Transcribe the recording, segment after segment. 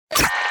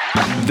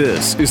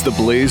This is the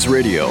Blaze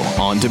Radio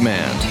on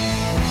demand.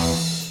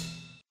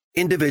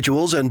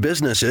 Individuals and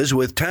businesses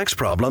with tax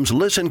problems,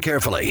 listen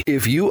carefully.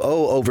 If you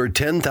owe over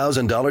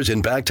 $10,000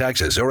 in back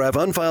taxes or have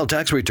unfiled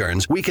tax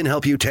returns, we can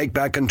help you take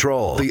back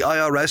control. The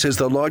IRS is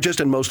the largest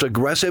and most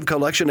aggressive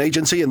collection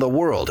agency in the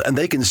world, and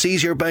they can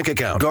seize your bank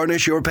account,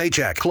 garnish your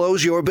paycheck,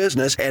 close your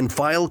business, and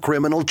file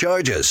criminal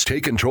charges.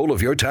 Take control of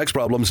your tax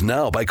problems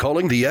now by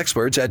calling the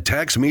experts at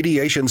Tax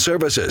Mediation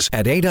Services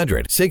at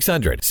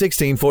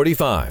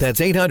 800-600-1645.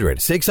 That's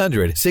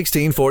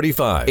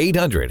 800-600-1645.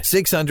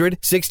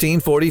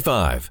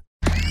 800-600-1645.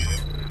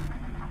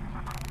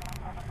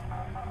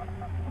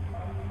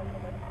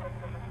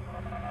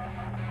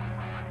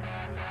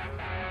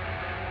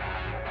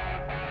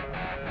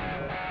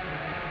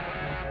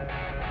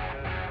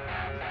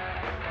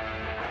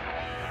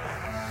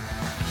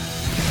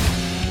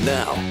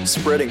 Now,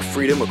 spreading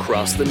freedom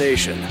across the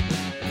nation.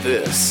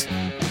 This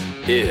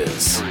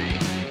is 3,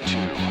 2,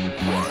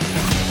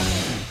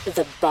 1.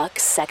 The Buck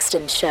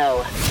Sexton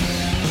Show.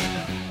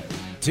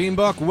 Team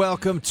Buck,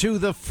 welcome to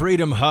the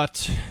Freedom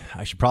Hut.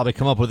 I should probably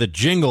come up with a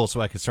jingle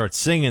so I can start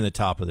singing the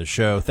top of the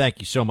show. Thank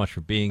you so much for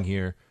being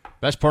here.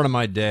 Best part of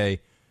my day.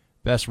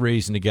 Best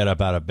reason to get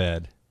up out of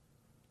bed.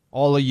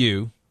 All of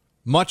you.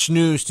 Much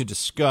news to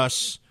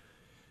discuss.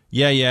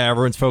 Yeah,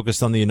 everyone's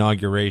focused on the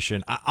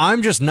inauguration.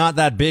 I'm just not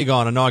that big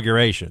on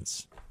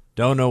inaugurations.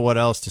 Don't know what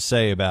else to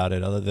say about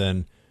it other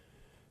than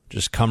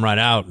just come right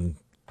out and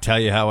tell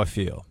you how I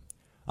feel.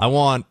 I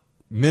want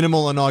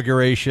minimal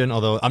inauguration,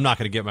 although I'm not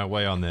going to get my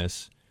way on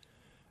this.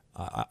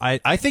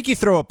 I think you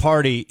throw a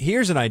party.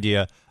 Here's an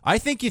idea. I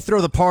think you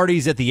throw the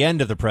parties at the end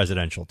of the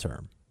presidential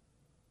term.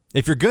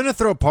 If you're going to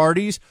throw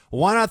parties,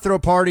 why not throw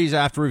parties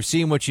after we've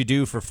seen what you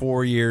do for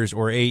 4 years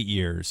or 8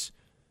 years?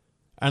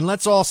 And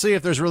let's all see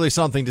if there's really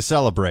something to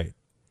celebrate.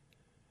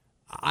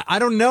 I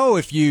don't know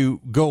if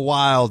you go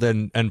wild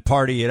and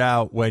party it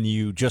out when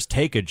you just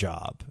take a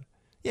job.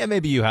 Yeah,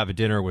 maybe you have a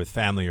dinner with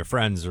family or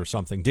friends or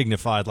something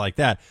dignified like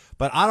that.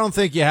 But I don't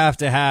think you have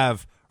to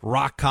have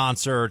rock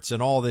concerts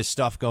and all this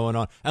stuff going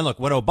on. And look,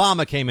 when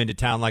Obama came into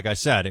town, like I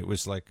said, it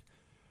was like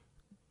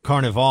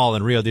Carnival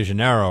in Rio de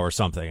Janeiro or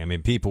something. I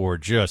mean, people were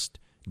just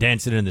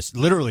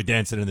literally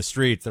dancing in the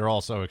streets. They're all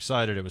so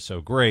excited. It was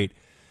so great.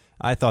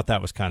 I thought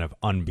that was kind of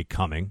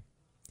unbecoming.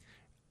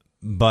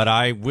 But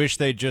I wish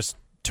they'd just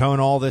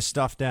tone all this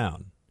stuff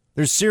down.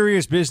 There's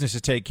serious business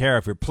to take care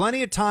of here.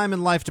 Plenty of time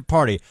in life to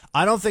party.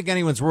 I don't think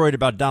anyone's worried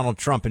about Donald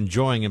Trump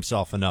enjoying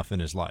himself enough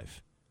in his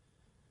life.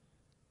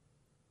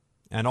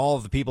 And all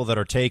of the people that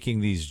are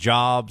taking these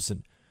jobs,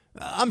 and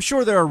I'm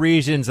sure there are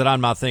reasons that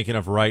I'm not thinking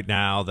of right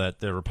now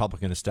that the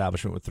Republican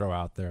establishment would throw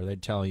out there.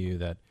 They'd tell you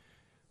that,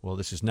 well,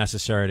 this is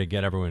necessary to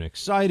get everyone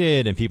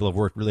excited, and people have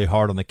worked really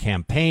hard on the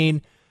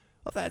campaign.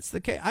 Well, that's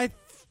the case. I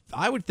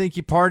would think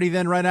you party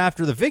then right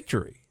after the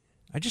victory.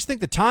 I just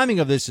think the timing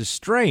of this is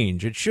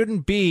strange. It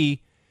shouldn't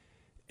be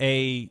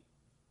a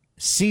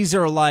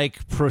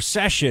Caesar-like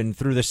procession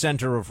through the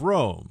center of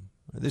Rome.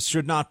 This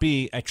should not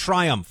be a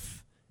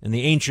triumph in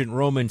the ancient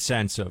Roman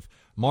sense of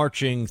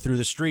marching through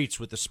the streets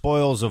with the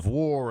spoils of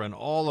war and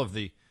all of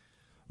the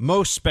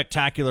most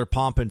spectacular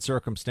pomp and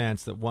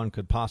circumstance that one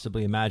could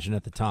possibly imagine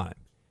at the time.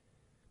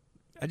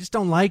 I just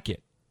don't like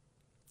it.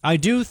 I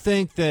do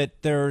think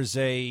that there's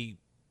an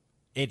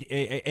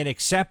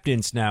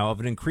acceptance now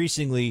of an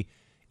increasingly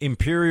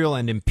imperial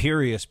and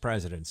imperious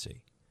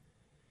presidency.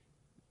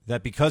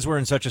 That because we're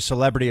in such a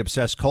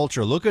celebrity-obsessed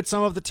culture, look at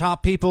some of the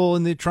top people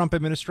in the Trump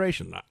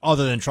administration,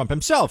 other than Trump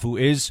himself, who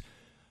is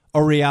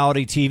a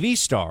reality TV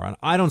star. And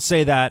I don't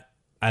say that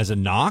as a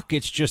knock.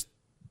 It's just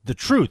the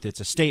truth. It's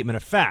a statement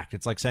of fact.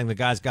 It's like saying the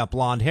guy's got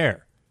blonde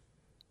hair.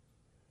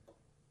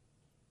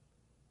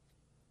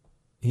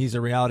 He's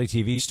a reality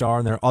TV star,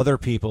 and there are other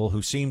people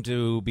who seem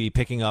to be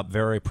picking up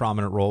very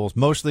prominent roles,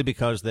 mostly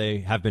because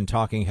they have been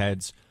talking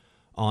heads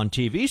on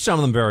TV. Some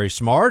of them very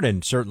smart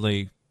and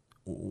certainly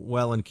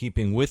well in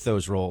keeping with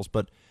those roles,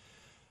 but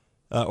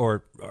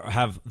or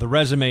have the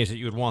resumes that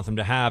you would want them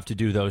to have to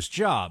do those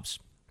jobs.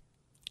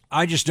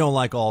 I just don't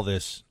like all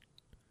this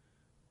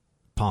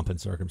pomp and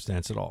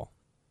circumstance at all.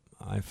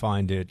 I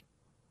find it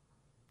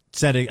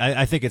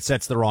I think it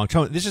sets the wrong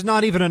tone. This is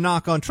not even a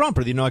knock on Trump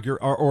or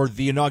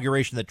the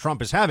inauguration that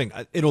Trump is having.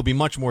 It'll be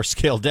much more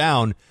scaled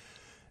down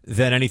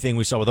than anything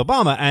we saw with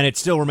Obama, and it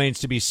still remains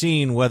to be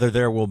seen whether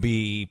there will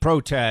be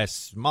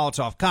protests,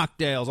 Molotov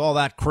cocktails, all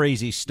that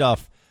crazy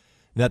stuff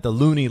that the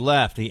loony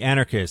left, the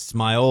anarchists,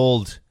 my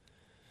old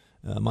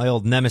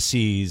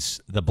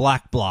nemesis, the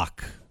Black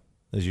Bloc,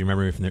 as you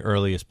remember me from the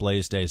earliest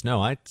Blaze days.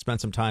 No, I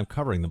spent some time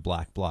covering the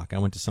Black Bloc. I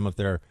went to some of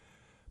their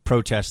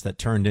protests that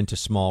turned into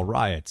small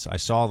riots. I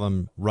saw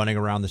them running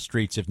around the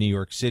streets of New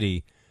York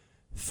City,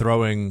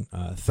 throwing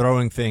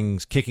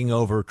things, kicking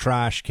over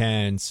trash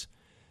cans,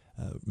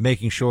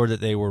 making sure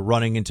that they were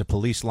running into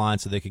police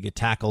lines so they could get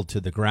tackled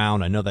to the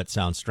ground. I know that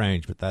sounds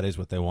strange, but that is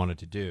what they wanted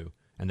to do.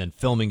 And then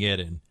filming it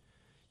and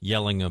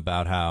yelling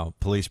about how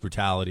police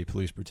brutality,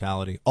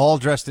 all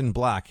dressed in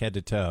black head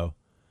to toe.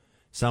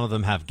 Some of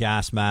them have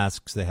gas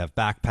masks. They have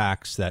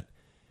backpacks that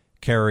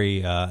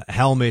carry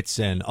helmets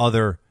and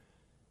other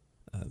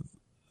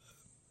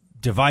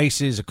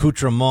devices,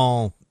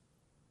 accoutrement,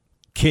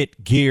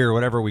 kit, gear,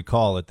 whatever we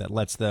call it, that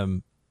lets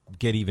them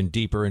get even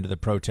deeper into the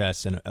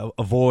protests and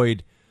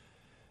avoid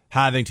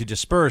having to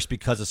disperse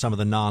because of some of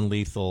the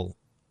non-lethal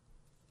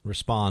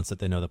response that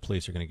they know the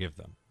police are going to give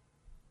them.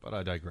 But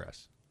I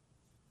digress.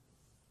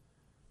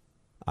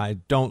 I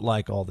don't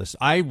like all this.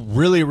 I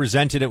really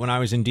resented it when I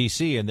was in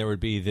D.C. and there would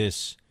be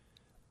this,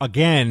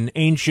 again,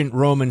 ancient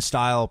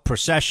Roman-style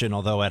procession,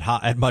 although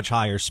at much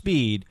higher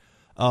speed,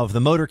 of the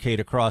motorcade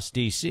across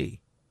D.C.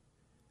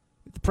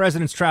 The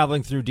president's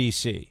traveling through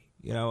D.C.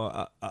 You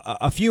know,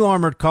 a few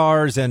armored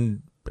cars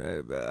and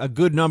a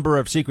good number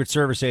of Secret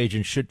Service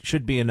agents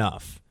should be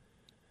enough.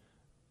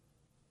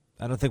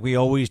 I don't think we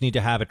always need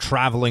to have a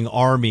traveling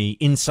army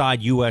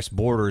inside U.S.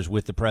 borders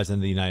with the president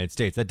of the United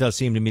States. That does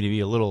seem to me to be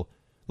a little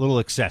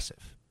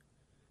excessive.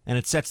 And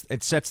it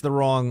sets the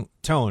wrong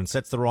tone,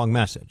 sets the wrong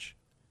message,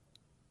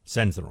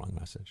 sends the wrong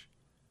message.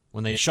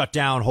 When they shut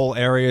down whole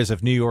areas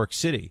of New York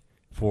City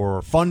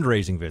for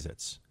fundraising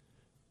visits,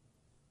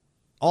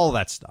 all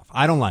that stuff,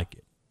 I don't like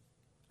it.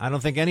 I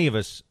don't think any of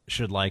us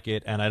should like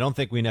it, and I don't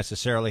think we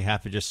necessarily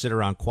have to just sit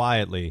around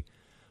quietly.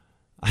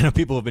 I know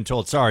people have been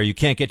told, sorry, you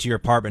can't get to your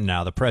apartment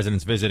now. The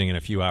president's visiting in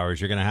a few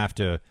hours. You're going to have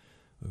to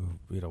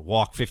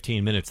walk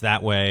 15 minutes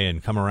that way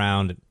and come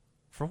around.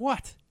 For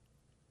what?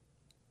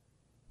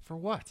 For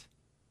what?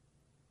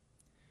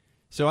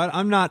 So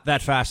I'm not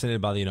that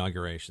fascinated by the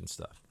inauguration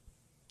stuff.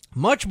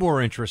 Much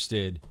more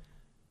interested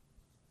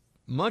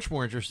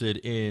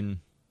in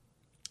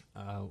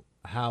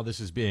how this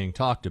is being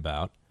talked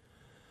about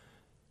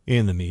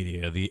in the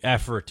media, the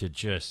effort to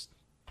just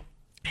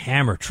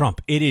hammer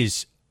Trump. It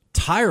is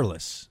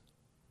tireless.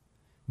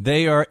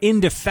 They are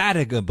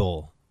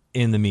indefatigable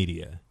in the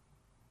media.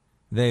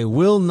 They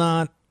will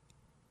not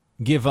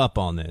give up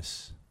on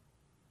this.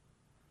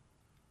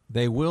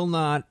 They will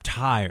not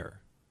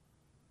tire.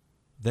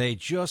 They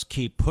just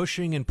keep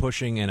pushing and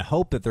pushing and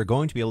hope that they're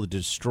going to be able to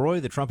destroy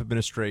the Trump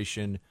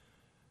administration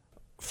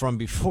from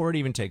before it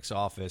even takes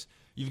office.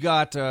 You've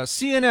got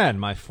CNN,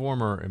 my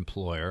former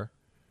employer,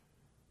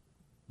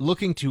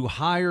 looking to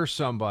hire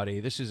somebody.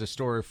 This is a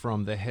story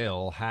from The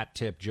Hill, hat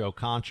tip Joe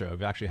Concha.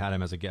 I've actually had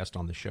him as a guest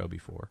on the show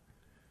before.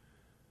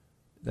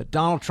 That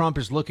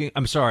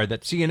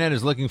CNN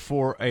is looking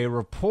for a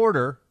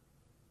reporter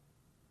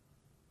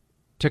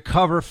to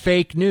cover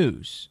fake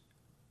news.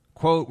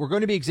 Quote, we're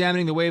going to be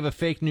examining the wave of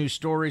fake news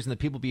stories and the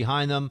people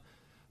behind them.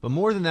 But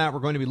more than that, we're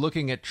going to be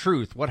looking at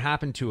truth, what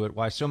happened to it,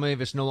 why so many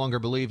of us no longer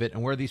believe it,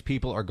 and where these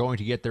people are going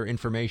to get their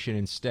information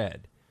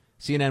instead.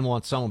 CNN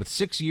wants someone with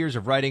 6 years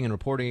of writing and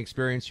reporting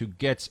experience who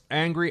gets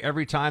angry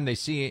every time they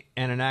see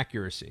an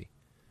inaccuracy.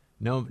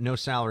 No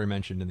salary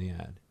mentioned in the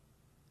ad.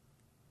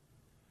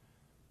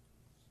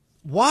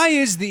 Why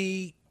is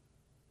the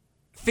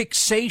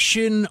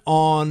fixation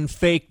on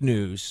fake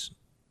news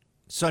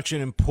such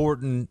an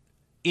important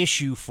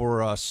issue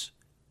for us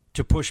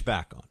to push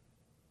back on?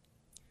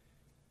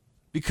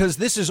 Because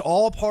this is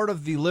all part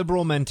of the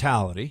liberal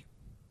mentality.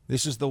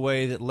 This is the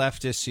way that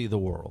leftists see the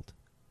world,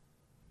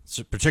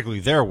 particularly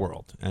their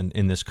world and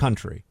in this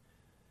country,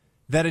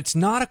 that it's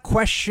not a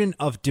question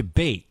of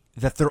debate,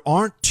 that there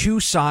aren't two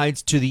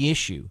sides to the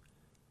issue.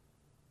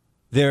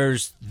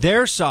 There's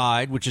their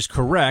side, which is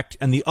correct,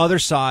 and the other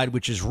side,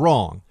 which is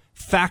wrong,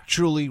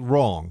 factually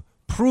wrong,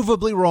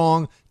 provably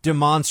wrong,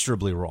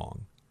 demonstrably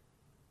wrong.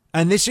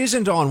 And this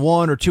isn't on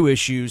one or two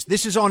issues.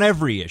 This is on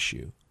every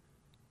issue.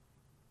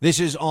 This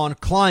is on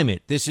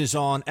climate. This is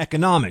on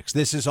economics.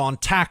 This is on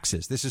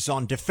taxes. This is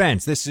on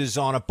defense. This is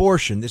on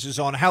abortion. This is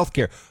on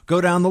healthcare.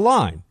 Go down the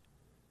line.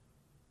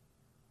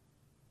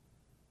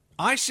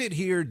 I sit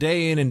here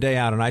day in and day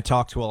out, and I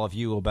talk to all of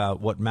you about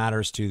what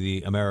matters to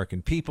the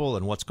American people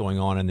and what's going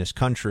on in this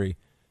country.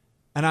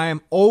 And I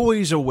am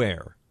always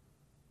aware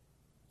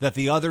that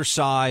the other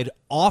side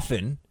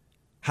often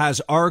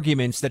has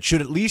arguments that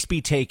should at least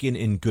be taken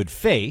in good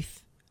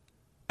faith,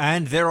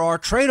 and there are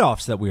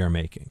trade-offs that we are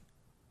making.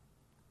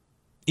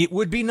 It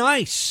would be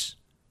nice.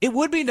 It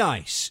would be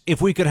nice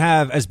if we could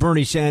have, as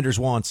Bernie Sanders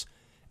wants,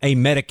 a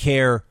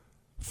Medicare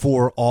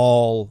for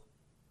all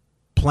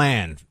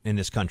plan in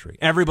this country.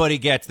 Everybody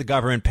gets the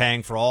government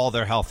paying for all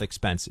their health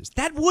expenses.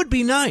 That would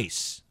be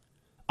nice.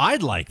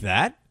 I'd like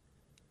that.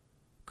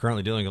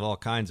 Currently dealing with all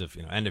kinds of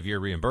end-of-year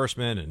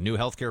reimbursement and new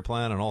healthcare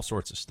plan and all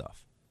sorts of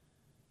stuff.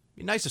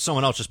 It'd be nice if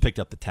someone else just picked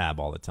up the tab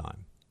all the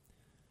time.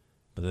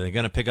 But are they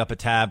going to pick up a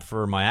tab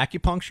for my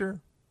acupuncture?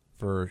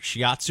 For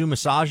shiatsu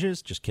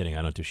massages? Just kidding,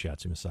 I don't do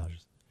shiatsu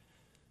massages.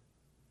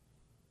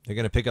 They're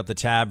going to pick up the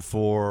tab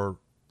for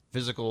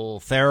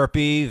physical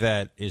therapy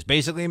that is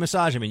basically a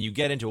massage. I mean, you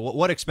get into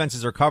what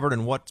expenses are covered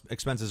and what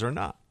expenses are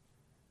not.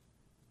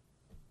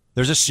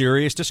 There's a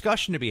serious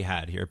discussion to be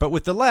had here. But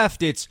with the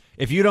left, it's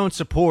if you don't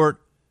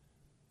support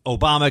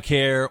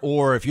Obamacare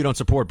or if you don't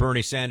support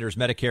Bernie Sanders'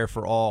 Medicare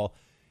for all,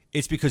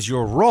 it's because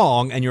you're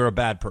wrong and you're a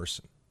bad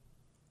person.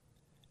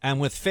 And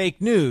with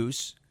fake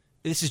news,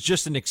 this is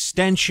just an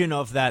extension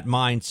of that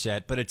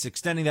mindset, but it's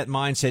extending that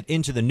mindset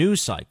into the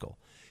news cycle.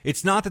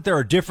 It's not that there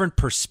are different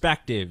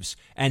perspectives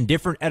and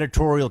different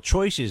editorial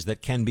choices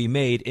that can be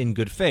made in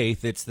good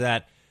faith. It's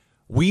that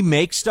We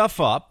make stuff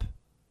up,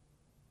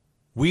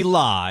 we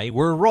lie,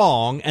 we're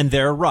wrong, and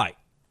they're right.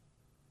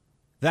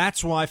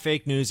 That's why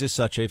fake news is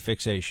such a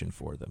fixation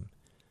for them.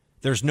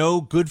 There's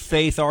no good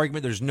faith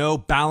argument. There's no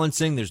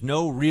balancing. There's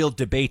no real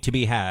debate to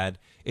be had.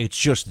 It's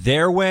just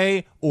their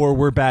way, or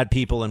we're bad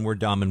people and we're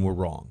dumb and we're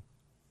wrong.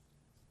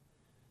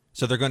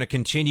 So they're going to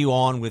continue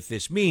on with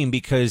this meme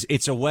because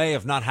it's a way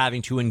of not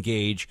having to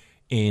engage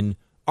in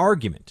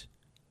argument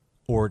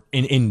or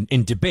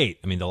in debate.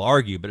 I mean, they'll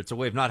argue, but it's a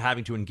way of not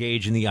having to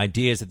engage in the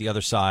ideas that the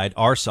other side,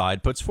 our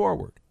side, puts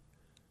forward.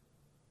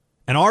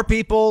 And our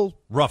people,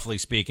 roughly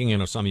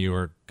speaking, some of you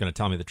are going to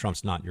tell me that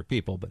Trump's not your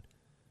people, but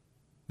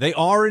they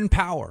are in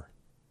power.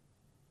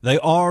 They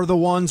are the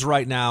ones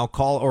right now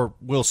or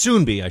will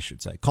soon be, I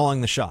should say,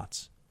 calling the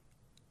shots.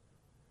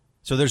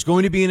 So there's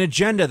going to be an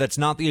agenda that's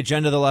not the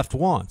agenda the left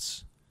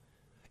wants.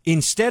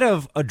 Instead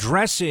of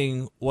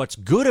addressing what's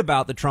good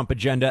about the Trump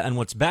agenda and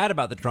what's bad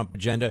about the Trump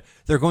agenda,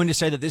 they're going to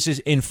say that this is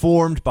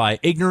informed by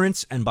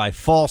ignorance and by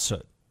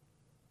falsehood.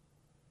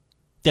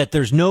 That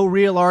there's no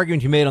real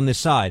argument to be made on this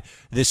side.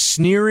 This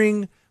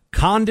sneering,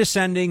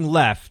 condescending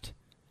left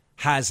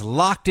has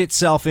locked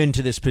itself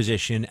into this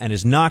position and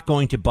is not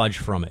going to budge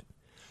from it.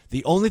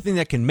 The only thing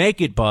that can make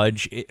it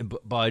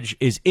budge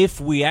is if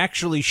we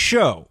actually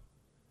show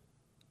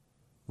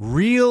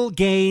real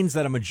gains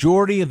that a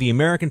majority of the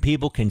American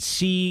people can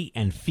see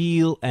and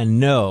feel and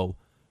know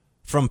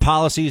from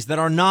policies that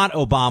are not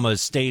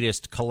Obama's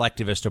statist,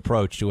 collectivist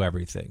approach to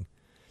everything.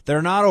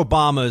 They're not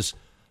Obama's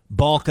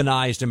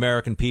balkanized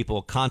American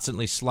people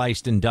constantly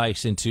sliced and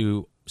diced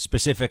into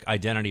specific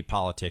identity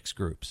politics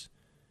groups.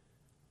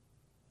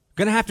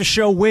 Going to have to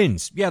show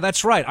wins. Yeah,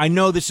 that's right. I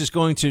know this is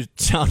going to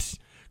sound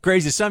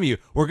crazy to some of you.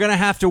 We're going to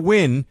have to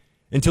win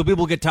until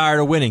people get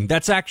tired of winning.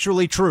 That's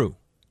actually true.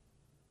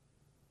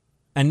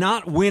 And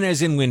not win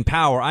as in win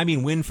power. I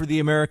mean win for the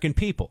American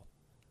people.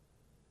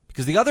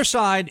 Because the other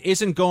side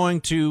isn't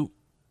going to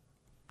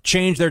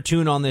change their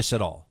tune on this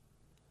at all.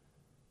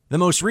 The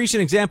most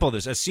recent example of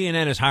this, as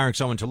CNN is hiring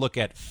someone to look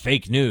at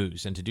fake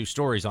news and to do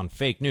stories on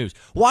fake news.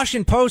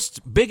 Washington Post's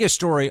biggest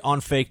story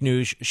on fake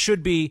news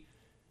should be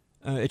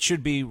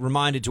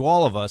reminded to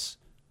all of us,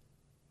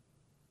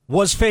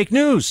 was fake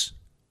news.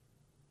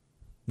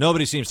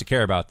 Nobody seems to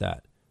care about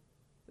that.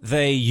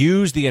 They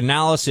use the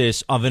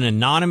analysis of an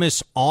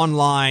anonymous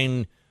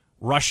online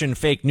Russian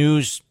fake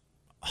news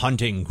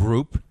hunting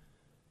group,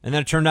 and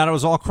then it turned out it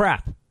was all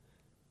crap.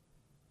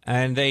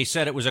 And they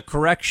said it was a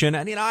correction.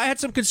 And, I had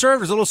some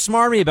conservatives a little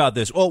smarmy about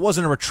this. Well, it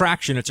wasn't a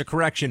retraction. It's a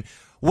correction.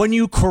 When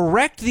you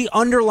correct the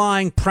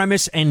underlying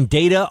premise and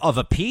data of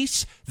a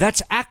piece,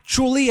 that's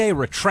actually a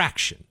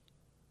retraction.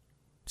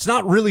 It's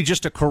not really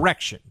just a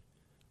correction,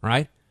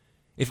 right?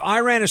 If I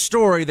ran a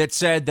story that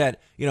said that,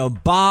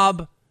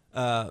 Bob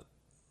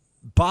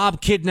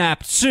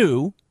kidnapped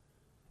Sue,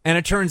 and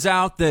it turns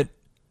out that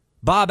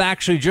Bob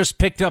actually just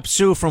picked up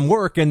Sue from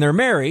work and they're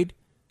married,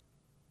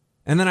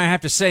 and then I have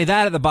to say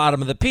that at the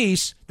bottom of the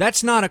piece,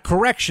 that's not a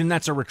correction,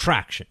 that's a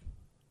retraction.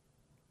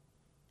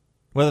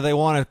 Whether they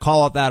want to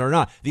call it that or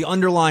not. The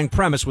underlying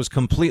premise was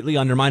completely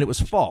undermined. It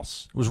was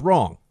false. It was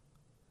wrong.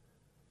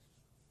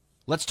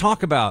 Let's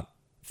talk about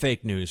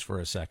fake news for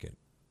a second.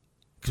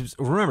 Because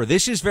remember,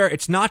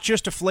 it's not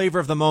just a flavor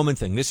of the moment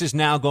thing. This is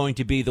now going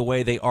to be the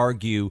way they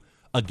argue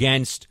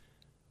against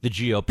the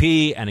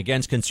GOP and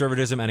against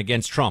conservatism and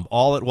against Trump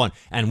all at once.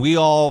 And we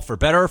all, for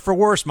better or for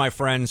worse, my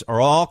friends, are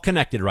all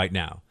connected right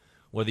now.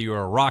 Whether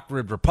you're a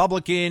rock-ribbed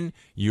Republican,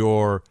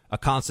 you're a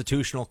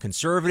constitutional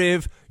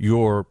conservative,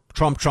 you're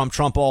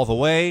Trump all the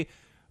way,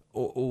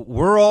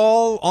 we're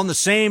all on the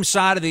same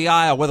side of the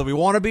aisle, whether we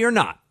want to be or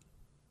not.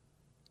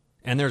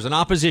 And there's an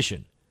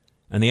opposition.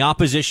 And the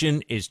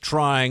opposition is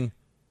trying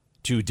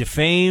to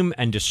defame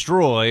and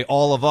destroy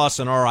all of us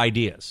and our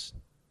ideas.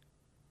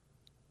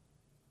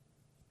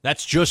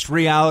 That's just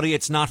reality.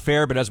 It's not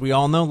fair, but as we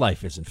all know,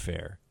 life isn't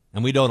fair.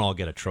 And we don't all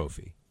get a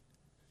trophy.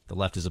 The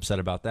left is upset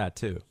about that,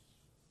 too.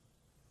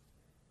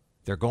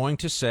 They're going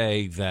to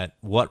say that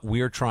what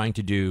we're trying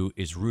to do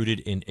is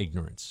rooted in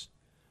ignorance.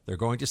 They're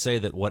going to say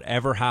that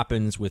whatever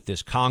happens with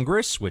this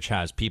Congress, which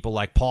has people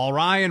like Paul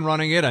Ryan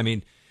running it, I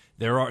mean,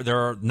 there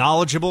are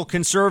knowledgeable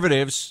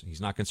conservatives. He's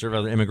not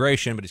conservative on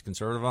immigration, but he's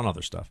conservative on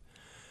other stuff.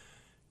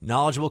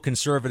 Knowledgeable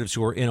conservatives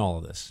who are in all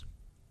of this.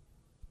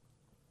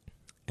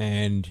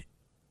 And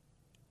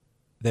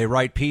they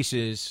write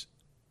pieces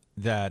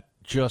that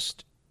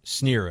just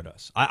sneer at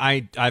us.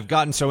 I've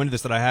gotten so into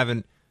this that I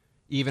haven't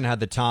even had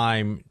the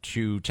time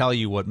to tell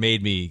you what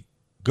made me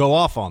go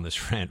off on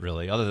this rant,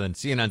 really, other than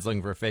CNN's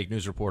looking for a fake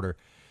news reporter.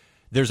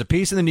 There's a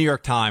piece in the New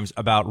York Times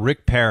about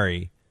Rick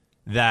Perry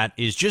that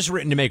is just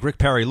written to make Rick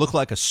Perry look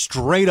like a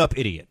straight-up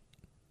idiot.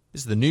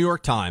 This is the New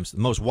York Times, the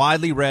most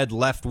widely read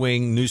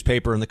left-wing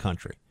newspaper in the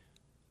country.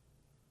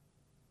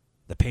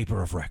 The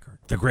paper of record,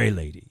 the Gray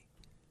Lady.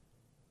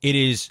 It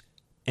is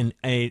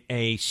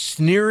a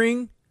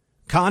sneering,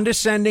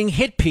 condescending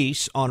hit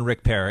piece on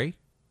Rick Perry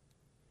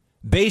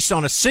based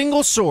on a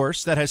single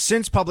source that has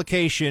since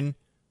publication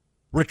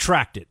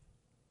retracted.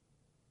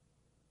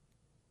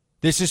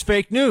 This is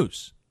fake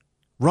news.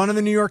 running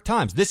the New York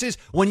Times. This is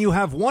when you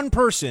have one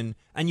person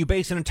and you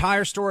base an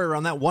entire story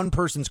around that one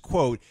person's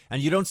quote,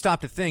 and you don't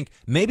stop to think,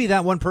 maybe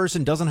that one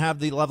person doesn't have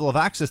the level of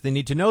access they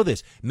need to know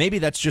this. Maybe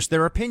that's just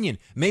their opinion.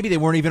 Maybe they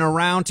weren't even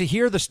around to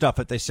hear the stuff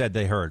that they said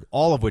they heard,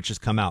 all of which has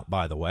come out,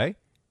 by the way.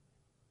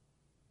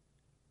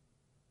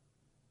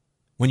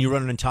 When you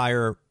run an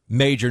entire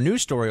major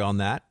news story on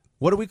that,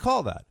 what do we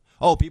call that?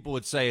 Oh, people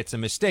would say it's a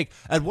mistake.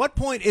 At what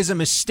point is a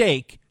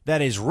mistake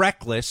that is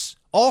reckless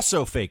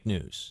also fake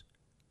news?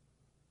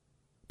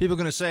 People are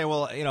going to say,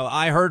 well,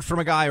 I heard from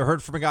a guy who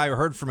heard from a guy who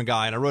heard from a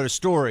guy, and I wrote a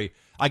story.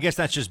 I guess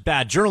that's just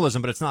bad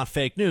journalism, but it's not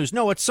fake news.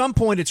 No, at some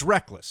point it's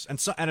reckless. And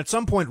at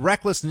some point,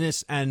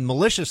 recklessness and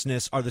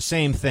maliciousness are the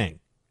same thing.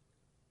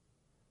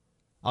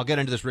 I'll get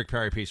into this Rick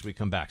Perry piece when we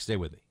come back. Stay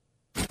with me.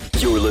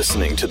 You're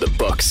listening to The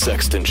Buck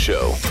Sexton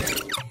Show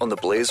on the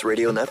Blaze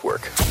Radio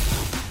Network.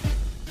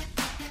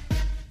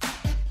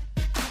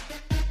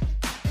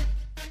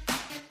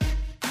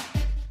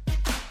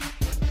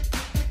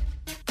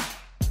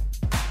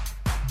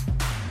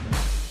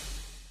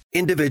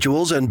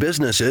 Individuals and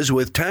businesses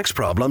with tax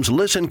problems,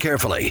 listen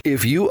carefully.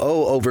 If you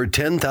owe over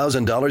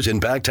 $10,000 in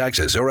back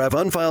taxes or have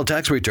unfiled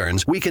tax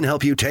returns, we can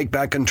help you take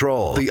back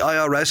control. The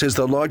IRS is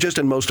the largest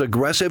and most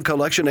aggressive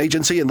collection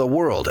agency in the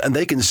world, and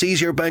they can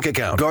seize your bank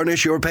account,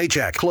 garnish your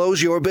paycheck,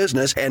 close your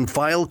business, and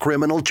file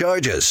criminal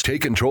charges.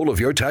 Take control of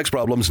your tax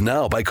problems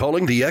now by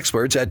calling the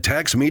experts at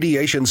Tax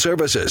Mediation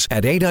Services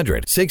at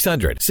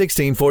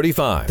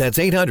 800-600-1645. That's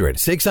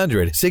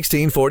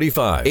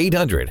 800-600-1645.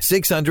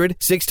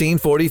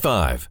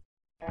 800-600-1645.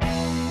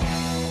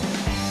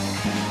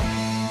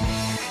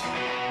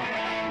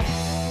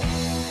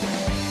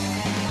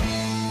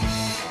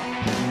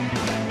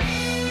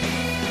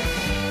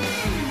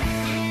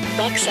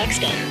 Buck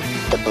Sexton,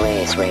 the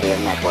Blaze Radio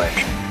Network.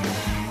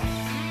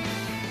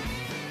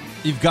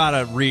 You've got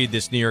to read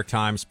this New York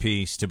Times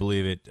piece to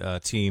believe it,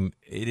 team.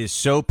 It is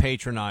so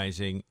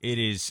patronizing. It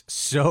is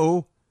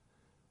so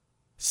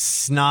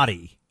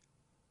snotty,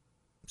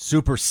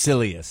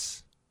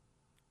 supercilious.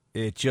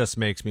 It just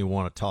makes me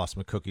want to toss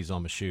my cookies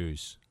on my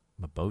shoes,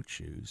 my boat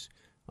shoes.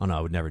 Oh, no,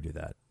 I would never do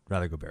that.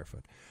 Rather go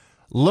barefoot.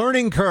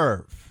 Learning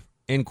curve,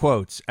 in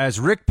quotes,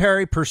 as Rick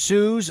Perry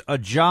pursues a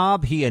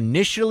job he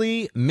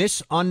initially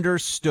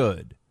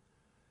misunderstood.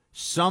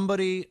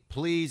 Somebody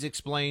please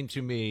explain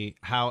to me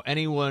how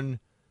anyone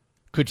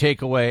could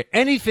take away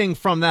anything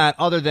from that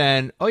other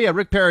than, oh, yeah,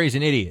 Rick Perry's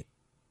an idiot.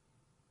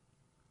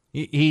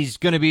 He's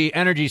going to be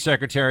energy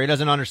secretary. He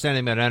doesn't understand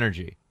anything about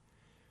energy.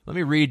 Let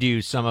me read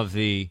you some of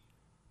the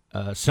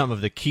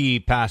key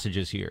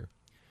passages here.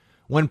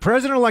 When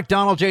President-elect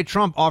Donald J.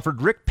 Trump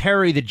offered Rick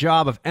Perry the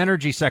job of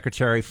energy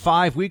secretary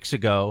 5 weeks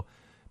ago,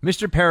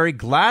 Mr. Perry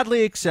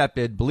gladly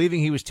accepted,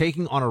 believing he was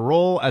taking on a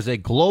role as a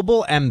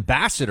global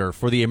ambassador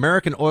for the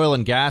American oil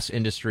and gas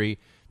industry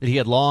that he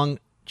had long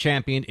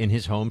championed in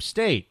his home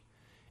state.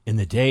 In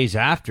the days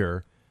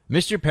after,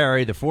 Mr.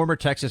 Perry, the former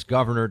Texas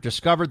governor,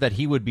 discovered that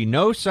he would be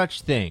no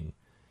such thing,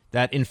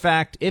 that, in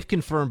fact, if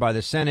confirmed by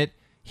the Senate,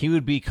 he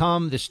would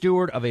become the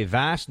steward of a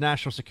vast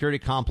national security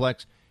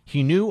complex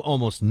he knew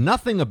almost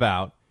nothing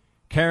about,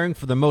 caring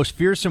for the most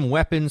fearsome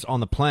weapons on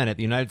the planet,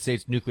 the United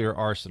States nuclear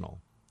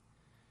arsenal.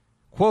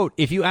 Quote,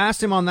 if you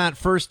asked him on that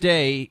first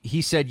day,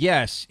 he said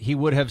yes, he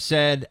would have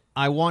said,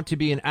 I want to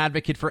be an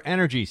advocate for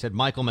energy, said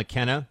Michael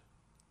McKenna,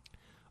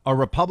 a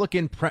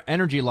Republican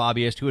energy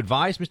lobbyist who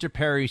advised Mr.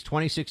 Perry's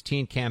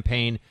 2016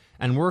 campaign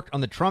and worked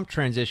on the Trump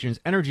transition's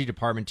energy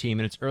department team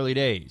in its early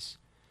days.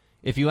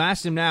 If you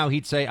asked him now,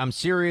 he'd say, I'm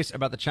serious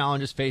about the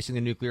challenges facing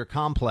the nuclear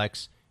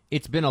complex.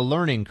 It's been a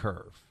learning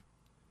curve.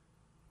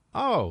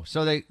 Oh,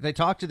 so they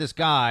talked to this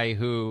guy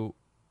who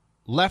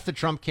left the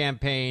Trump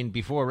campaign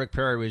before Rick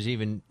Perry was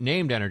even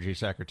named energy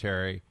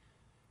secretary,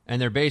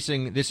 and they're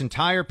basing this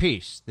entire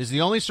piece, this is the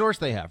only source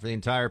they have for the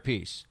entire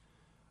piece,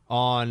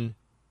 on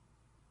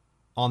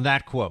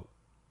that quote,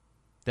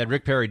 that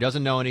Rick Perry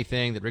doesn't know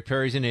anything, that Rick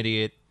Perry's an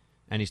idiot,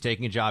 and he's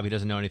taking a job he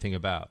doesn't know anything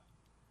about.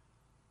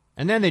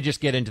 And then they just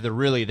get into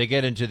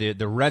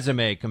the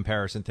resume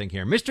comparison thing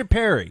here. Mr.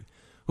 Perry,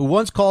 who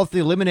once called for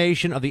the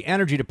elimination of the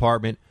Energy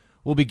Department,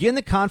 will begin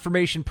the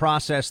confirmation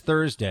process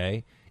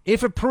Thursday.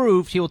 If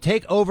approved, he will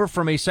take over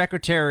from a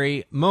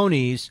Secretary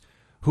Moniz,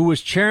 who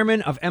was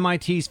chairman of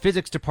MIT's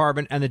physics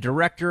department and the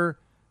director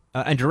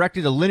and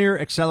directed a linear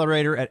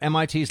accelerator at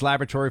MIT's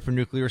Laboratory for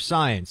Nuclear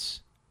Science.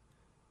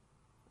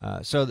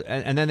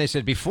 And then they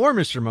said before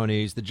Mr.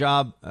 Moniz, the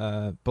job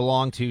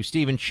belonged to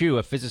Stephen Chu,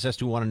 a physicist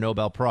who won a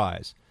Nobel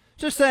Prize.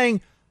 Just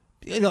saying,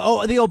 the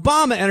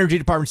Obama Energy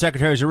Department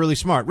secretaries are really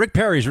smart. Rick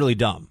Perry's really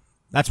dumb.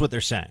 That's what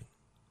they're saying.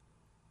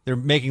 They're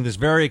making this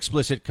very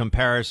explicit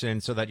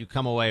comparison so that you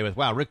come away with,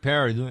 wow, Rick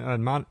Perry,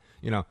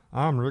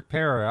 I'm Rick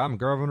Perry. I'm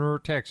governor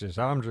of Texas.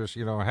 I'm just,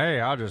 hey,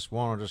 I just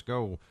want to just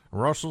go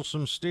rustle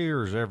some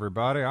steers,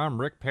 everybody. I'm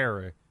Rick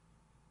Perry.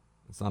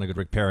 It's not a good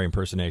Rick Perry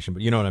impersonation,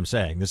 but you know what I'm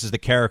saying. This is the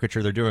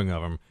caricature they're doing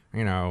of him.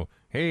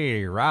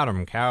 Hey, ride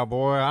 'em,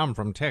 cowboy. I'm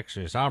from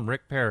Texas. I'm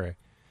Rick Perry.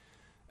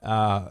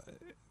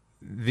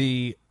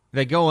 They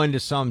go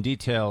into some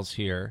details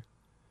here,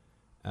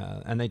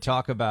 and they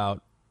talk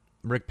about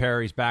Rick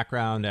Perry's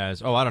background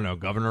as, I don't know,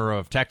 governor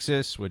of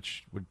Texas,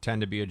 which would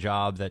tend to be a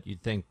job that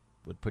you'd think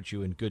would put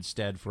you in good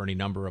stead for any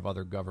number of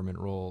other government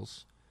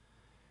roles.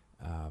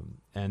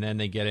 And then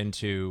they get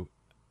into,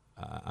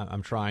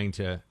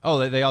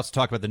 they also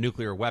talk about the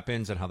nuclear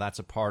weapons and how that's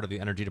a part of the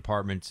Energy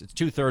Department. It's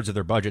 2/3 of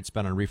their budget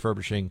spent on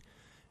refurbishing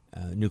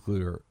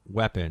nuclear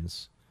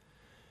weapons.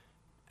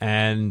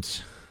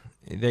 And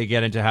they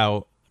get into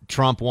how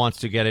Trump wants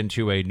to get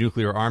into a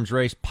nuclear arms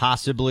race,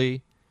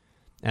 possibly,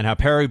 and how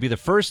Perry would be the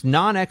first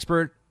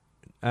non-expert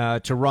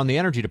to run the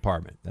Energy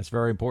Department. That's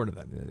very important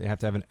to them. They have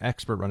to have an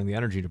expert running the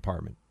Energy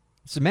Department.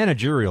 It's a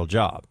managerial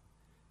job.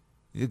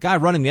 The guy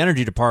running the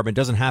Energy Department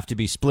doesn't have to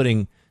be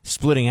splitting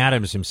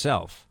atoms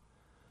himself.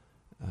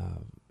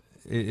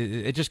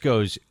 It just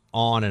goes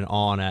on and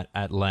on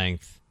at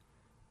length.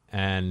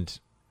 And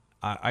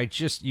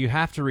you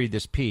have to read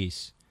this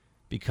piece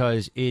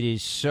because it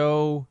is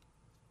so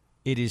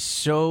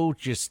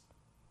just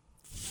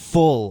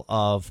full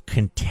of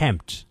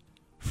contempt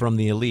from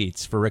the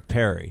elites for Rick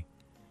Perry.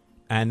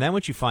 And then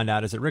what you find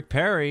out is that Rick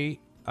Perry,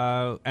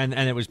 and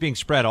it was being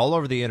spread all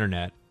over the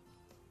internet,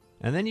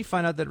 and then you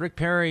find out that Rick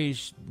Perry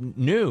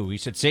knew. He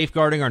said,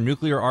 safeguarding our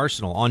nuclear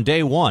arsenal on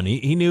day one.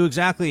 He knew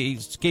exactly. He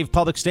gave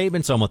public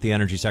statements on what the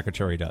energy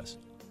secretary does.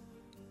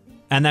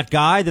 And that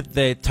guy that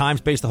the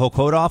Times based the whole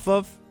quote off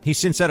of, he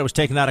since said it was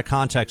taken out of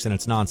context and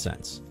it's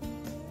nonsense.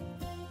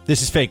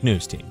 This is fake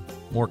news, team.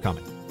 More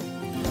coming.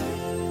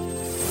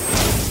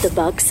 The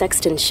Buck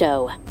Sexton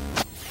Show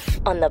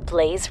on the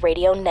Blaze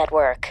Radio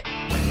Network.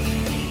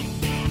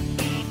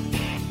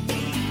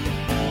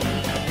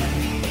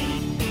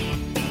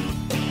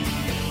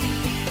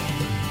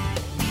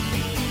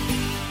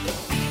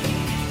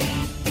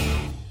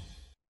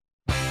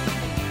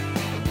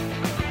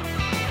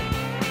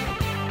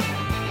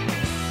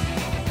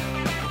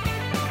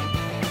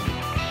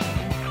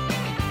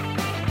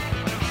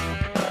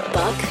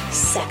 Buck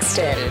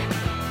Sexton.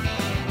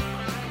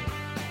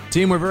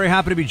 Team, we're very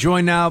happy to be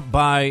joined now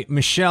by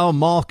Michelle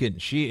Malkin.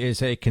 She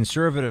is a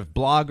conservative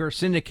blogger,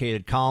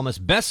 syndicated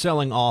columnist,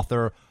 best-selling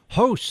author,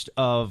 host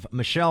of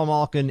Michelle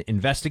Malkin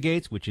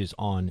Investigates, which is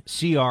on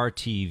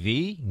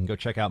CRTV. You can go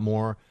check out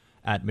more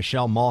at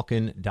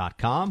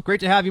michellemalkin.com. Great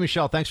to have you,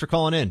 Michelle. Thanks for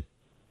calling in.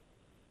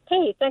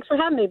 Hey, thanks for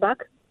having me,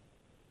 Buck.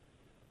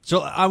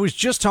 So I was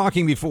just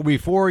talking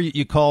before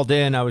you called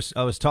in. I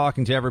was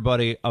talking to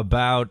everybody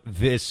about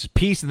this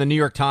piece in the New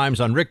York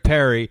Times on Rick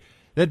Perry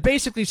that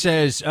basically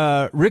says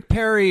Rick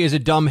Perry is a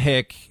dumb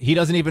hick. He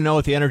doesn't even know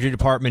what the Energy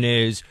Department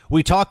is.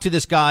 We talked to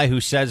this guy who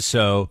says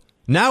so.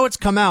 Now it's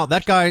come out.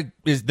 That guy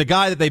is the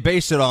guy that they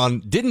based it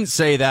on. Didn't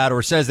say that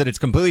or says that it's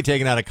completely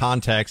taken out of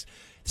context.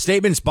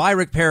 Statements by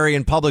Rick Perry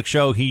in public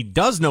show he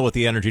does know what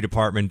the Energy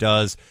Department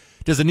does.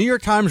 Does the New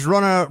York Times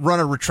run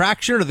a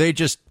retraction, or do they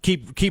just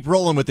keep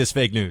rolling with this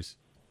fake news?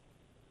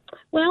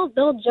 Well,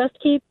 they'll just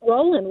keep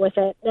rolling with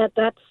it.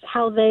 That's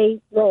how they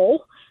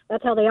roll.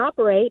 That's how they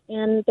operate.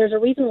 And there's a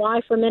reason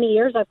why for many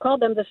years I've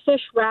called them the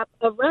fish wrap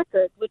of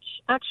record, which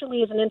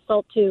actually is an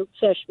insult to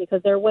fish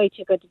because they're way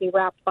too good to be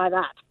wrapped by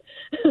that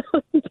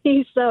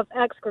piece of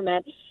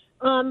excrement.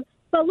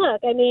 But look,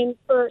 I mean,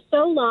 for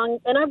so long,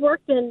 and I've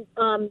worked in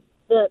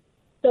the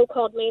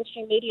so-called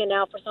mainstream media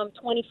now for some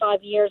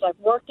 25 years. I've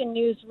worked in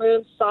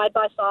newsrooms side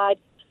by side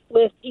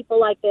with people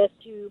like this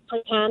who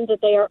pretend that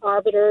they are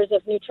arbiters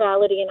of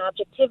neutrality and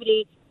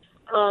objectivity,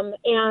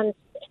 and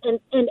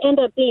end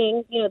up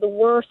being, the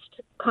worst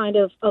kind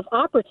of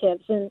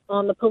operatives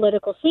on the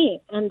political scene.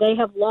 And they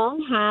have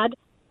long had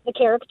the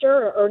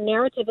character or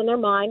narrative in their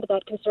mind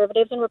that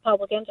conservatives and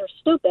Republicans are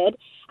stupid,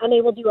 and they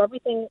will do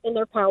everything in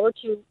their power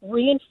to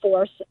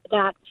reinforce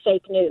that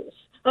fake news.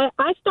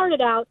 I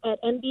started out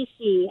at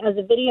NBC as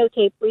a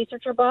videotape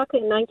researcher, Buck,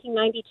 in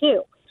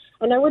 1992.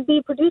 And there would be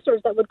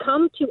producers that would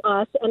come to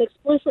us and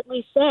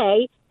explicitly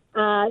say,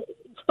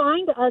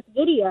 find us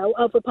video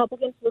of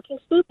Republicans looking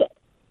stupid.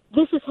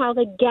 This is how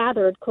they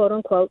gathered, quote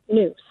unquote,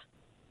 news.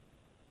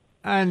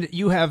 And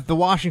you have the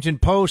Washington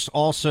Post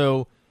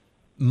also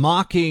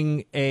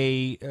mocking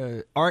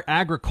a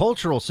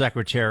agricultural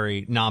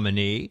secretary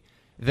nominee.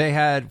 They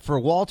had for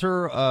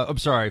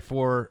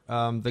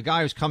the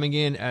guy who's coming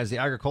in as the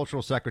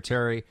agricultural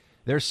secretary,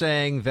 they're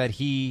saying that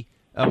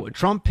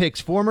Trump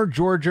picks former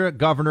Georgia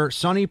Governor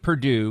Sonny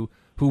Perdue,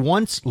 who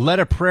once led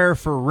a prayer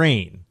for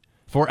rain,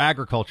 for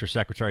agriculture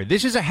secretary.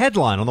 This is a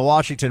headline on the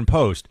Washington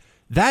Post.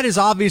 That is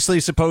obviously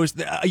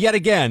supposed, yet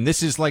again,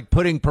 this is like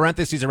putting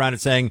parentheses around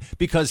it saying,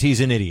 because he's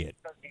an idiot.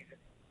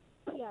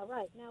 Yeah,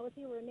 right. Now, if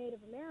he were a Native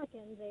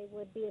American, they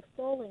would be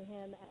extolling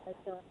him as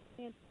a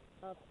champion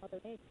of other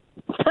nations.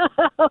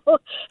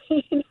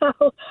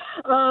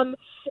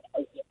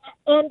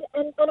 And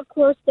of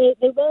course, they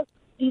won't.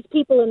 These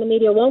people in the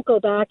media won't go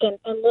back and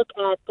look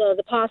at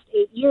the past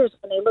 8 years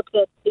when they looked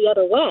at the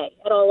other way,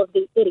 at all of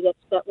the idiots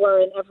that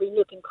were in every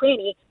nook and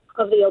cranny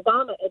of the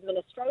Obama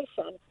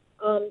administration.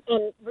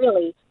 And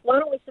really, why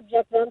don't we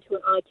subject them to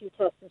an IQ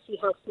test and see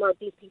how smart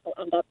these people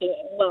end up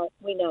being? Well,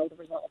 we know the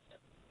results.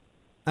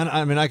 And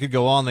I mean, I could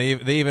go on. They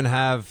even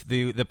have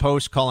the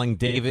Post calling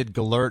David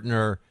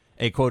Gellertner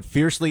a, quote,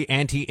 fiercely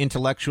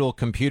anti-intellectual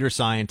computer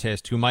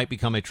scientist who might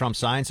become a Trump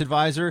science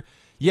advisor.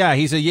 Yeah,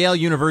 he's a Yale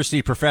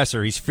University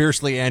professor. He's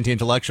fiercely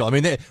anti-intellectual. I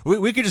mean,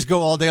 we could just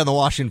go all day on the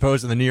Washington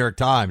Post and the New York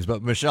Times.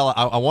 But, Michelle,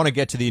 I want to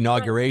get to the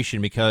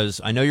inauguration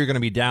because I know you're going to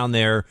be down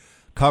there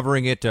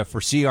covering it for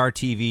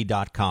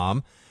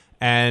CRTV.com.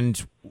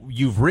 And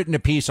you've written a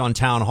piece on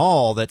Town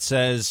Hall that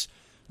says,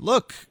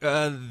 look,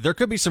 there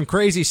could be some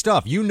crazy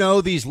stuff. You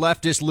know these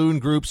leftist loon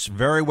groups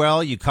very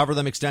well. You cover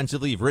them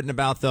extensively. You've written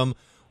about them.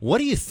 What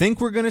do you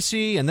think we're going to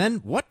see? And then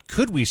what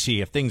could we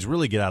see if things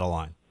really get out of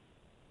line?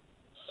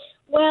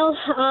 Well,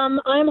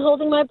 I'm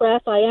holding my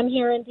breath. I am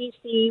here in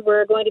D.C.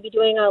 We're going to be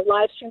doing a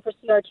live stream for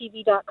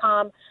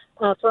CRTV.com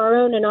for our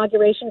own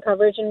inauguration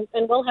coverage, and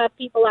we'll have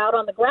people out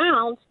on the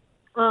ground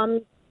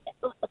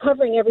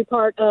covering every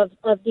part of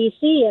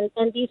D.C.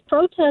 And these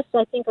protests,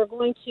 I think, are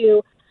going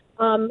to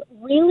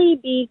really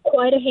be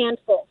quite a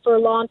handful for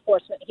law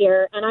enforcement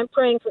here, and I'm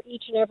praying for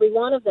each and every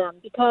one of them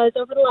because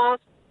over the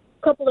last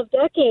couple of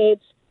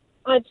decades,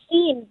 I've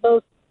seen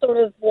both sort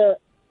of the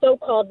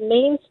so-called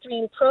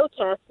mainstream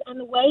protests and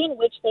the way in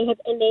which they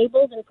have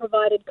enabled and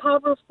provided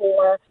cover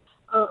for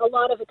a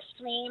lot of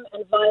extreme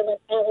and violent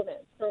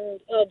elements.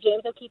 And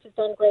James O'Keefe has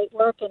done great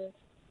work in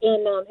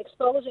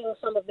exposing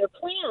some of their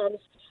plans,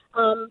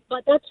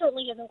 but that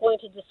certainly isn't going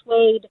to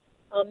dissuade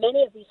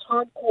many of these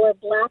hardcore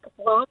black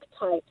bloc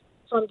types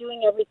from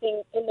doing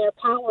everything in their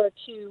power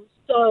to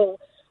sow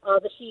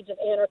the seeds of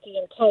anarchy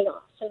and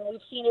chaos. And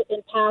we've seen it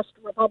in past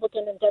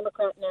Republican and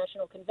Democrat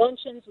national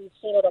conventions. We've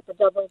seen it at the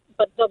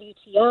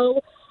WTO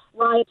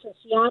riots in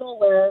Seattle,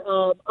 where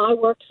I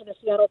worked for the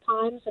Seattle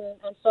Times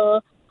and saw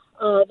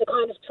the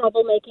kind of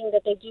troublemaking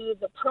that they do,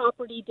 the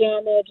property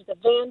damage, the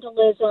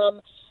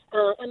vandalism,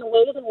 and the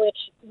ways in which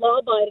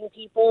law-abiding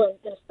people,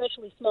 and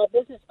especially small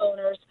business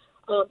owners,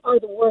 are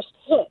the worst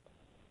hit.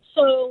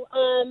 So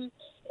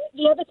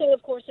the other thing,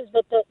 of course, is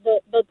that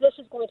this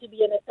is going to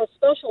be a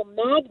special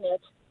magnet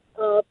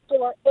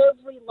for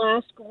every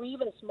last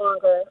grievance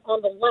monger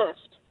on the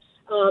left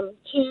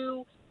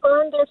to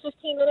earn their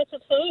 15 minutes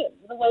of fame.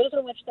 The ways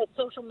in which that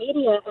social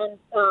media and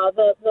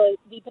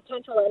the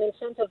potential and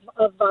incentive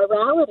of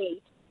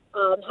virality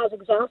has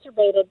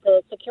exacerbated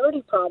the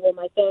security problem,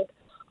 I think,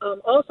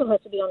 also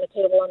has to be on the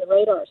table on the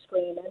radar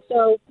screen. And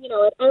so,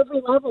 at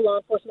every level, law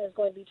enforcement is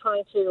going to be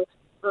trying to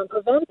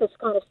prevent this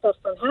kind of stuff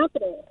from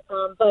happening.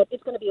 But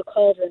it's going to be a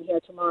cauldron here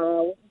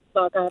tomorrow,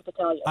 Buck, I have to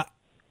tell you.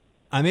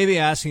 I may be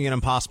asking an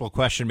impossible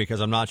question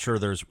because I'm not sure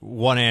there's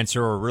one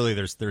answer, or really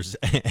there's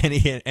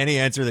any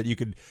answer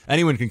that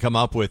anyone can come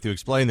up with to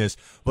explain this.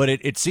 But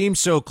it seems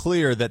so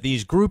clear that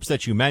these groups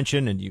that you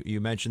mentioned, and you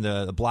mentioned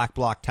the black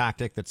bloc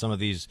tactic that some of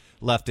these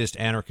leftist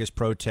anarchist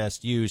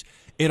protests use,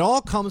 it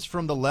all comes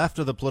from the left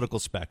of the political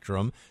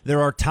spectrum. There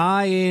are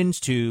tie-ins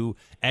to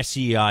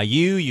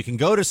SEIU. You can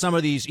go to some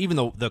of these, even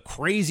the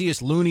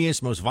craziest,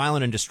 looniest, most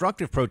violent and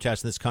destructive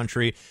protests in this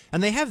country,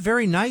 and they have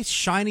very nice,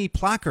 shiny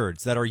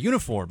placards that are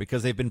uniform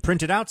because they've been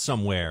printed out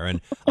somewhere. And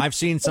I've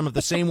seen some of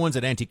the same ones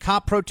at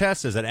anti-cop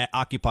protests as at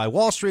Occupy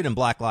Wall Street and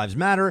Black Lives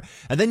Matter.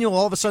 And then you'll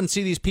all of a sudden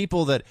see these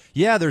people that,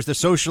 there's the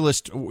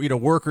socialist,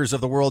 workers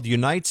of the world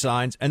unite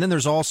signs, and then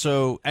there's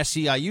also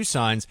SEIU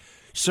signs.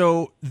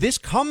 So this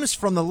comes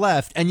from the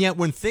left, and yet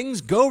when things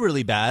go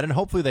really bad, and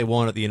hopefully they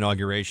won't at the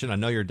inauguration, I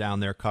know you're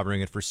down there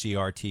covering it for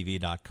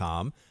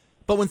CRTV.com,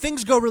 but when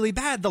things go really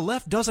bad, the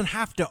left doesn't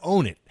have to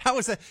own it. How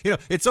is that?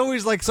 It's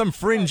always like some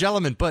fringe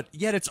element, but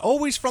yet it's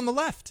always from the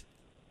left.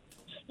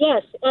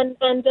 Yes, and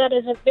that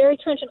is a very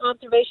trenchant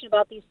observation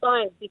about these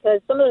signs,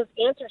 because some of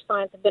those answer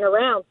signs have been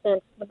around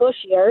since the Bush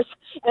years,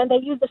 and they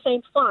use the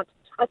same font.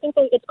 I think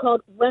it's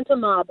called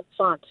Rent-A-Mob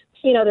font.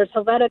 There's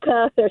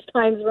Helvetica, there's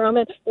Times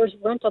Roman, there's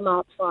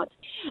Rent-A-Mob font.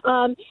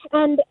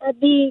 And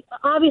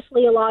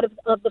obviously a lot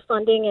of the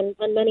funding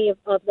and many of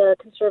the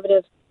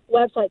conservative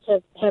websites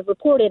have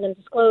reported and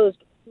disclosed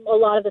a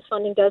lot of this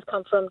funding does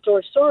come from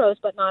George Soros,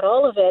 but not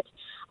all of it.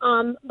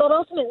 But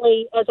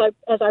ultimately,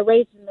 as I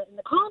raised in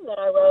the column that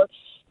I wrote,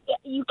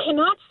 you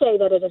cannot say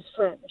that it is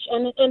fringe.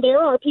 And there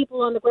are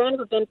people on the ground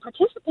who have been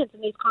participants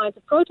in these kinds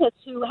of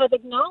protests who have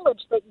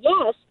acknowledged that,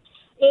 yes,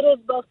 it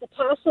is both the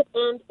tacit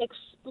and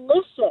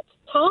explicit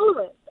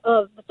tolerance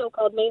of the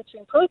so-called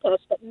mainstream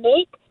protests that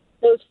make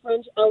those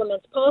fringe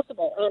elements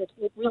possible, and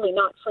really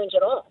not fringe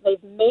at all. They've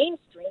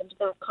mainstreamed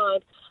that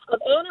kind of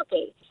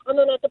anarchy. And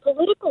then at the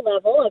political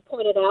level, I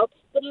pointed out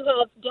that you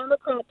have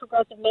Democrat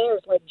progressive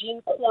mayors like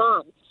Jean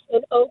Quan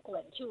in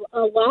Oakland who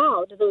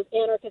allowed those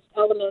anarchist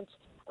elements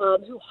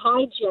who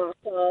hijacked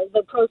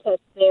the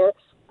protests there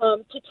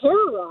to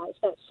terrorize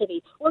that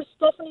city. Or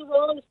Stephanie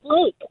Rawlings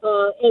Blake,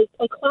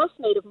 a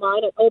classmate of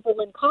mine at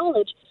Oberlin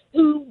College,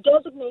 who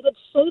designated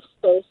safe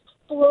space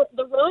for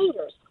the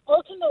rioters.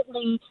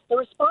 Ultimately, the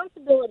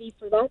responsibility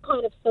for that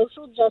kind of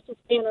social justice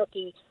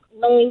anarchy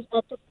lays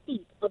at the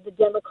feet of the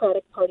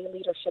Democratic Party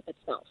leadership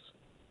itself.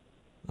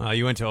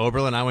 You went to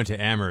Oberlin. I went to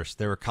Amherst.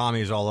 There were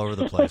commies all over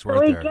the place,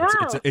 weren't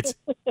there?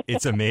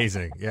 It's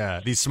amazing.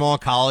 Yeah, these small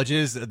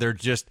colleges, they're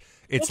just.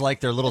 It's like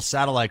their little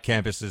satellite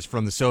campuses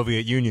from the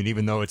Soviet Union,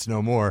 even though it's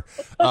no more.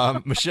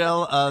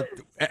 Michelle,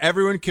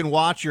 everyone can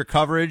watch your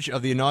coverage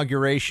of the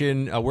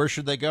inauguration. Where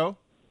should they go?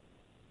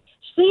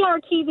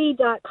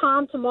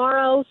 CRTV.com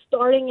tomorrow,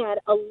 starting at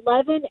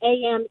 11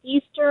 a.m.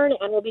 Eastern,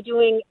 and we'll be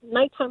doing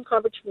nighttime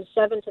coverage from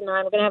 7 to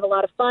 9. We're going to have a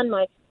lot of fun.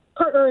 My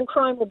partner in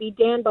crime will be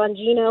Dan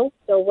Bongino,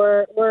 so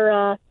we're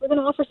going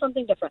to offer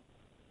something different.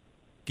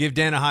 Give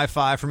Dan a high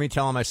five for me.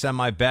 Tell him I send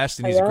my best,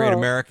 and he's a great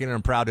American, and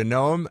I'm proud to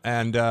know him.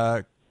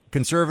 And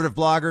conservative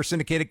blogger,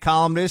 syndicated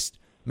columnist,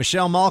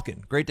 Michelle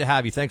Malkin. Great to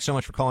have you. Thanks so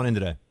much for calling in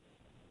today.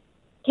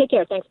 Take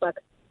care. Thanks, Buck.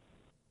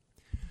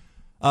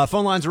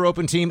 Phone lines are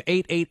open, team,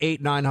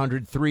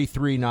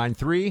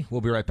 888-900-3393.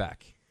 We'll be right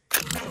back.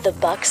 The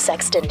Buck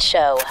Sexton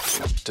Show.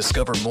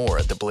 Discover more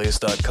at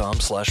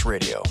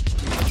theblaze.com/radio.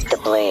 The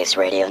Blaze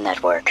Radio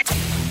Network.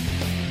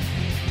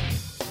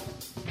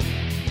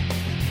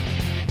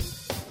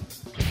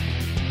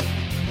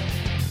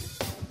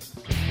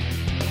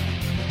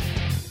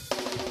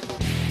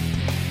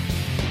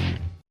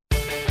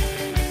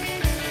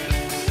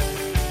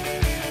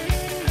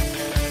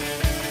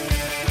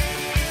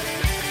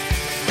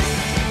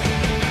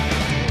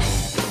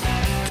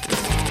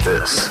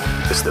 This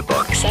is the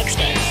Buck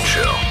Sexton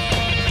Show.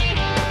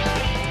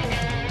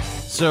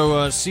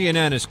 So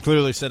CNN is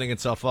clearly setting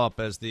itself up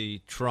as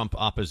the Trump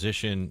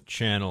opposition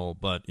channel,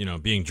 but,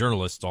 being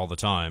journalists all the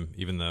time,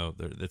 even though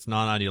it's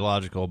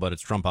non-ideological, but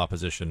it's Trump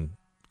opposition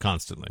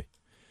constantly.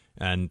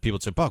 And people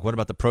say, Buck, what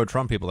about the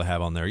pro-Trump people they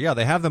have on there? Yeah,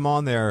 they have them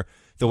on there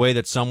the way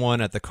that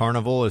someone at the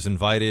carnival is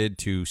invited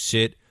to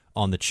sit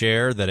on the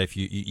chair, that if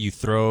you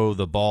throw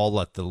the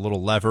ball at the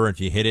little lever, and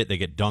if you hit it, they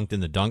get dunked in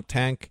the dunk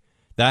tank.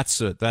 That's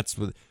the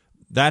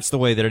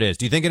way that it is.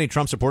 Do you think any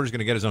Trump supporter is going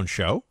to get his own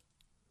show?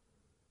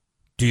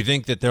 Do you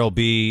think that there'll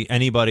be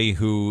anybody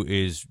who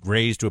is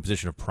raised to a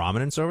position of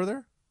prominence over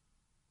there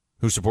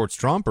who supports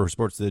Trump or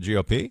supports the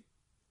GOP? I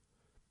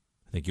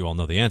think you all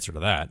know the answer to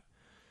that.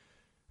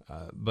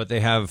 But they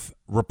have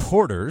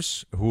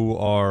reporters who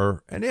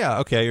are, and yeah,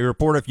 okay, you're a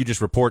reporter if you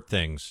just report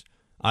things.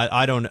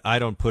 I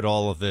don't put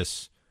all of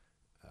this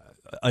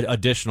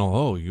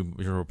additional,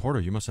 you're a reporter,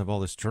 you must have all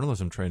this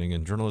journalism training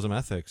and journalism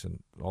ethics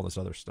and all this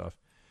other stuff.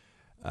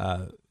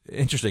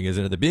 Interesting,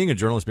 isn't it? That being a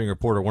journalist, being a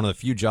reporter, one of the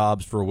few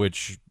jobs for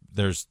which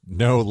there's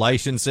no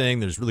licensing,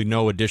 there's really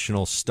no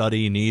additional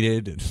study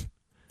needed.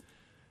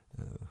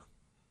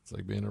 It's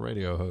like being a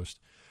radio host.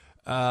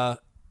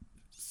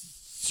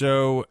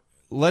 So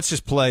let's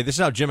just play. This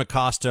is how Jim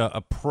Acosta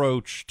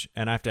approached,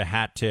 and I have to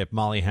hat tip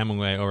Molly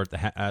Hemingway over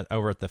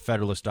at the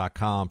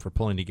Federalist.com for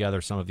pulling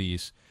together some of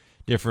these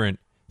different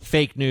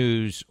fake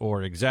news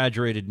or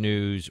exaggerated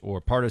news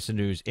or partisan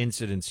news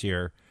incidents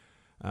here.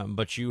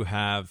 But you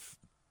have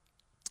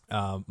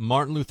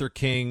Martin Luther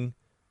King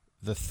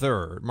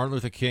III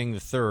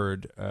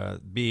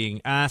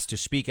being asked to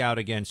speak out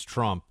against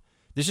Trump.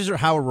 This is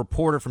how a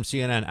reporter from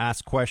CNN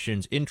asked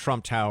questions in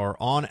Trump Tower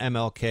on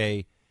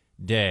MLK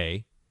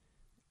Day.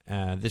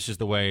 This is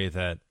the way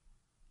that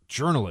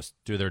journalists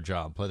do their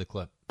job. Play the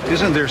clip.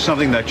 Isn't there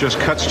something that just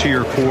cuts to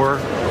your core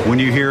when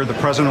you hear the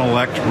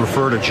president-elect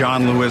refer to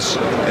John Lewis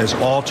as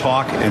all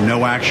talk and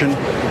no action?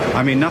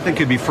 I mean, nothing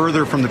could be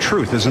further from the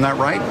truth. Isn't that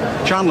right?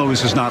 John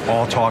Lewis is not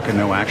all talk and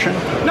no action.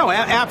 No,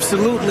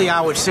 absolutely. I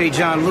would say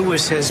John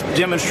Lewis has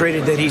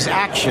demonstrated that he's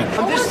action.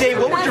 On this day,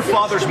 what would your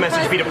father's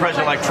message be to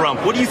President-elect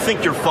Trump? What do you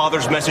think your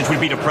father's message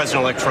would be to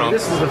President-elect Trump?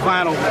 This is the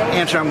final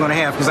answer I'm going to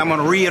have because I'm going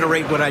to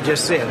reiterate what I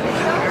just said.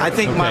 I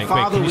think my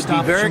father would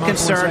be very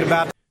concerned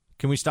about...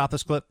 Can we stop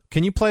this clip?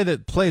 Can you play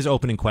his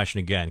opening question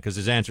again? Because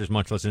his answer is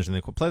much less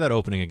interesting. Play that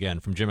opening again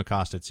from Jim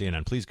Acosta at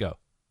CNN. Please go.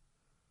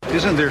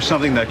 Isn't there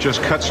something that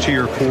just cuts to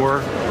your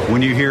core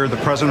when you hear the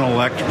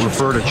president-elect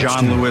refer to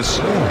John Lewis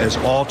as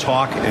all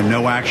talk and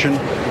no action?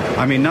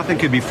 I mean, nothing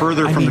could be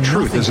further from the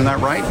truth. Isn't that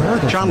right?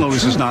 John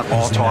Lewis is not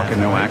all talk and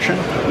no action.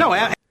 No.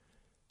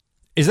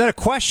 Is that a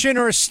question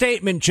or a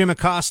statement, Jim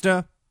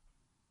Acosta?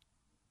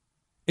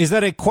 Is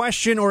that a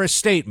question or a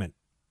statement?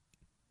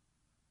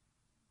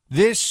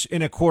 This,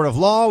 in a court of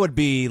law, would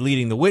be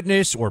leading the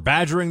witness or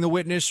badgering the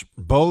witness,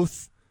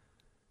 both.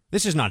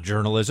 This is not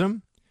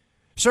journalism.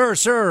 Sir,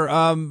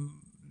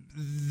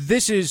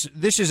 this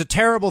is a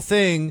terrible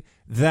thing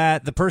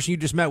that the person you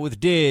just met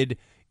with did.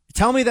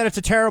 Tell me that it's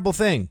a terrible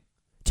thing.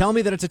 Tell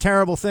me that it's a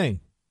terrible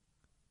thing.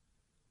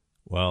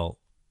 Well,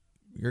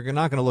 you're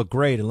not going to look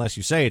great unless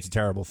you say it's a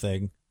terrible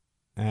thing.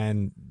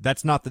 And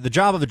that's not the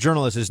job of the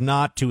journalist is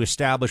not to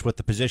establish what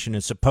the position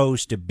is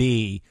supposed to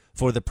be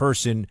for the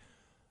person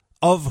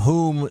of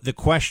whom the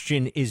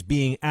question is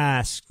being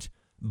asked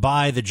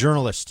by the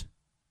journalist.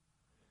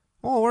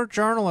 Oh, we're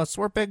journalists.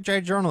 We're big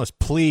J journalists.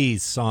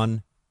 Please,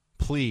 son.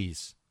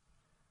 Please.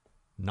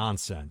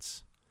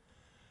 Nonsense.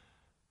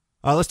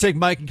 Let's take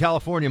Mike in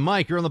California.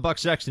 Mike, you're on the Buck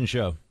Sexton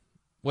Show.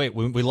 Wait,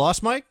 we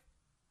lost Mike?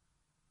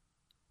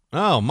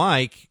 Oh,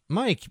 Mike.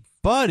 Mike,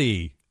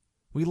 buddy.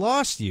 We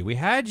lost you. We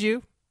had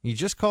you. You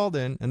just called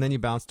in, and then you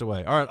bounced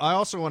away. All right, I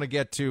also want to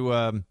get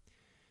to...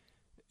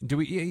 Do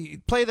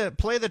we play the?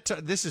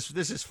 This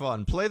is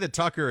fun. Play the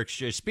Tucker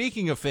exchange.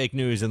 Speaking of fake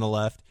news in the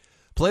left,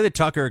 Play the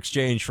Tucker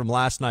exchange from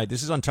last night.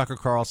 This is on Tucker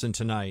Carlson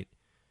tonight.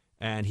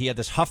 And he had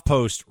this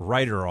HuffPost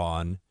writer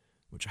on,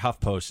 which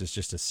HuffPost is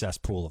just a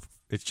cesspool of,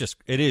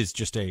 it is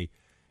just a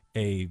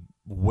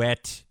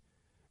wet,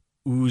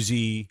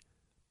 oozy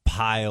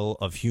pile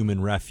of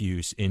human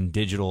refuse in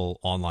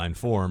digital online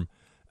form.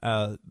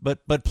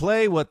 But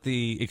play what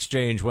the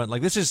exchange went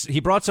like. He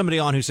brought somebody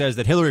on who says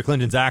that Hillary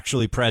Clinton's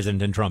actually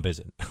president and Trump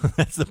isn't.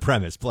 That's the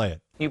premise. Play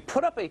it. You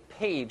put up a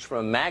page from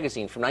a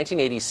magazine from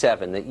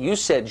 1987 that you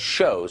said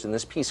shows, and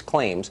this piece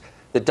claims,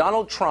 that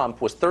Donald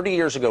Trump was 30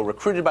 years ago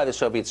recruited by the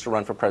Soviets to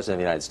run for president of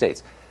the United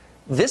States.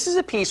 This is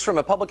a piece from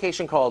a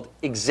publication called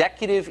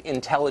Executive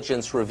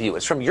Intelligence Review.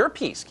 It's from your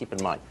piece, keep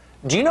in mind.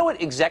 Do you know what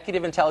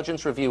Executive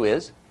Intelligence Review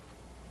is?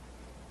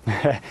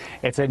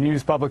 It's a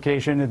news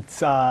publication.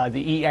 It's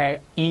the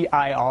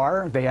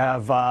EIR. They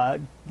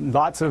have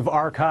lots of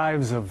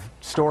archives of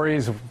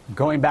stories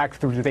going back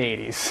through the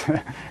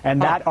 80s. And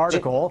that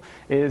article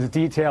is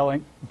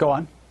detailing... Go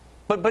on.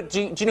 But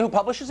do you know who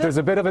publishes it? There's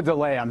a bit of a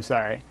delay, I'm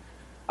sorry.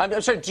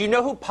 I'm sorry, do you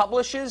know who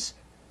publishes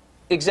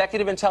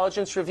Executive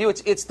Intelligence Review?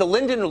 It's the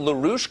Lyndon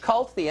LaRouche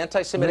cult, the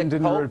anti-Semitic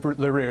cult? Lyndon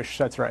LaRouche,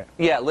 that's right.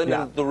 Yeah,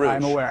 Lyndon LaRouche.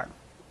 I'm aware.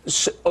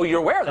 So,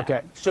 you're aware of that?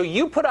 Okay. So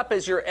you put up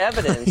as your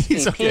evidence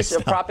a piece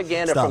of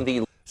propaganda from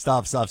the...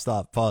 Stop.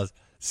 Pause.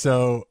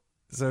 So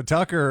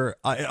Tucker,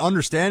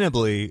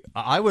 understandably,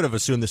 I would have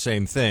assumed the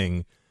same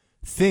thing,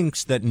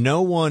 thinks that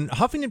no one...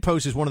 Huffington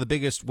Post is one of the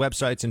biggest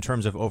websites in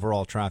terms of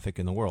overall traffic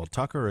in the world.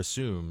 Tucker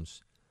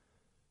assumes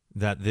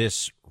that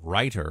this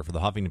writer for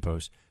the Huffington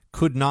Post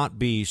could not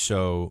be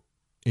so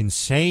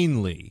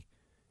insanely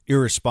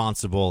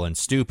irresponsible and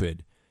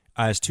stupid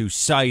as to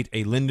cite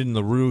a Lyndon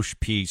LaRouche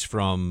piece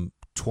from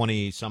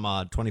 20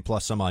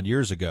 plus some odd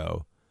years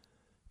ago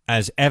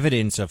as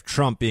evidence of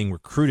Trump being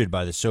recruited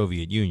by the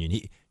Soviet Union.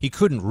 He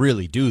couldn't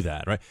really do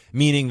that, right?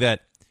 Meaning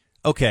that,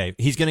 okay,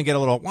 he's going to get a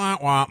little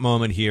wah-wah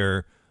moment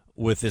here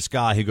with this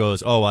guy who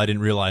goes, oh, I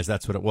didn't realize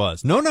that's what it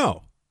was.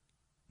 No.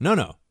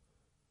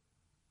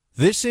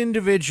 This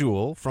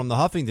individual from the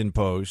Huffington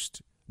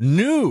Post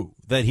knew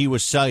that he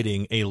was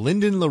citing a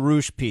Lyndon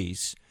LaRouche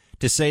piece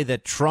to say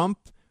that Trump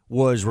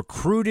was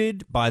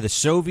recruited by the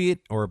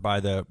Soviet or by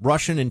the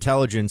Russian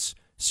intelligence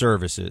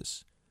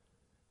services,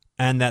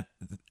 and that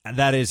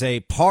is a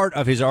part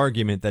of his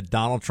argument that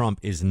Donald Trump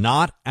is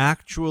not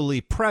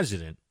actually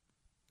president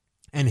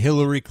and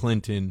Hillary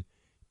Clinton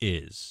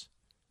is.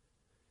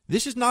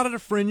 This is not a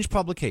fringe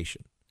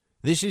publication.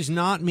 This is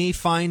not me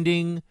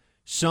finding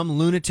some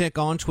lunatic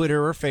on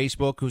Twitter or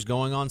Facebook who's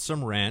going on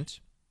some rant.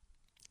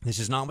 This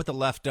is not what the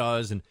left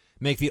does and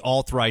make the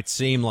alt-right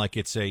seem like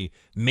it's a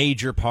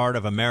major part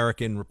of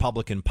American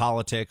Republican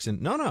politics.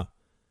 And no.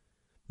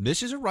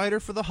 This is a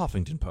writer for the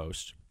Huffington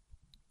Post,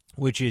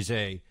 which is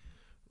a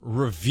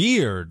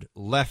revered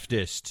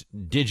leftist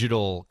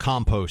digital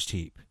compost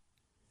heap.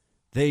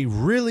 They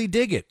really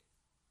dig it.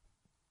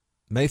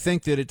 They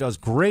think that it does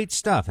great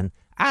stuff. And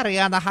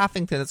Arianna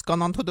Huffington has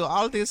gone on to do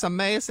all these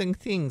amazing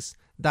things,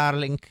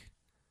 darling.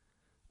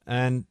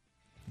 And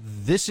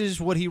this is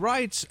what he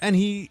writes, and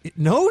he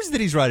knows that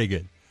he's writing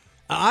it.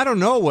 I don't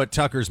know what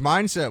Tucker's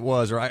mindset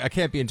was, or I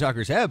can't be in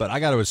Tucker's head, but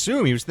I got to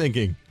assume he was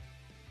thinking,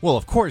 well,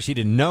 of course he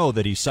didn't know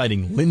that he's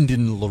citing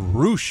Lyndon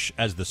LaRouche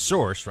as the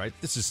source, right?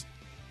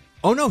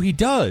 Oh, no, he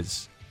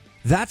does.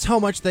 That's how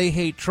much they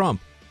hate Trump.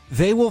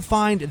 They will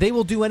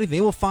do anything.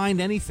 They will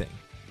find anything.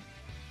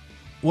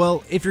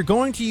 Well, if you're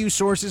going to use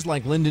sources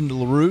like Lyndon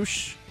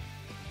LaRouche,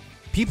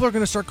 people are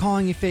going to start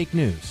calling you fake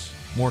news.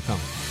 More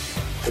coming.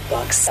 The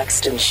Buck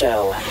Sexton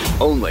Show.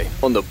 Only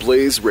on the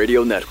Blaze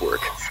Radio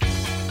Network.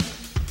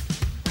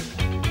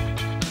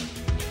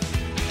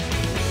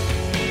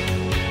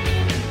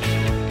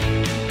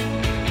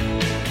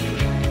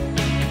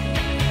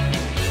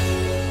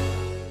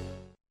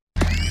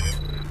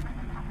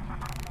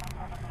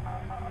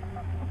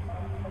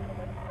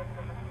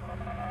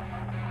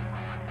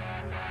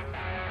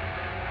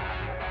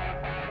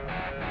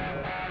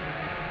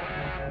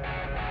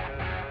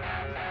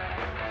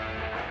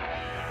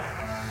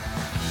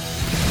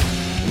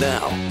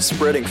 Now,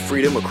 spreading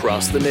freedom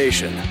across the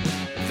nation.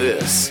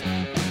 This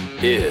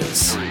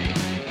is 3,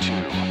 2,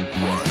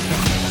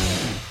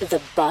 1.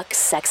 The Buck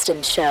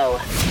Sexton Show.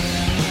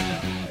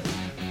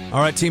 All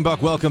right, Team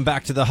Buck, welcome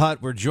back to the Hut.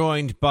 We're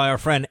joined by our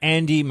friend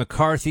Andy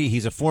McCarthy.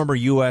 He's a former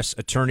U.S.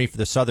 attorney for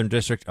the Southern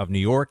District of New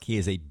York. He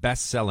is a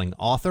best-selling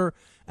author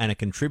and a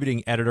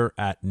contributing editor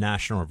at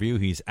National Review.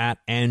 He's at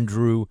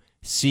Andrew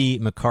C.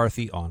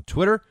 McCarthy on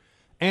Twitter.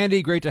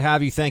 Andy, great to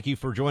have you. Thank you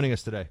for joining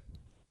us today.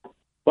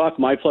 Buck,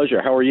 my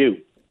pleasure. How are you?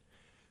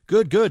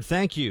 Good.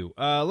 Thank you.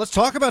 Let's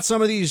talk about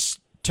some of these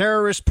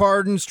terrorist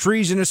pardons,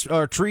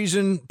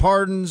 treason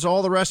pardons,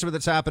 all the rest of it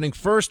that's happening.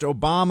 First,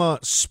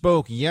 Obama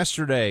spoke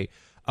yesterday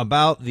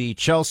about the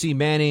Chelsea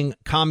Manning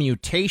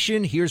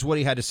commutation. Here's what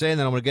he had to say, and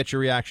then I'm going to get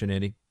your reaction,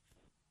 Andy.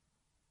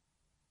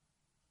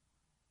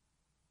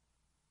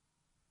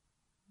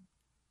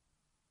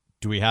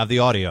 Do we have the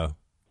audio?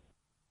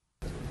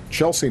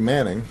 Chelsea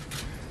Manning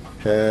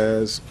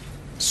has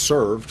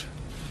served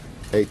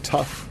a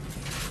tough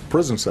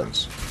prison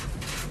sentence.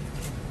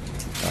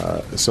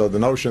 So the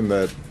notion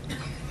that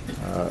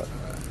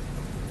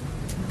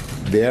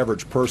the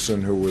average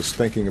person who was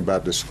thinking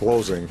about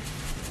disclosing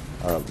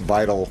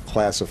vital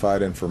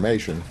classified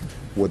information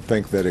would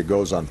think that it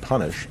goes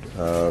unpunished,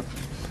 I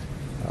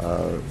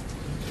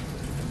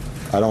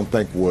don't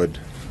think would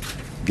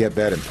get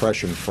that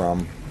impression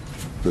from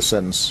the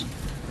sentence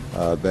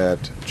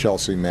that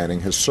Chelsea Manning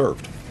has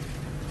served.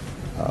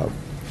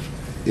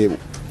 It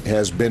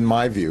has been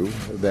my view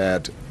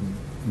that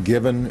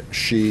given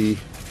she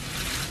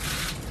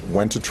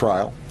went to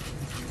trial,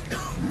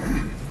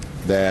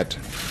 that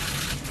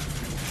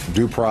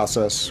due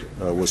process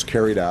was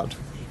carried out,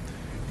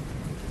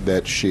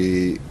 that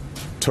she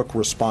took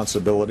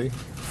responsibility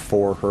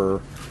for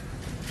her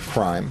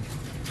crime,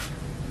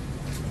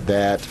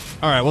 that...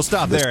 All right, we'll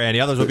stop there, Andy.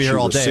 Others will be here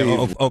all day.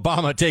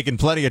 Obama taking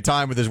plenty of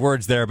time with his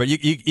words there, but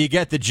you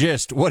get the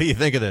gist. What do you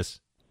think of this?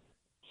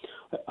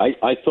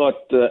 I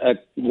thought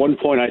at one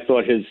point I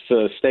thought his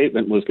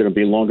statement was going to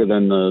be longer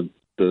than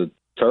the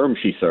term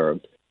she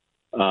served.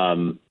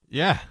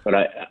 Yeah. But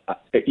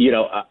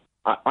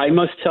I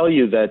must tell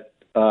you that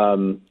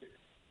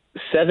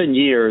 7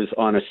 years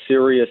on a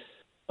serious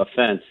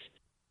offense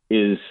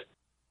is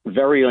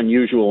very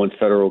unusual in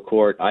federal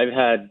court. I've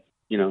had,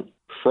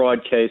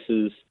 fraud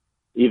cases,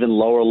 even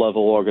lower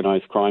level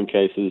organized crime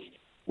cases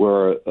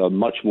where a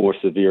much more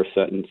severe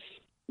sentence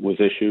was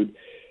issued.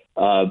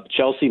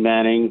 Chelsea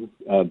Manning,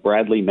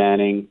 Bradley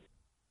Manning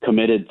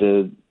committed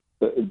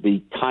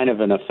the kind of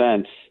an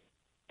offense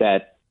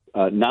that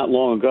not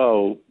long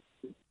ago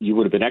you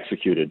would have been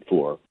executed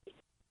for.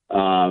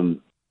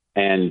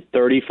 And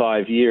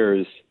 35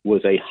 years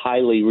was a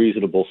highly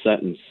reasonable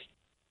sentence.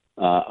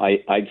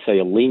 I'd say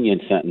a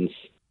lenient sentence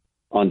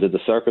under the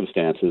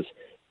circumstances.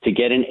 To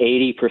get an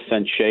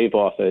 80% shave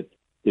off it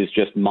is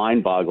just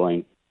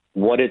mind-boggling.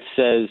 What it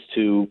says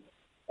to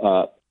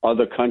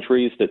other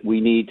countries that we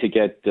need to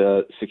get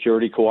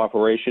security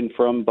cooperation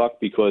from, Buck,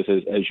 because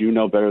as you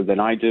know better than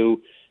I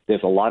do,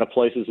 there's a lot of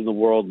places in the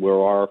world where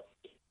our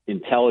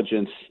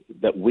intelligence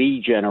that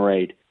we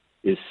generate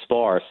is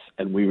sparse,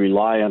 and we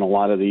rely on a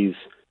lot of these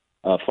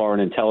foreign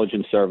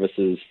intelligence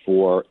services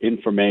for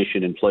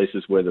information in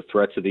places where the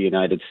threat to the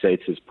United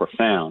States is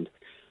profound.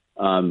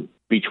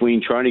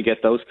 Between trying to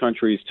get those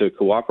countries to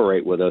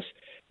cooperate with us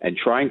and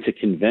trying to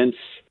convince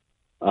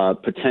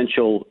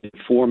potential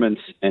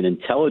informants and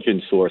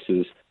intelligence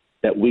sources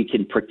that we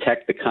can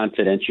protect the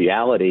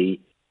confidentiality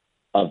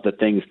of the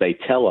things they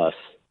tell us,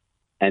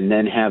 and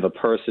then have a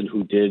person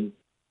who did,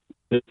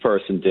 this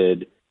person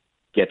did,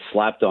 get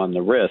slapped on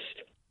the wrist.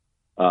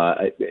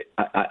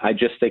 I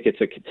just think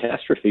it's a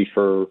catastrophe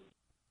for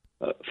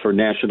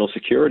national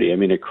security. I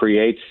mean, it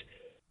creates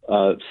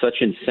such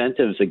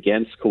incentives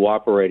against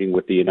cooperating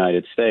with the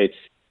United States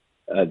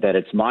that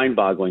it's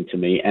mind-boggling to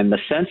me. And the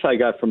sense I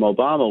got from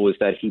Obama was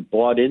that he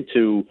bought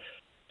into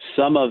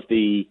some of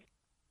the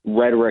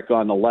rhetoric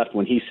on the left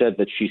when he said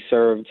that she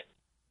served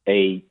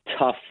a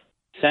tough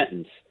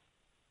sentence.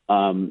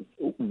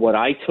 What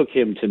I took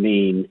him to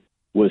mean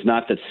was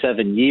not that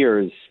 7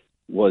 years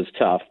was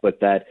tough, but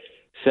that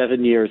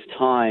 7 years'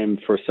 time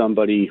for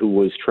somebody who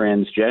was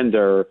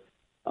transgender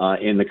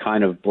in the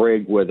kind of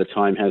brig where the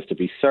time has to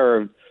be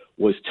served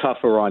was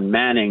tougher on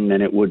Manning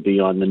than it would be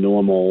on the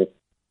normal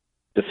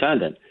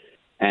defendant.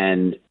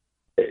 And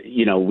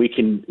we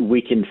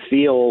can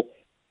feel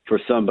for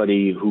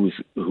somebody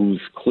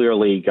who's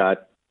clearly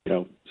got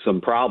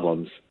some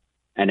problems,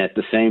 and at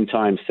the same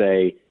time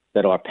say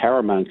that our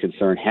paramount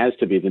concern has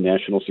to be the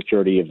national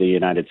security of the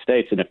United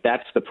States. And if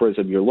that's the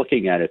prism you're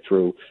looking at it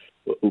through,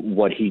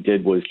 what he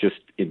did was just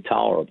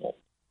intolerable.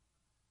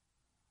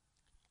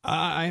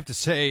 I have to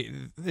say,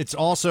 it's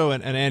also,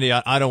 and Andy,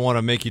 I don't want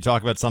to make you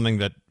talk about something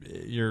that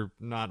you're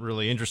not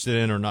really interested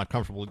in or not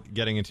comfortable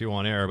getting into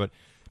on air, but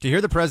to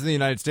hear the President of the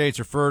United States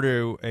refer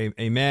to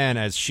a man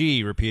as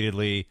she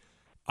repeatedly,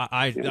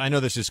 I know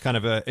this is kind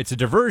of it's a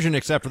diversion,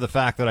 except for the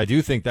fact that I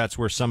do think that's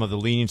where some of the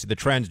leniency, the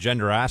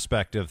transgender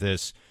aspect of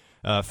this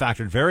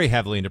factored very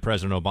heavily into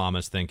President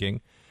Obama's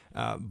thinking.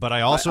 But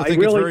I also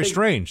think it's very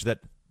strange that...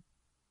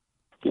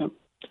 Yeah.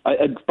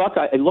 Buck,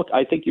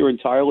 I think you're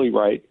entirely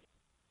right.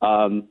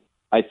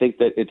 I think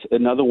that it's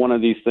another one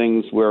of these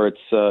things where it's,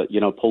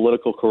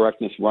 political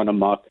correctness run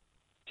amok,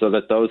 so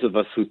that those of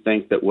us who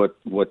think that what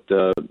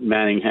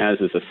Manning has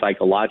is a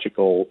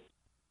psychological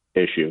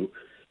issue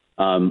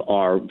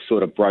are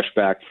sort of brushed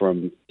back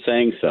from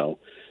saying so.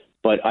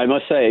 But I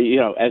must say,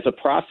 as a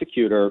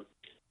prosecutor,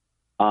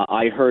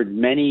 I heard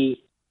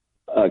many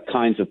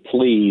kinds of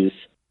pleas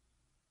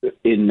at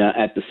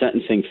the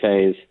sentencing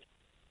phase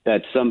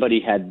that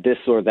somebody had this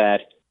or that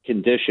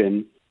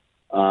condition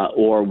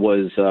or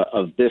was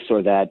of this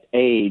or that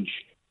age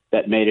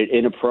that made it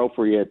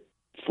inappropriate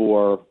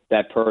for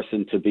that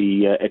person to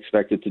be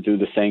expected to do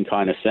the same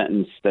kind of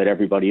sentence that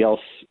everybody else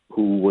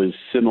who was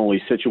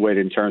similarly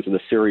situated in terms of the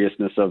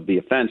seriousness of the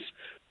offense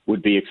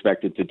would be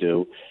expected to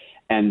do.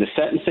 And the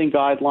sentencing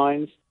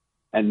guidelines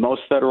and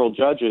most federal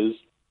judges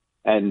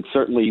and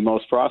certainly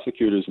most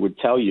prosecutors would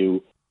tell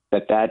you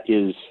that that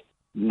is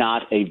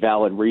not a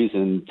valid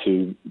reason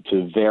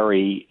to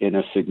vary in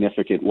a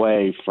significant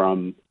way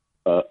from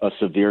a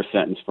severe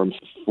sentence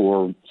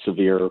for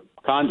severe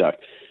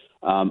conduct.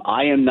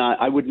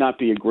 I would not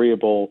be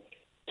agreeable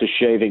to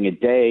shaving a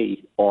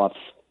day off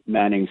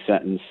Manning's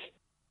sentence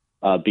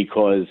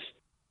because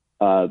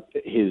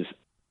his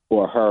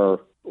or her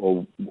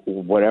or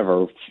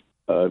whatever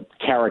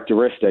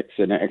characteristics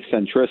and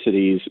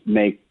eccentricities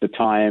make the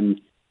time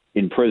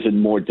in prison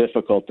more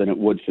difficult than it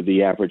would for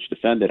the average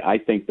defendant. I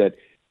think that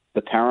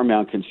the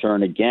paramount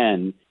concern,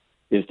 again,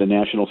 is the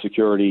national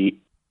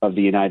security of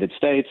the United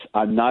States.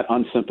 I'm not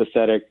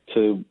unsympathetic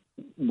to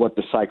what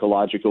the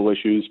psychological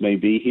issues may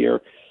be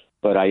here,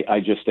 but I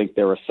just think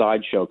they're a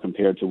sideshow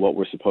compared to what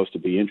we're supposed to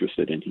be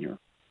interested in here.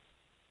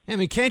 I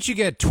mean, can't you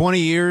get 20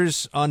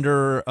 years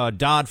under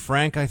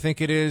Dodd-Frank, I think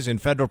it is, in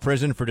federal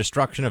prison for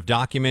destruction of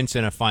documents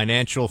in a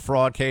financial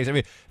fraud case? I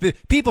mean,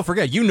 people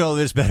forget. You know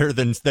this better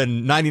than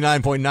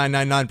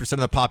 99.999% of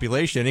the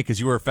population because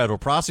you were a federal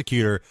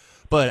prosecutor.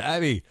 But,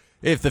 I mean,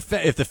 if the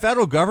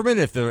federal government,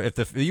 if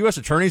the U.S.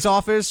 Attorney's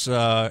Office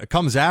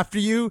comes after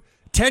you,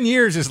 10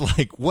 years is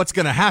like what's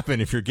going to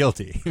happen if you're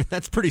guilty.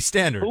 That's pretty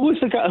standard. Who was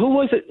the guy?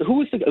 Was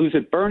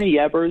it Bernie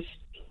Ebbers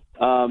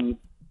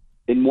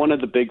in one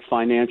of the big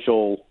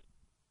financial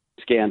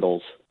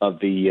scandals of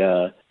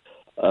the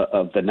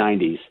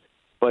 90s?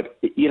 But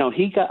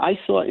I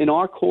saw in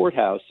our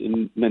courthouse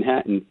in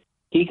Manhattan,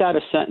 he got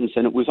a sentence,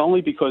 and it was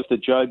only because the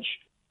judge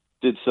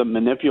did some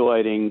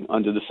manipulating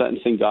under the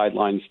sentencing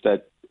guidelines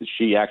that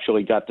she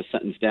actually got the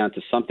sentence down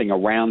to something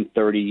around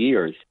 30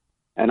 years.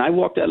 And I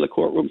walked out of the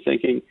courtroom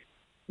thinking,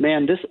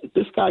 man,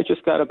 this guy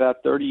just got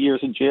about 30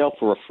 years in jail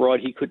for a fraud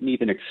he couldn't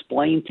even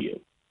explain to you.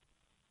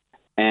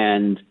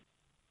 And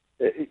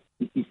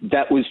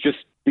that was just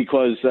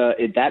because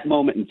at that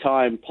moment in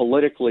time,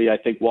 politically, I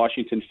think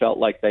Washington felt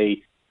like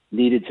they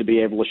needed to be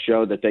able to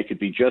show that they could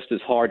be just as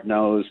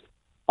hard-nosed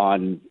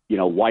on,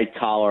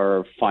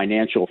 white-collar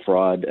financial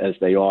fraud as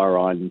they are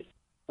on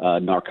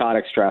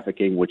narcotics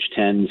trafficking, which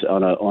tends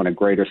on a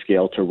greater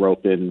scale to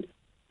rope in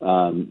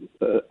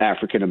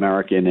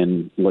African-American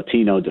and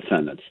Latino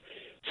defendants.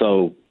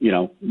 So,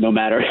 no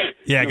matter.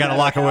 Yeah, got to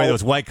lock away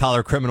those white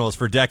collar criminals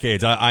for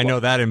decades. I know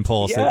that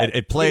impulse. Yeah,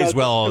 it plays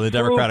well in the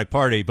Democratic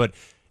Party. But,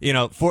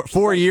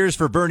 4 years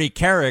for Bernie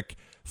Kerik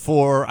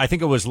for, I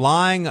think it was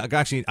lying. I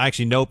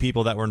actually know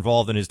people that were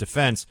involved in his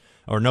defense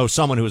or know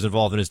someone who was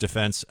involved in his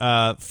defense.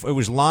 It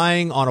was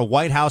lying on a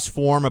White House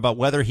form about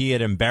whether he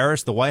had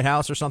embarrassed the White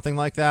House or something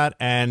like that.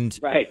 And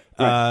right.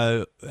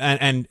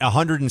 And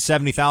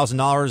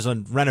 $170,000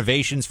 on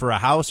renovations for a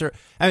house.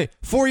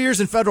 4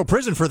 years in federal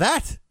prison for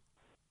that.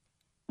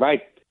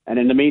 Right. And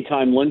in the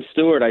meantime, Lynn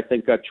Stewart, I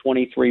think, got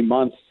 23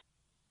 months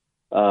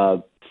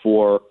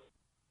for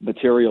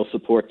material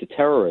support to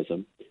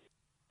terrorism,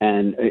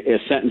 and a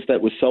sentence that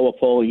was so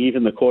appalling,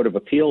 even the Court of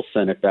Appeals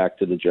sent it back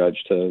to the judge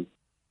to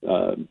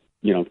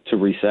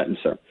resentence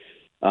her.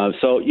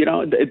 So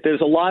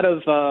there's a lot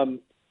of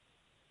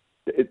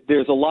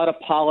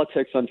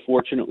politics,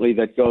 unfortunately,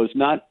 that goes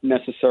not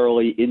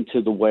necessarily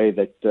into the way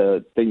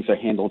that things are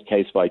handled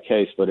case by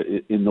case, but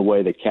in the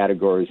way that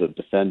categories of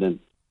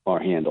defendant are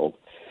handled.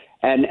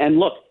 And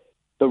look,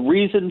 the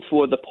reason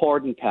for the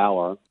pardon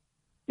power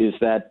is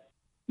that,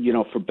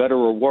 for better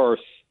or worse,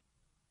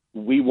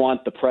 we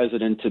want the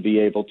president to be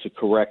able to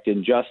correct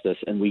injustice.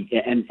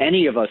 And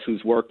any of us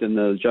who's worked in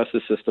the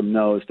justice system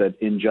knows that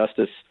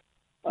injustice,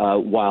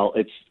 while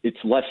it's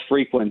less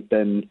frequent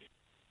than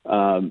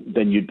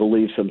you'd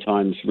believe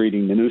sometimes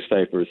reading the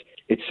newspapers,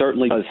 it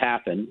certainly does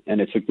happen. And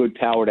it's a good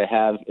power to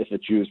have if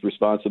it's used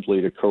responsibly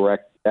to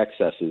correct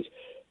excesses.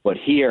 But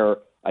here,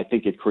 I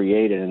think it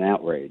created an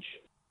outrage.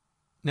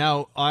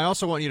 Now, I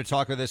also want you to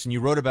talk about this, and you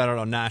wrote about it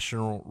on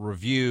National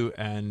Review,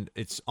 and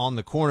it's on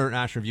the corner at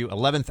National Review,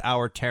 11th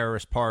Hour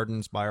Terrorist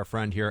Pardons by our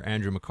friend here,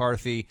 Andrew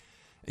McCarthy.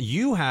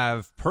 You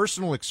have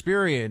personal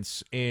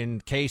experience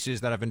in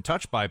cases that have been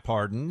touched by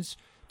pardons.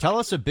 Tell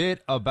us a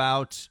bit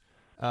about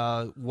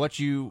what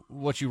you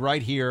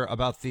write here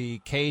about the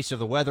case of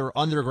the Weather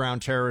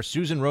Underground terrorists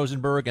Susan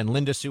Rosenberg and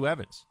Linda Sue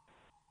Evans.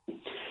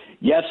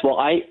 Yes, well,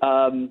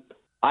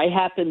 I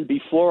happened,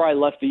 before I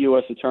left the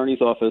U.S.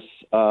 Attorney's Office,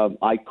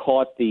 I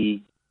caught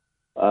the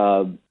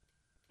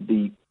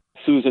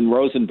Susan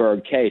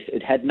Rosenberg case.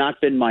 It had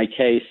not been my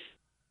case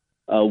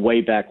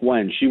way back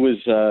when. She was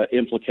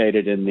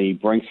implicated in the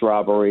Brinks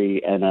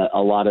robbery and a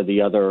lot of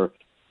the other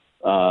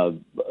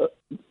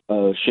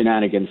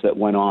shenanigans that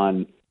went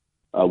on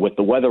with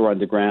the Weather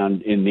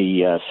Underground in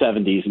the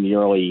 70s and the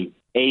early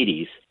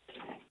 80s.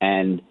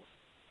 And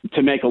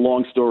to make a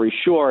long story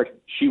short,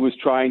 she was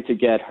trying to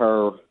get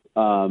her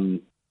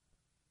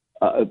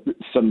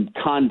some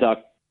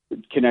conduct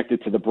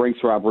connected to the Brinks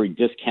robbery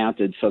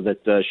discounted so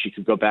that she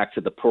could go back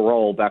to the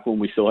parole, back when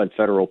we still had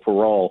federal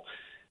parole,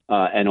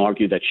 and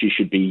argue that she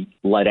should be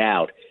let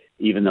out,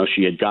 even though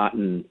she had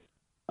gotten,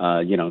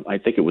 I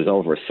think it was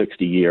over a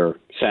 60-year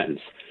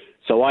sentence.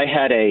 So I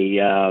had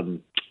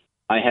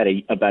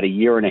about a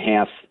year and a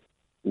half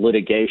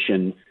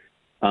litigation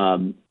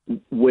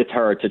with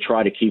her to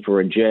try to keep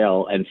her in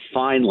jail, and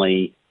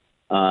finally,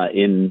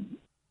 in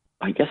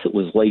I guess it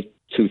was late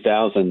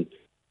 2000,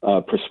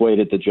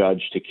 persuaded the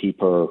judge to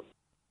keep her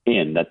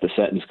in, that the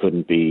sentence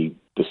couldn't be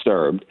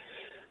disturbed.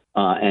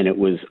 And it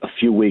was a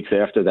few weeks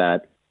after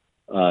that,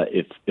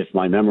 if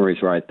my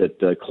memory's right,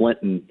 that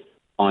Clinton,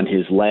 on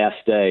his last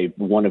day,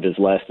 one of his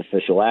last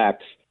official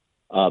acts,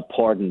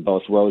 pardoned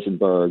both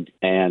Rosenberg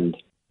and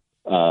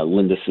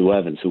Linda Sue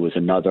Evans, who was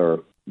another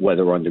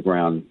Weather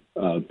Underground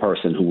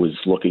person who was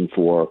looking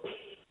for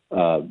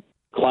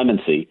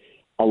clemency.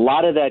 A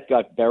lot of that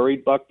got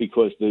buried, Buck,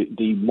 because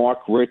the Mark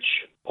Rich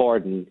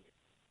pardon,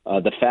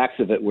 the facts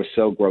of it were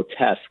so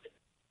grotesque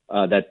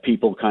that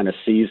people kind of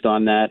seized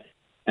on that.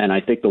 And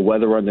I think the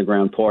Weather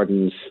Underground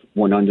pardons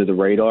went under the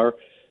radar.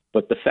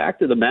 But the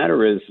fact of the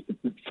matter is,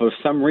 for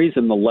some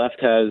reason, the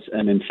left has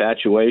an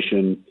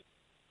infatuation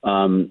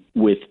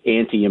with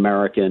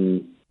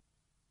anti-American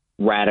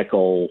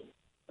radical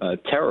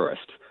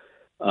terrorists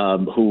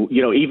who,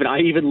 I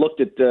even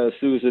looked at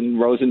Susan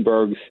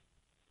Rosenberg's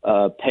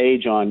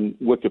page on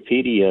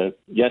Wikipedia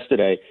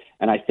yesterday,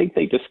 and I think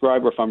they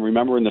describe her, if I'm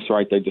remembering this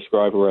right, they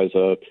describe her as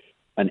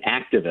an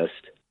activist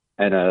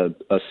and a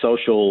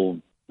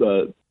social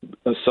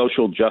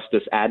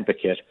justice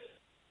advocate.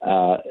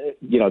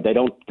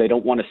 They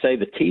don't want to say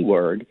the T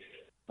word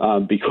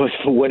because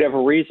for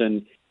whatever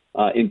reason,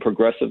 in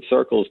progressive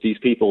circles, these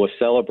people are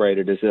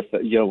celebrated as if,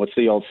 what's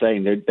the old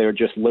saying? They're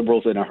just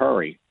liberals in a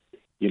hurry,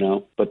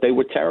 but they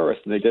were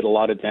terrorists and they did a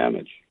lot of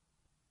damage.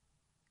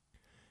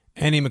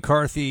 Andy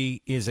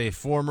McCarthy is a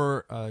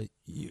former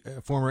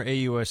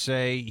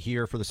AUSA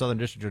here for the Southern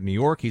District of New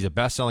York. He's a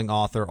best-selling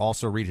author.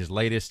 Also read his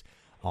latest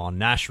on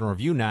National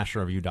Review,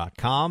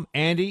 nationalreview.com.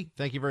 Andy,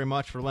 thank you very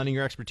much for lending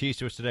your expertise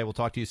to us today. We'll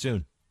talk to you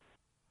soon.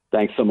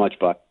 Thanks so much,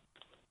 Buck.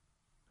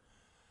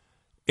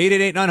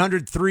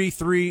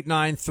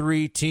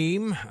 888-900-3393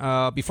 team.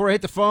 Before I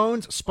hit the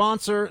phones,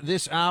 sponsor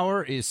this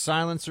hour is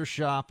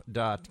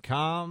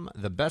silencershop.com.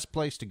 The best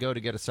place to go to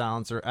get a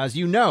silencer, as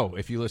you know,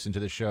 if you listen to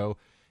the show,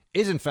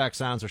 is in fact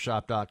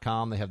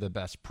silencershop.com. They have the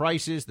best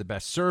prices, the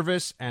best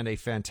service, and a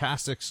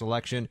fantastic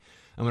selection.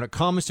 And when it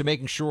comes to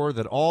making sure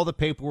that all the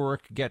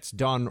paperwork gets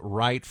done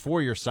right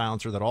for your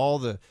silencer, that all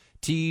the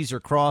T's are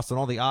crossed and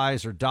all the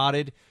I's are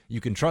dotted,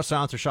 you can trust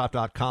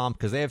silencershop.com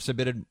because they have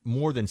submitted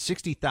more than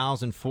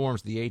 60,000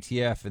 forms to the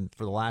ATF and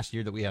for the last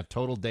year that we have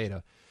total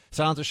data.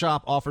 Silencer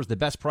Shop offers the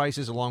best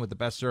prices along with the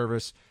best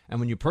service. And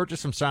when you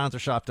purchase from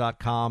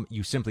silencershop.com,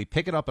 you simply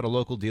pick it up at a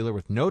local dealer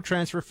with no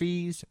transfer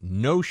fees,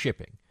 no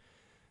shipping.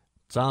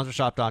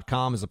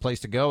 SilencerShop.com is the place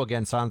to go.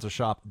 Again,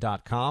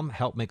 SilencerShop.com.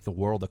 Help make the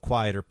world a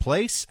quieter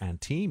place. And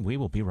team, we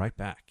will be right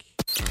back.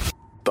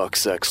 Buck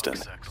Sexton,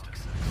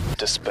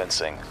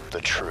 dispensing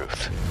the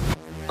truth.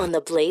 On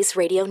the Blaze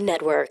Radio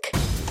Network.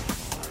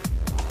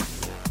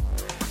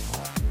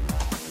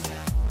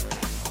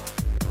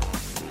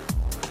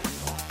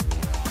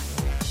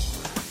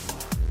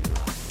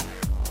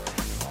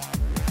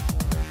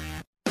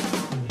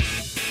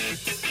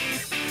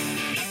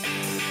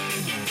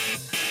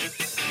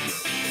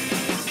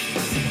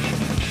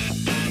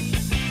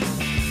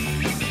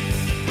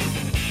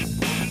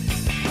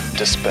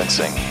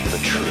 Dispensing the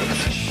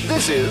truth.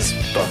 This is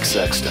Buck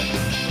Sexton.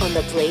 On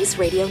the Blaze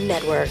Radio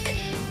Network.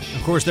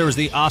 Of course, there was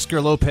the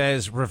Oscar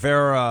Lopez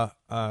Rivera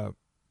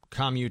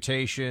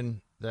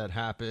commutation that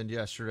happened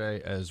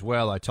yesterday as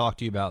well. I talked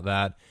to you about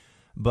that.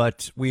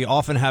 But we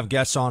often have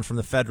guests on from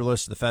The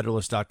Federalist.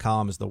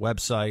 TheFederalist.com is the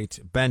website.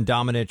 Ben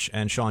Domenech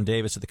and Sean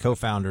Davis are the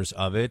co-founders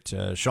of it.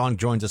 Sean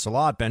joins us a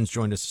lot. Ben's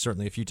joined us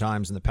certainly a few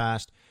times in the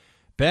past.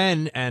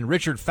 Ben and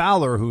Richard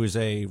Fowler, who is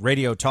a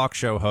radio talk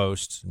show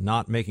host,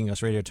 not making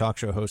us radio talk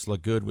show hosts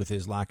look good with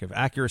his lack of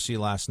accuracy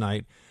last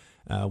night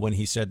when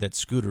he said that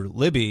Scooter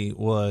Libby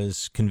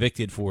was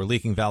convicted for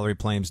leaking Valerie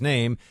Plame's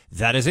name.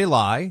 That is a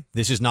lie.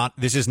 This is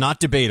not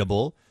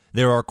debatable.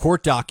 There are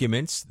court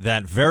documents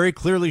that very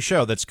clearly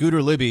show that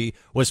Scooter Libby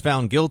was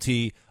found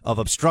guilty of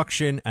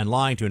obstruction and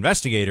lying to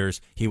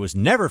investigators. He was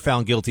never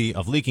found guilty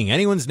of leaking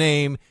anyone's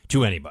name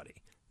to anybody.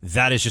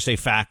 That is just a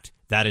fact.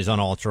 That is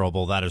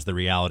unalterable. That is the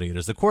reality. It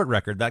is the court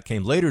record. That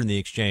came later in the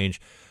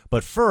exchange.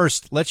 But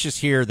first, let's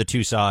just hear the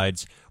two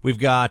sides. We've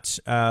got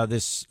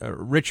this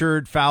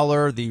Richard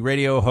Fowler, the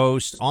radio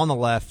host, on the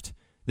left.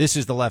 This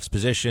is the left's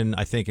position,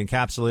 I think,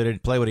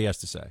 encapsulated. Play what he has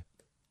to say.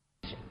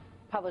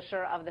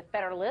 Publisher of The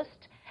Federalist,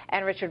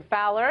 and Richard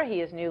Fowler.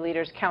 He is New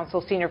Leaders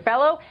Council Senior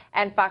Fellow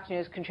and Fox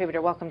News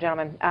contributor. Welcome,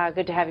 gentlemen.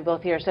 Good to have you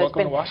both here. So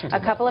Welcome it's been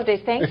a couple of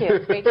days. Thank you.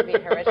 It's great to be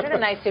here, Richard,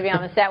 and nice to be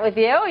on the set with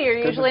you. You're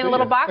usually in a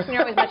little box, and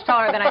you're always much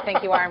taller than I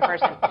think you are in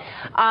person.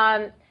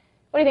 What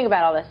do you think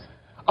about all this?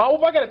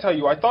 Well, I got to tell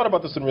you, I thought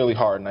about this one really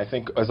hard, and I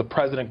think as a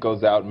president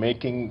goes out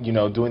making,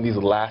 doing these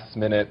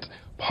last-minute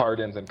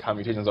pardons and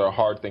commutations are a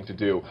hard thing to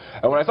do.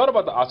 And when I thought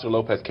about the Oscar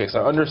Lopez case,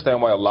 I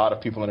understand why a lot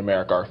of people in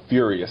America are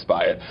furious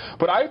by it.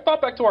 But I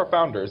thought back to our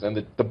founders and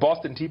the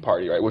Boston Tea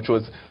Party, right, which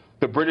was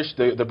the British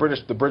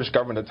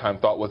government at the time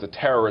thought was a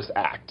terrorist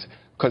act,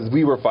 because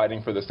we were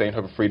fighting for the same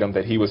type of freedom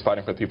that he was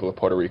fighting for the people of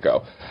Puerto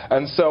Rico.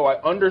 And so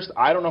I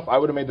don't know if I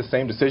would have made the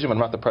same decision when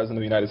I'm not the president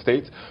of the United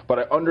States, but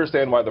I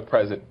understand why the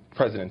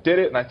president did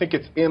it, and I think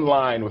it's in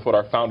line with what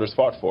our founders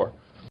fought for.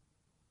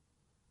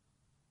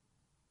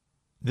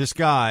 this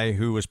guy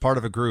who was part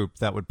of a group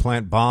that would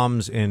plant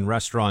bombs in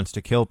restaurants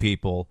to kill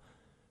people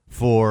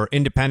for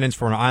independence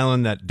for an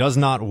island that does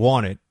not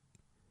want it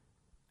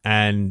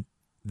and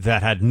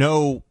that had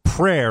no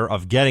prayer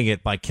of getting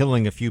it by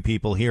killing a few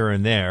people here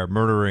and there,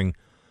 murdering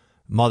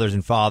mothers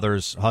and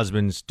fathers,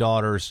 husbands,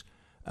 daughters,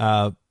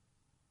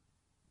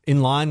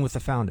 in line with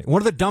the founding.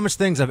 One of the dumbest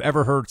things I've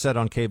ever heard said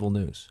on cable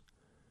news.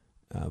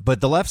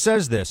 But the left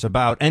says this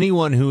about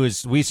anyone who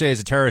we say is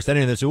a terrorist,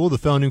 anyone that says, oh, the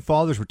founding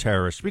fathers were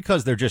terrorists,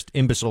 because they're just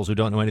imbeciles who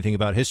don't know anything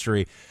about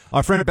history.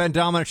 Our friend Ben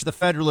Domenech, the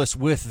Federalist,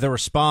 with the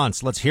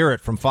response. Let's hear it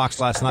from Fox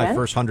last night,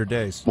 first 100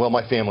 days. Well,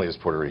 my family is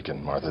Puerto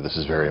Rican, Martha. This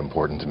is very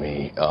important to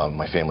me.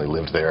 My family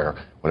lived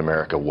there when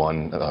America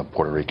won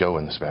Puerto Rico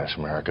in the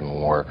Spanish-American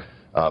War.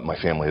 My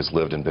family has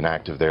lived and been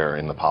active there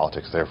in the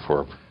politics there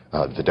for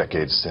the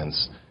decades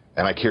since.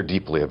 And I care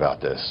deeply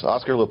about this.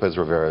 Oscar Lopez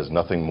Rivera is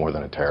nothing more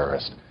than a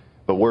terrorist.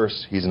 But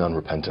worse, he's an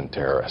unrepentant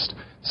terrorist.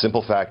 The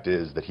simple fact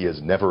is that he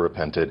has never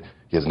repented.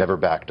 He has never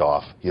backed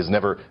off. He has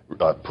never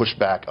pushed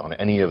back on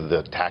any of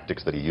the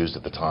tactics that he used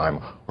at the time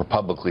or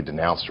publicly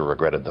denounced or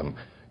regretted them.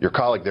 Your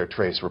colleague there,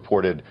 Trace,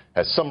 reported,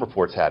 as some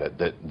reports had it,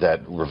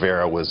 that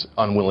Rivera was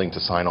unwilling to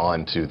sign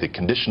on to the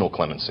conditional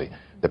clemency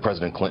that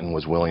President Clinton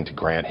was willing to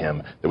grant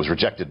him that was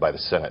rejected by the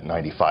Senate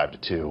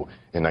 95-2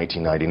 in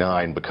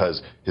 1999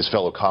 because his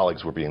fellow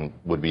colleagues would be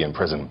in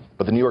prison.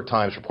 But the New York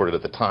Times reported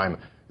at the time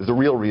the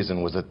real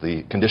reason was that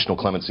the conditional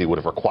clemency would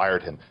have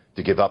required him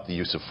to give up the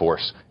use of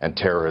force and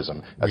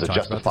terrorism as a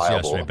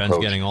justifiable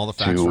approach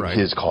to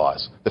his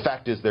cause. The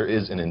fact is there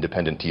is an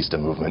independentista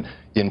movement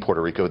in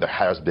Puerto Rico. There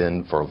has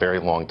been for a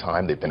very long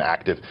time. They've been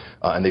active,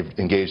 and they've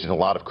engaged in a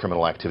lot of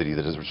criminal activity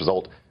that has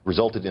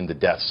resulted in the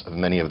deaths of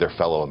many of their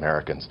fellow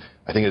Americans.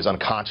 I think it is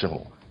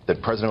unconscionable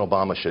that President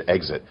Obama should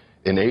exit,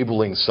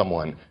 enabling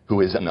someone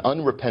who is an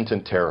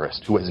unrepentant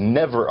terrorist, who has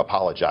never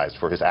apologized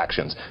for his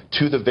actions,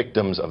 to the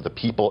victims of the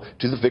people,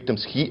 to the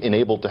victims he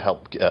enabled to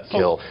help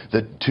kill,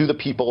 to the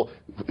people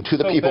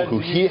who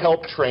he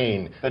helped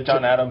train. That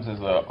John Adams is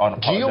an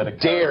unapologetic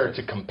terrorist. Do you dare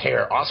to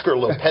compare Oscar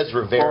Lopez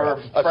Rivera,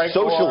 a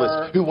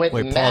socialist who went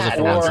mad? Pause it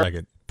for 1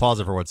 second. Pause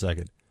it for 1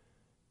 second.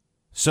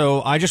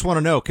 So I just want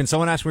to know, can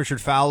someone ask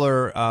Richard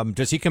Fowler,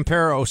 does he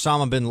compare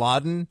Osama bin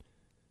Laden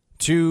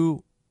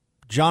to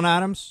John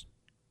Adams?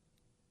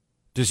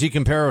 Does he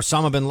compare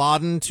Osama bin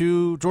Laden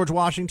to George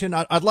Washington?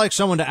 I'd like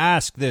someone to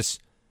ask this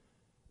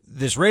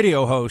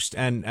radio host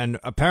and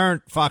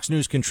apparent Fox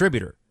News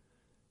contributor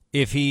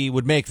if he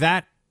would make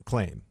that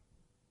claim.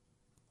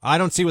 I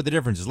don't see what the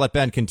difference is. Let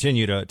Ben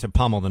continue to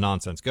pummel the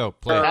nonsense. Go,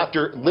 play.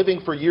 After living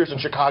for years in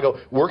Chicago,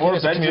 working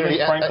as a community...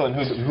 Franklin,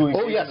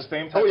 who yes, the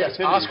same type of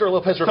activity. Oscar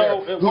Lopez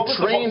Rivera, who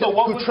trained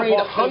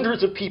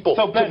hundreds of people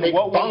to make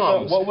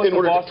bombs in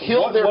order to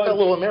kill their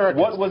fellow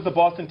Americans. What was the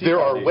Boston Tea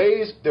Party?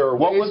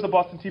 What was the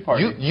Boston Tea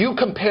Party? You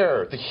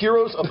compare the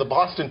heroes of the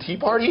Boston Tea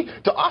Party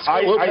to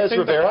Oscar Lopez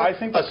Rivera,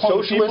 a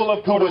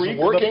socialist who was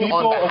working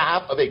on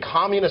behalf of a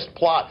communist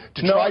plot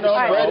to try to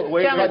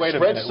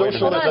spread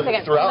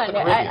socialism throughout the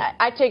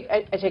Caribbean.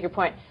 I take your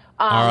point.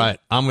 All right,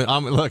 I'm with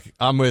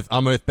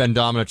Ben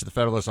Domenech, the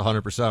Federalist,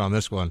 100% on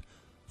this one.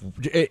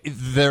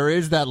 There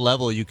is that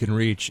level you can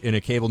reach in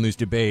a cable news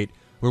debate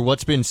where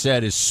what's been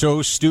said is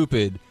so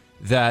stupid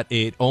that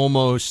it's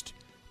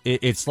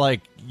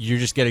like you're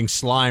just getting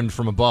slimed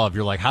from above.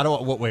 You're like,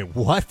 wait,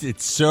 what?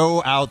 It's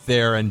so out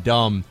there and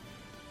dumb,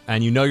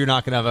 and you're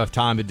not going to have enough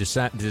time to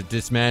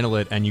dismantle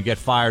it, and you get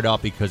fired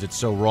up because it's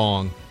so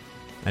wrong.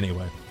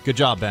 Anyway, good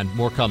job, Ben.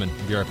 More coming.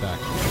 We'll be right back.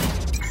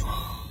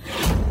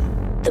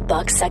 The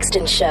Buck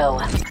Sexton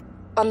Show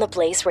on the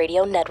Blaze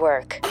Radio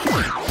Network.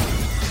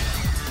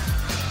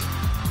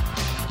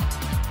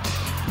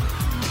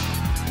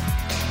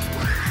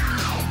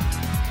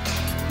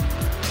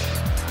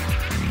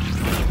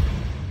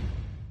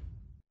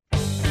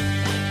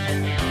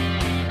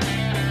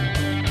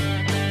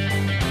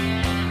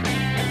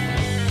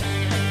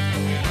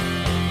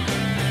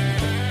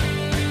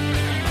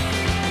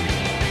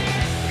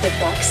 The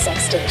Buck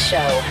Sexton Show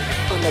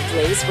on the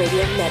Blaze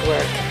Radio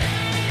Network.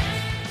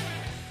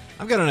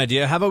 I've got an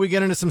idea. How about we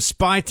get into some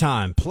spy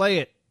time? Play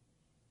it.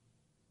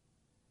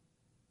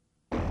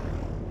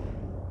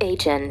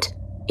 Agent,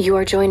 you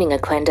are joining a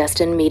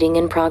clandestine meeting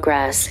in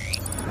progress.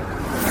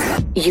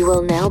 You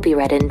will now be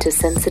read into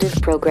sensitive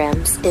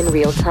programs in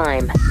real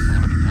time.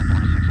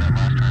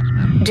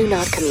 Do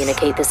not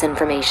communicate this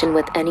information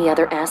with any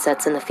other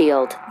assets in the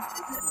field.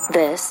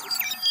 This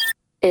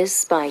is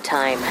spy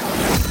time.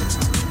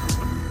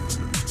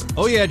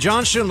 Oh yeah,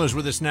 John Schindler's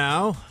with us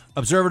now.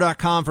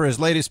 Observer.com for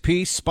his latest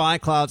piece, Spy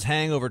Clouds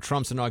Hang Over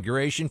Trump's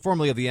Inauguration,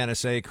 formerly of the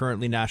NSA,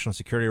 currently national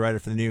security writer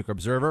for the New York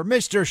Observer.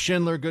 Mr.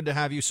 Schindler, good to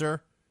have you,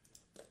 sir.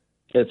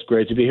 It's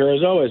great to be here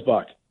as always,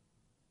 Buck.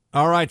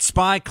 All right,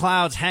 Spy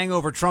Clouds Hang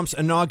Over Trump's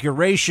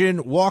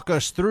Inauguration. Walk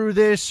us through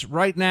this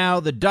right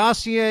now. The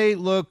dossier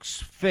looks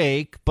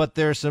fake, but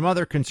there's some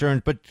other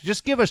concerns. But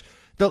just give us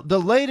the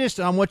latest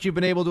on what you've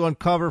been able to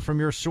uncover from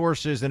your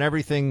sources and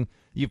everything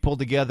you've pulled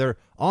together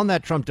on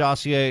that Trump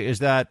dossier. Is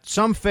that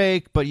some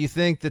fake, but you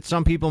think that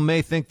some people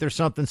may think there's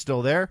something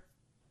still there?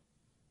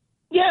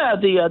 Yeah,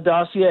 the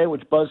dossier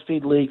which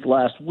BuzzFeed leaked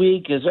last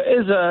week is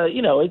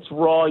it's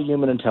raw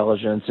human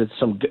intelligence.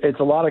 It's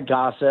a lot of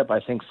gossip. I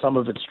think some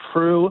of it's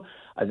true.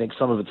 I think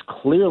some of it's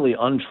clearly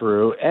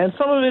untrue, and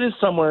some of it is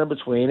somewhere in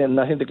between. And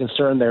I think the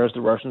concern there is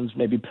the Russians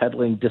may be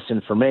peddling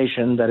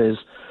disinformation, that is,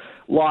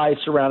 lies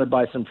surrounded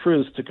by some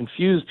truth to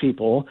confuse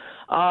people.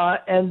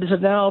 And this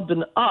has now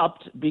been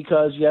upped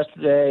because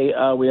yesterday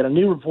we had a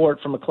new report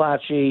from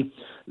McClatchy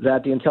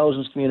that the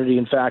intelligence community,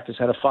 in fact, has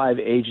had a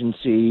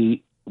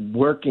 5-agency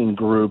working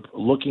group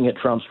looking at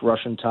Trump's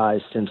Russian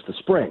ties since the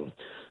spring.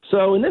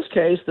 So in this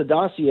case, the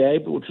dossier,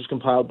 which was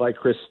compiled by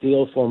Chris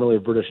Steele, formerly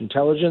of British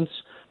intelligence,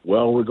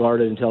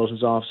 well-regarded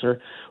intelligence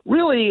officer,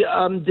 really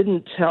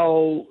didn't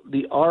tell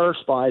the R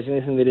spies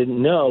anything they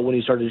didn't know when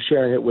he started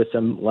sharing it with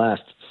them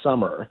last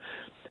summer.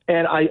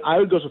 And I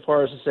would go so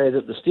far as to say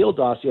that the Steele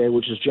dossier,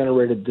 which has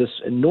generated this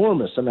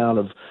enormous amount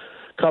of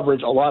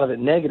coverage, a lot of it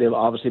negative,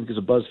 obviously, because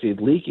of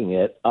BuzzFeed leaking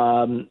it,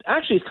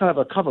 actually is kind of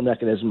a cover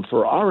mechanism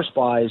for our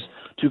spies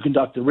to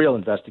conduct the real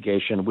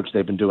investigation, which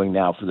they've been doing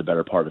now for the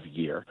better part of a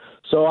year.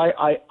 So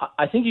I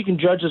think you can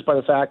judge this by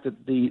the fact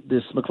that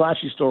this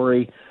McClatchy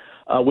story,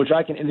 which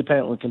I can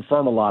independently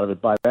confirm a lot of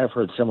it, but I've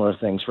heard similar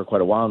things for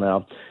quite a while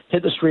now,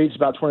 hit the streets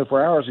about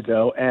 24 hours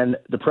ago, and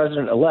the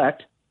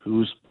president-elect,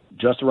 who's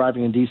just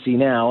arriving in D.C.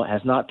 now,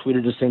 has not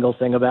tweeted a single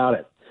thing about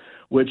it,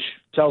 which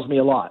tells me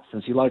a lot,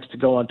 since he likes to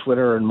go on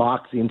Twitter and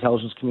mock the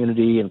intelligence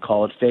community and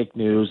call it fake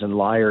news and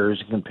liars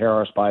and compare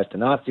our spies to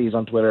Nazis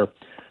on Twitter.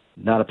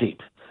 Not a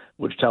peep,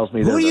 which tells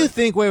me who do you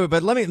think, wait,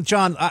 but let me,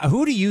 John,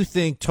 who do you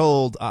think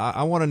told,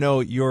 I want to know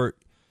your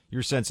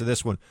sense of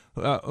this one,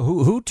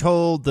 who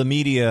told the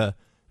media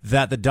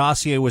that the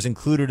dossier was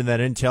included in that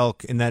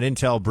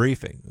intel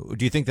briefing?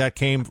 Do you think that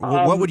came,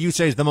 what would you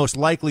say is the most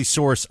likely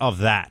source of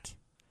that?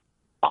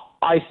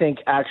 I think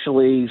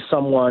actually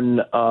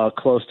someone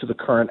close to the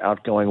current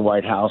outgoing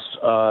White House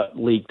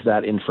leaked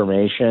that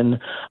information,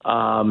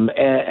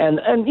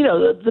 and you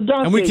know the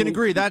dossier. And we can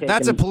agree that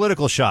that's a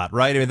political shot,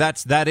 right? I mean,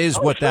 that is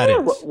what sure. that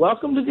is.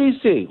 Welcome to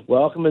D.C.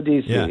 Welcome to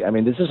D.C. Yeah. I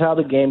mean, this is how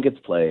the game gets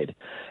played,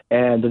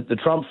 and the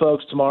Trump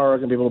folks tomorrow are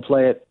going to be able to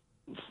play it,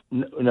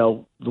 you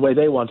know, the way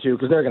they want to,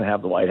 because they're going to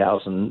have the White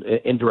House and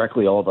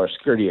indirectly all of our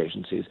security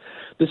agencies.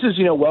 This is,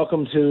 you know,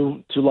 welcome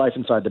to life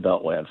inside the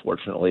Beltway.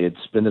 Unfortunately,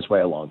 it's been this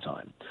way a long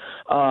time.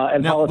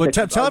 And now, but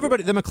tell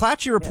everybody, the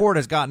McClatchy report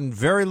has gotten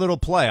very little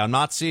play. I'm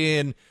not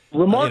seeing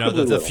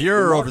the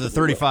furor over the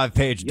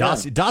 35-page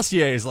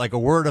dossier is like a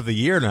word of the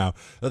year now.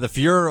 The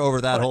furor over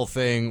that whole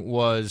thing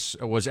was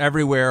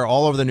everywhere,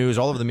 all over the news,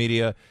 all over the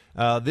media.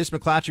 This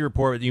McClatchy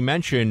report that you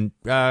mentioned.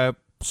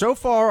 So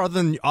far, other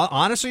than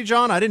honestly,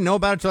 John, I didn't know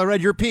about it until I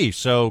read your piece.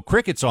 So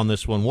crickets on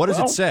this one. What does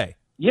it say?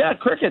 Yeah,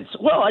 crickets.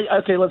 Well,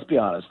 okay, let's be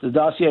honest. The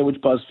dossier which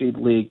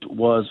BuzzFeed leaked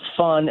was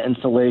fun and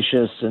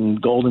salacious and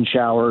golden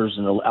showers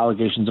and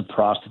allegations of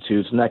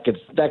prostitutes, and that gets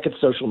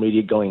social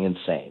media going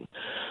insane.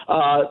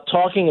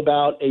 Talking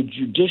about a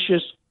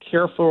judicious,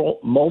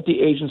 careful,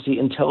 multi-agency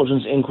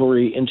intelligence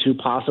inquiry into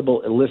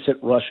possible illicit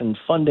Russian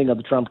funding of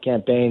the Trump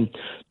campaign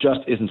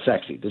just isn't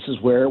sexy. This is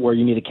where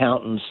you need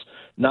accountants,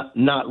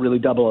 not really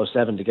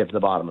 007 to get to the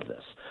bottom of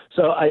this.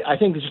 So I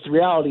think just the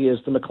reality is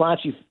the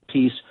McClatchy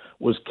piece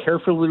was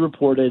carefully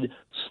reported,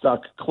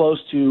 stuck close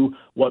to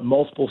what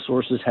multiple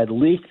sources had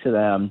leaked to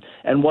them,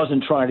 and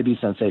wasn't trying to be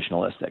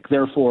sensationalistic.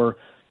 Therefore,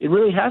 it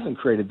really hasn't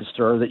created the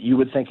stir that you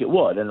would think it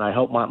would. And I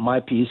hope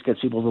my piece gets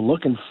people to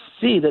look and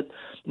see that,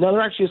 no,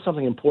 there actually is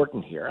something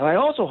important here. And I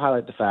also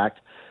highlight the fact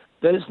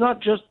that it's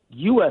not just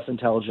U.S.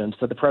 intelligence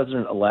that the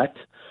president-elect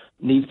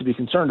needs to be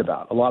concerned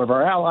about. A lot of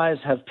our allies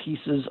have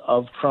pieces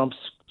of Trump's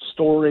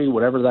story,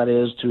 whatever that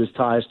is, to his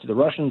ties to the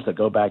Russians that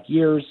go back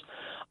years.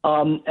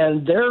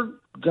 And they're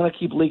going to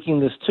keep leaking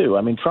this too.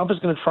 I mean, Trump is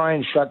going to try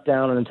and shut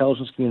down an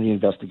intelligence community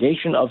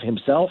investigation of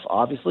himself.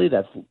 Obviously,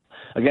 that's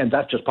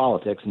just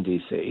politics in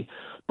D.C.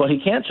 But he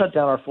can't shut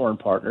down our foreign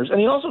partners, and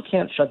he also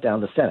can't shut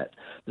down the Senate.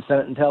 The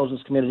Senate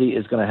Intelligence Committee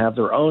is going to have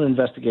their own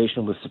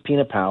investigation with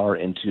subpoena power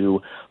into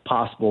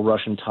possible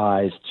Russian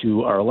ties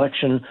to our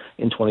election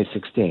in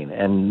 2016.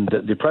 And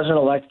the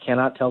president-elect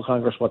cannot tell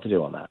Congress what to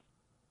do on that.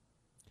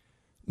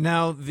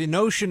 Now, the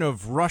notion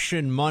of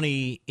Russian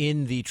money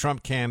in the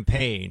Trump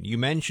campaign, you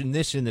mentioned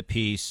this in the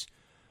piece.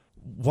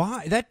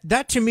 Why?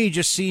 That to me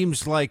just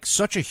seems like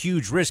such a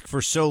huge risk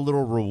for so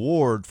little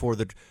reward for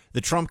the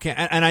Trump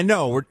campaign. And I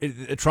know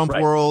we're Trump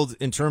world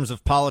in terms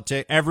of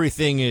politics,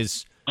 everything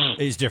is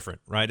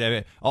different, right? I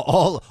mean,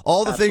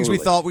 all the things we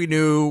thought we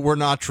knew were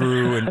not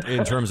true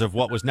in terms of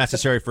what was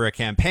necessary for a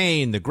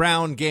campaign, the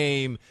ground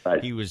game.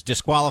 Right. He was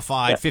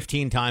disqualified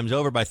 15 times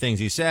over by things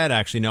he said.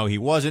 Actually, no, he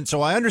wasn't.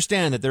 So I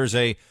understand that there's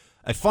a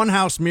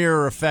funhouse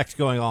mirror effect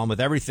going on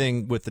with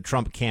everything with the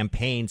Trump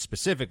campaign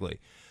specifically.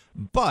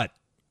 But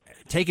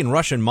taking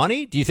Russian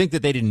money, do you think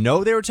that they didn't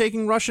know they were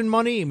taking Russian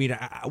money? I mean,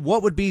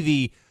 what would be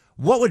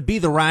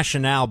the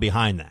rationale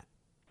behind that?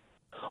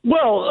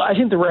 Well, I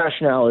think the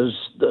rationale is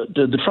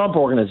the Trump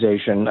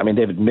organization, I mean,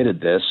 they've admitted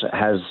this,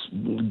 has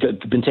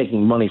been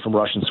taking money from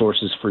Russian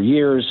sources for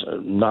years,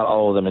 not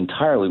all of them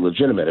entirely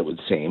legitimate, it would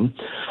seem.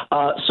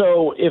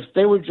 So if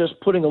they were just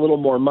putting a little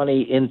more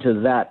money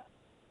into that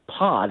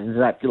pot, into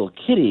that little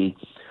kitty,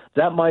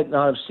 that might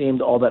not have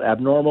seemed all that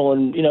abnormal.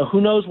 And, who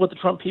knows what the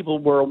Trump people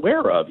were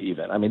aware of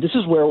even. I mean, this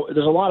is where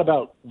there's a lot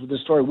about the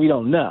story we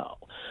don't know.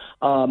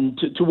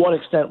 To what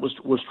extent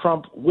was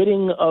Trump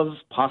witting of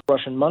possible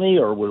Russian money,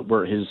 or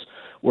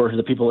were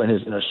the people in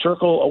his inner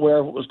circle aware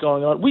of what was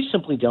going on? We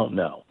simply don't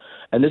know.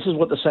 And this is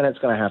what the Senate's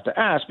going to have to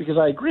ask, because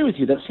I agree with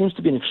you, that seems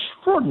to be an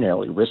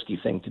extraordinarily risky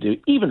thing to do,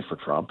 even for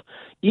Trump,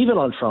 even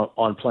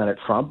on Planet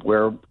Trump,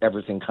 where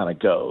everything kind of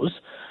goes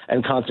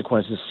and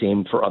consequences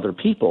seem for other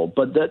people.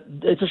 But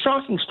it's a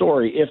shocking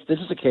story if this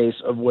is a case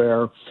of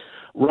where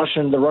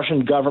the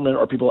Russian government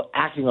or people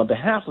acting on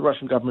behalf of the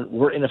Russian government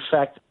were in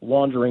effect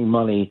laundering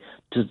money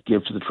to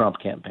give to the Trump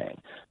campaign.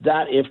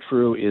 That, if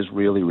true, is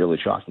really, really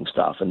shocking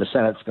stuff. And the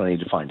Senate's going to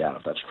need to find out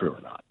if that's true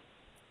or not.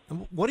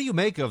 What do you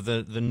make of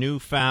the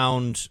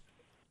newfound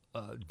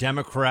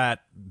Democrat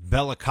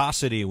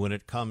bellicosity when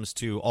it comes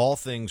to all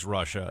things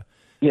Russia?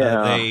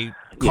 Yeah, they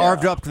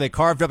carved up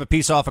a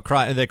piece off of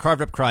Crimea. They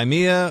carved up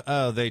Crimea.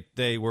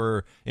 They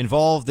were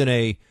involved in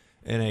a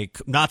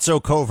not so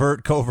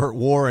covert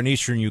war in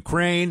eastern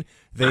Ukraine.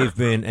 They've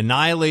been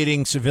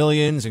annihilating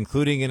civilians,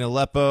 including in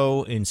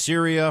Aleppo in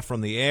Syria,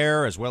 from the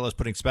air, as well as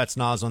putting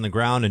Spetsnaz on the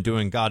ground and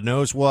doing God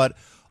knows what.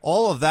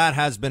 All of that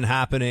has been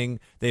happening.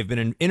 They've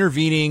been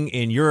intervening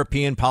in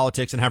European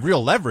politics and have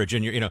real leverage.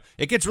 And,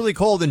 it gets really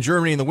cold in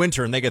Germany in the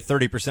winter, and they get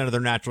 30% of their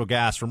natural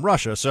gas from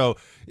Russia. So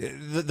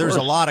there's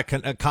a lot of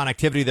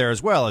connectivity there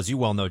as well, as you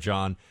well know,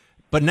 John.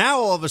 But now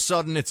all of a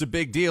sudden it's a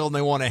big deal and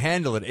they want to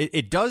handle it.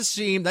 It does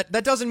seem that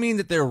doesn't mean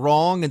that they're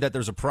wrong and that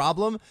there's a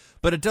problem,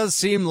 but it does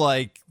seem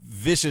like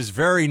this is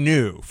very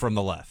new from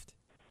the left.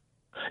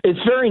 It's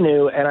very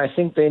new, and I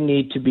think they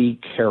need to be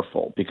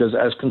careful, because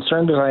as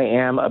concerned as I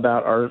am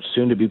about our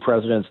soon-to-be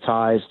president's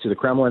ties to the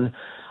Kremlin,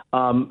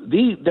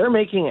 they're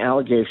making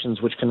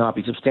allegations which cannot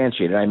be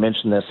substantiated. I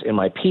mentioned this in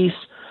my piece.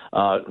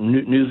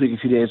 Newsweek a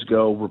few days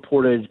ago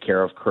reported,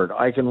 care of Kurt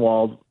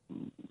Eichenwald,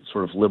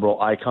 sort of liberal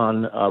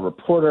icon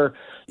reporter.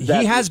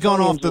 He has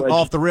gone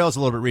off the rails a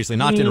little bit recently,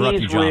 not to interrupt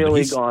you, John. He's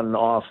really gone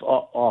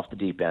off the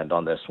deep end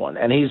on this one,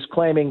 and he's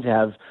claiming to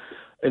have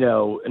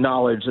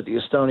knowledge that the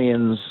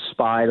Estonians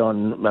spied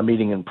on a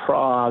meeting in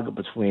Prague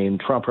between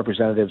Trump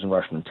representatives and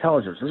Russian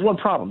intelligence. There's one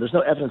problem. There's no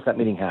evidence that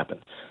meeting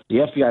happened. The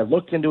FBI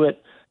looked into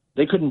it.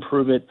 They couldn't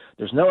prove it.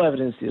 There's no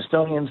evidence the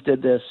Estonians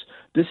did this.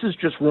 This is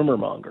just rumor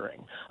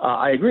mongering.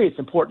 I agree it's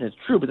important,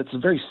 it's true, but it's a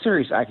very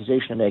serious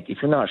accusation to make if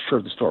you're not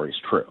sure the story is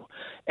true.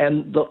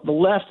 And the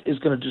left is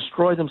going to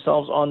destroy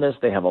themselves on this.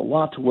 They have a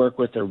lot to work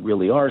with. There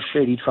really are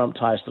shady Trump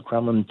ties to the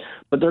Kremlin,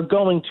 but they're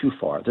going too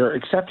far. They're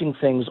accepting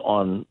things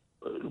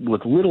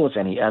with little, if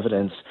any,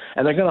 evidence,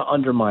 and they're going to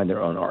undermine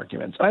their own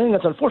arguments. I think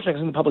that's unfortunate,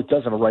 because the public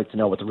does have a right to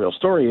know what the real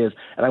story is,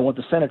 and I want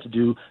the Senate to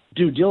do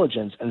due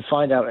diligence and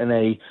find out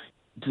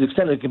to the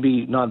extent it can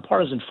be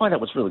nonpartisan, find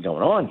out what's really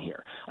going on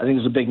here. I think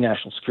it's a big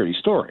national security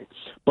story.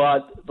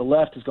 But the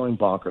left is going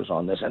bonkers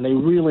on this, and they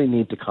really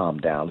need to calm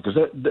down, because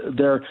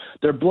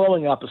they're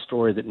blowing up a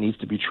story that needs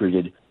to be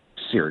treated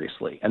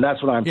seriously, and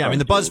that's what I'm. Yeah, I mean,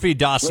 the BuzzFeed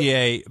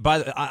dossier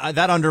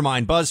that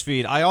undermined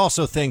BuzzFeed. I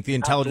also think the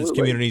intelligence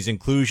community's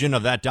inclusion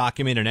of that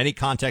document in any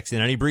context,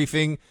 in any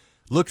briefing,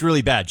 looked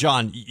really bad.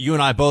 John, you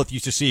and I both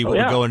used to see what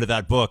would go into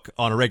that book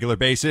on a regular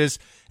basis,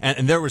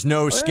 and there was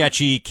no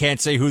sketchy,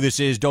 can't say who this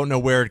is, don't know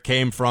where it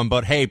came from,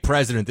 but hey,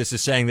 President, this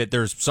is saying that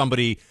there's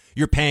somebody,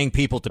 you're paying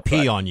people to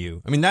pee on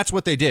you. I mean, that's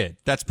what they did.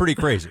 That's pretty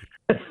crazy.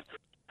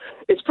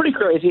 It's pretty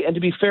crazy, and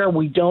to be fair,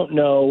 we don't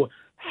know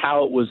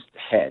how it was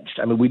hedged.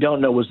 I mean, we don't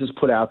know, was this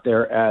put out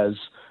there as,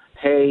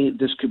 hey,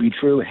 this could be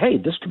true, hey,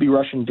 this could be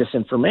Russian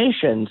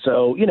disinformation,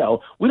 so,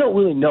 we don't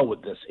really know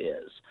what this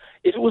is.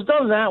 If it was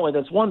done that way,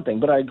 that's one thing,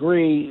 but I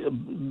agree,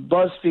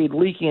 BuzzFeed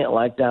leaking it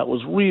like that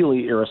was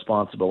really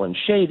irresponsible and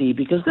shady,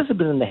 because this had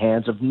been in the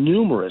hands of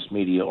numerous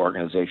media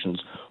organizations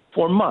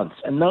for months,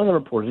 and none of them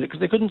reported it because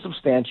they couldn't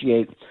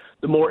substantiate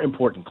the more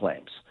important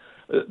claims.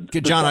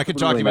 John, I could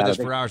talk to you about this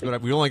for hours,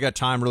 but we only got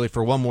time really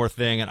for one more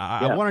thing, and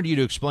I wanted you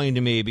to explain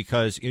to me,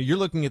 because you're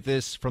looking at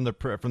this from the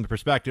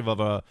perspective of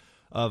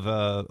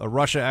a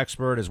Russia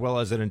expert as well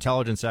as an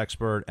intelligence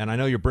expert, and I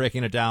know you're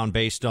breaking it down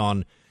based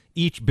on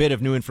each bit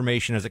of new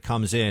information as it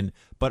comes in.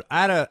 But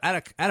at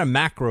a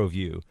macro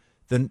view,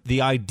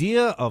 the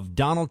idea of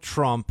Donald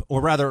Trump, or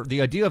rather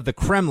the idea of the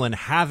Kremlin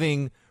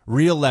having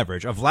real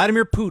leverage, of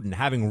Vladimir Putin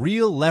having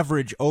real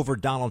leverage over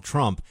Donald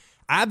Trump,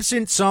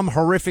 absent some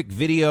horrific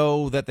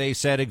video that they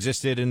said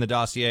existed in the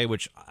dossier,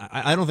 which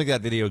I don't think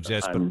that video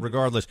exists, but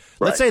regardless,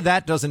 let's say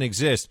that doesn't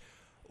exist.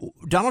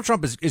 Donald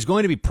Trump is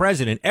going to be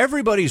president.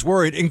 Everybody's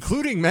worried,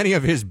 including many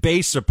of his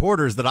base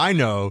supporters that I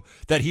know,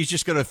 that he's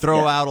just going to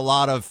throw out a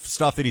lot of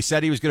stuff that he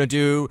said he was going to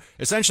do.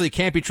 Essentially,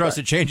 can't be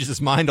trusted, changes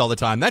his mind all the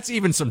time. That's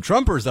even some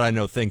Trumpers that I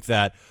know think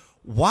that.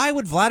 Why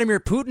would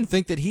Vladimir Putin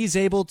think that he's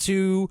able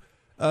to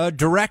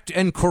direct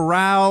and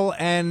corral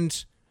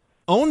and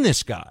own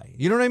this guy.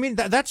 You know what I mean?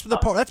 That's the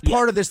part. That's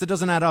part of this that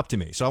doesn't add up to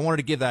me. So I wanted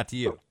to give that to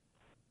you.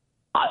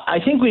 I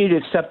think we need to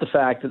accept the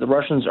fact that the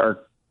Russians are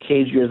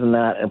cagier than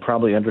that and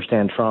probably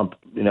understand Trump,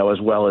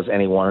 as well as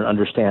anyone, and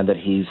understand that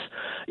he's,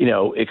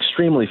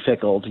 extremely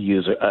fickle, to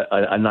use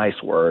a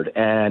nice word,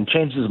 and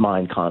changes his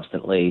mind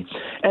constantly.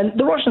 And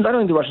the Russians, I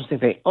don't think the Russians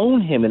think they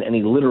own him in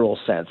any literal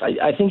sense.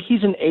 I think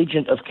he's an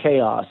agent of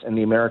chaos in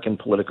the American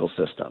political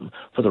system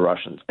for the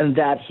Russians, and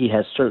that he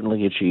has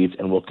certainly achieved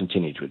and will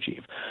continue to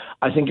achieve.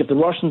 I think if the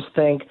Russians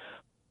think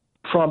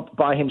Trump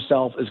by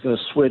himself is going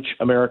to switch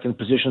American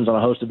positions on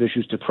a host of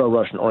issues to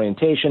pro-Russian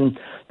orientation,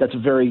 that's a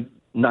very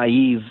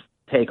naive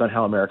take on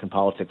how American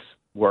politics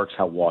works,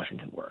 how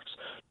Washington works.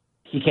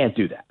 He can't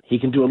do that. He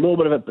can do a little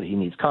bit of it, but he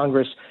needs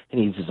Congress. He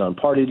needs his own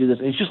party to do this.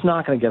 And he's just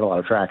not going to get a lot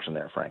of traction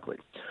there, frankly.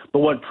 But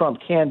what Trump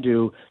can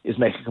do is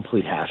make a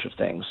complete hash of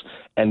things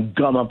and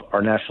gum up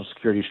our national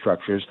security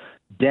structures,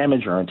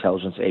 damage our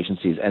intelligence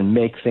agencies, and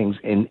make things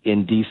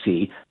in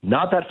D.C.,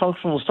 not that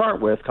functional to start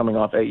with, coming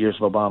off 8 years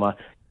of Obama,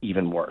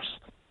 even worse.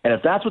 And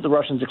if that's what the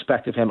Russians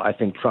expect of him, I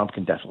think Trump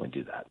can definitely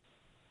do that.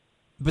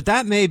 But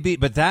that may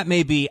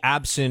be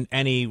absent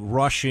any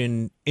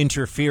Russian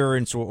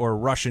interference or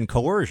Russian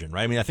coercion,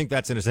 right? I mean, I think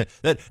that's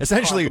that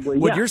essentially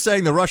what you're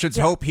saying the Russians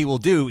hope he will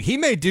do, he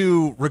may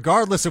do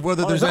regardless of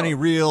whether there's any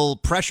real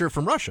pressure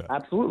from Russia.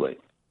 Absolutely.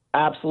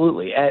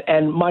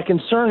 And my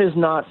concern is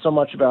not so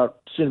much about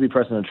soon-to-be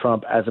President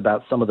Trump as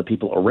about some of the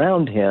people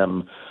around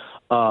him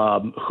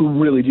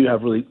who really do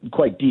have really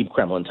quite deep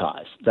Kremlin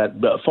ties, that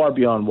far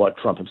beyond what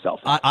Trump himself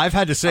is. I've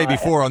had to say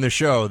before on the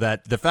show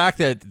that the fact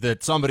that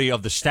somebody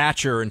of the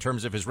stature in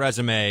terms of his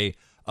resume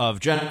of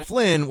General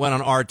Flynn went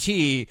on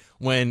RT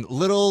when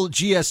little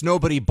GS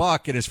Nobody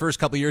Buck in his first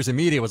couple of years in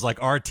media was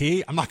like, RT?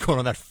 I'm not going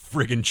on that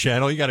friggin'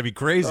 channel. You got to be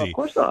crazy. Of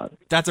course not.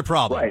 That's a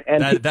problem. Right.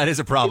 And that is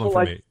a problem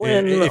for me.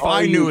 Flynn if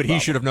I knew it, he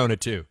should have known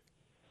it too.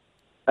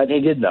 And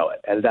he did know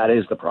it, and that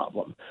is the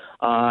problem.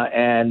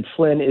 And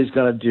Flynn is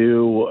going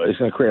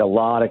to create a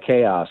lot of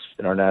chaos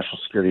in our national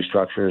security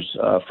structures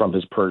from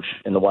his perch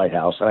in the White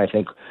House. And I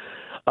think,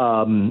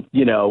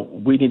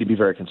 we need to be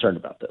very concerned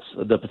about this.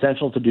 The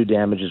potential to do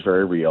damage is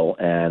very real,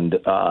 and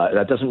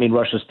that doesn't mean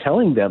Russia's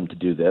telling them to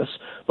do this,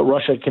 but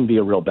Russia can be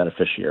a real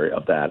beneficiary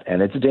of that.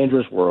 And it's a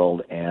dangerous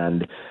world,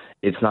 and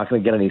it's not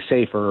going to get any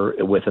safer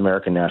with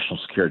American national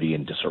security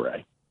in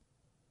disarray.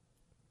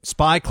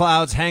 Spy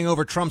clouds hang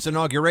over Trump's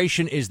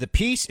inauguration is the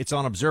piece. It's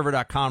on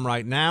Observer.com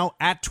right now.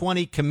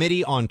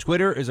 @20Committee on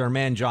Twitter is our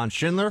man John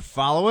Schindler.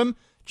 Follow him.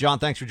 John,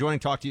 thanks for joining.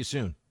 Talk to you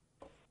soon.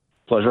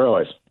 Pleasure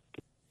always.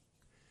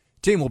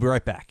 Team, we'll be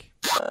right back.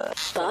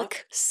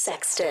 Buck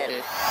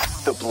Sexton.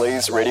 The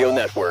Blaze Radio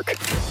Network.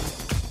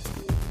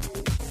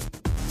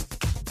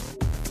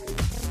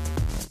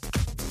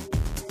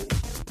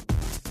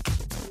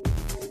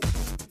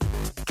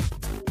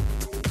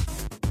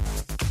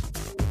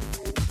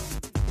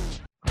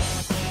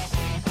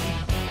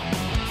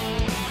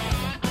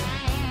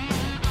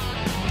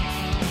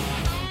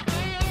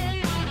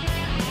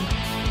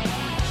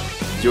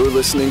 You're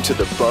listening to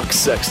the Buck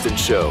Sexton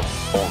Show,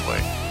 only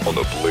on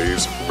the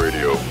Blaze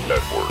Radio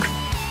Network.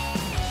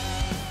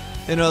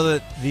 You know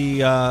that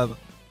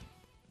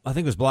I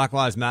think it was Black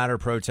Lives Matter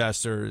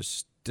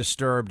protesters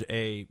disturbed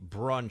a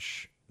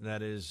brunch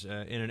that is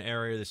in an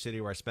area of the city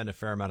where I spend a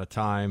fair amount of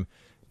time.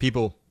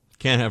 People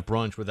can't have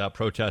brunch without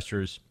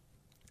protesters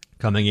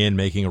coming in,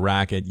 making a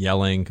racket,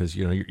 yelling, because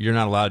you're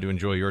not allowed to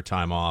enjoy your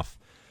time off.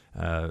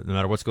 No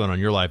matter what's going on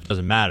in your life, it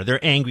doesn't matter. They're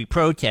angry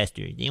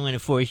protesters. They want to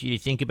force you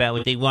to think about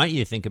what they want you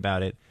to think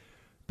about it.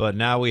 But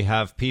now we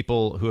have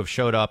people who have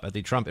showed up at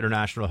the Trump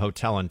International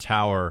Hotel and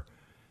Tower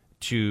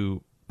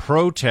to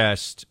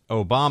protest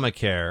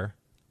Obamacare.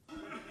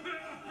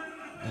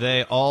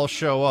 They all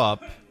show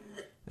up.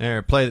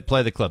 There, play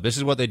the clip. This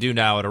is what they do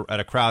now at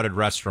a crowded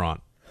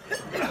restaurant.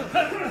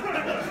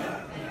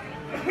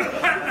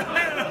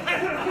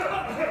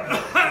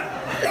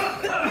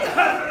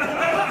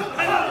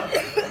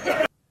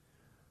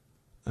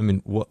 I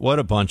mean, what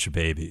a bunch of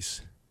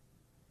babies.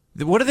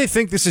 What do they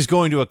think this is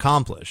going to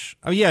accomplish?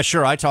 Oh, yeah,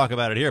 sure, I talk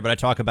about it here, but I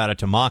talk about it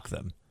to mock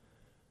them.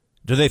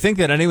 Do they think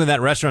that anyone in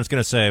that restaurant is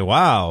going to say,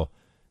 wow,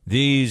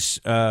 these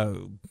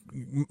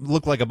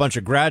look like a bunch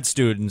of grad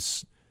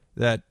students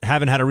that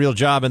haven't had a real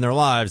job in their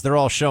lives? They're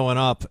all showing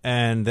up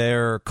and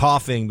they're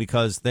coughing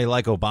because they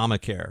like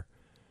Obamacare.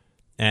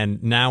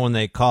 And now when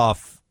they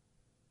cough,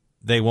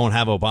 they won't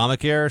have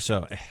Obamacare?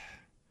 So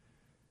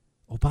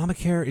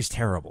Obamacare is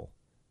terrible.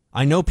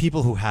 I know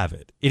people who have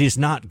it. It is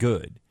not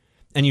good.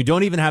 And you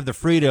don't even have the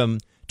freedom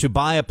to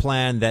buy a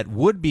plan that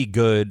would be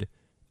good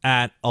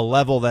at a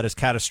level that is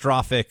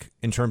catastrophic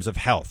in terms of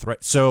health,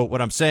 right? So what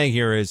I'm saying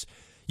here is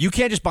you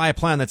can't just buy a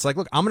plan that's like,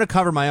 look, I'm going to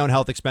cover my own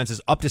health expenses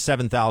up to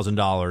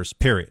 $7,000,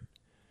 period.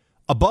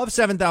 Above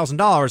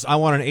 $7,000, I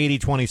want an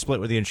 80-20 split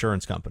with the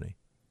insurance company.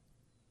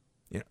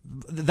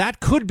 That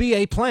could be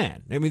a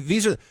plan. I mean,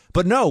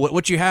 but no,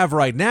 what you have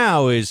right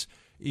now is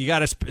you got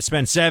to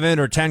spend $7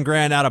 or $10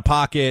 grand out of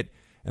pocket.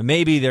 And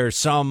maybe there's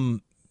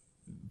some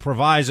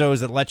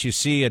provisos that let you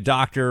see a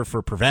doctor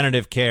for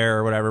preventative care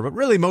or whatever. But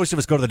really, most of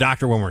us go to the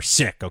doctor when we're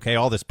sick, okay?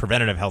 All this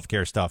preventative health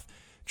care stuff,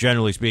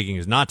 generally speaking,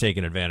 is not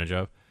taken advantage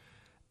of.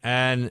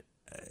 And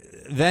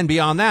then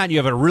beyond that, you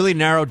have a really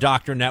narrow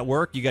doctor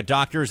network. You got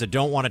doctors that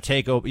don't want to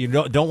take your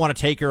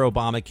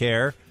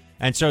Obamacare,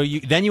 and so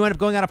then you end up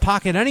going out of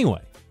pocket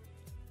anyway.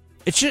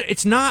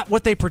 It's not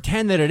what they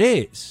pretend that it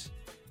is.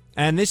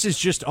 And this has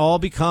just all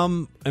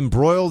become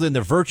embroiled in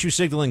the virtue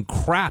signaling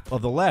crap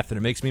of the left, and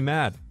it makes me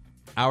mad.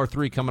 Hour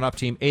 3 coming up,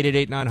 team.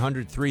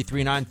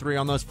 888-900-3393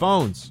 on those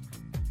phones.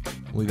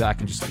 We'll be back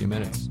in just a few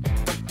minutes.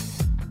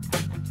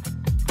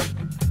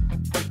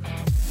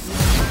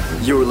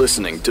 You're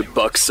listening to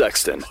Buck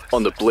Sexton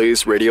on the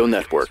Blaze Radio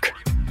Network.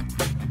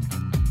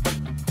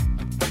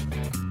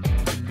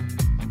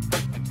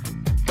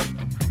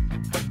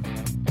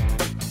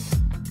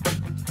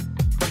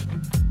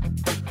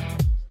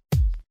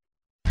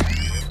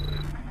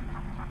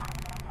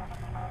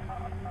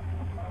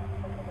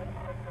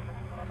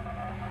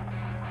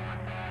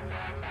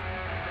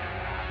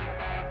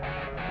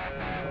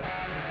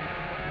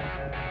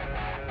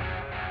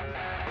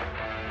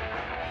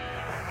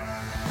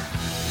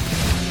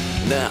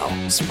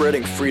 Now,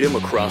 spreading freedom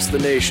across the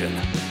nation.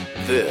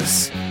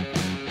 This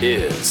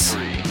is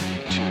 3,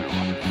 2,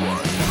 1.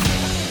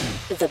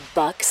 The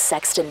Buck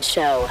Sexton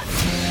Show.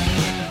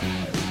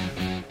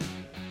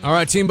 All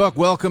right, Team Buck,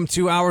 welcome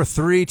to Hour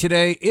 3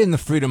 today in the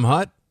Freedom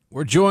Hut.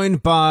 We're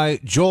joined by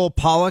Joel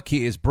Pollak.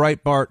 He is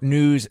Breitbart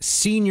News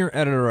Senior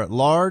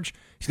Editor-at-Large.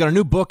 He's got a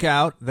new book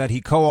out that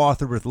he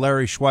co-authored with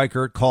Larry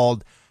Schweikert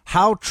called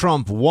How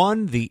Trump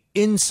Won, The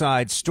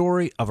Inside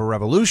Story of a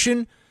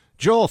Revolution.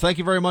 Joel, thank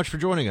you very much for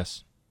joining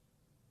us.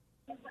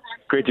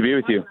 Great to be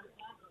with you.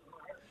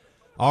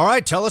 All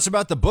right, tell us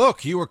about the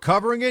book. You were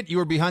covering it. You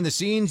were behind the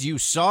scenes. You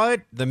saw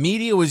it. The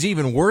media was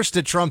even worse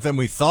to Trump than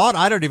we thought.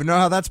 I don't even know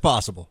how that's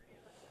possible.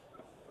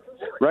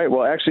 Right.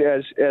 Well, actually,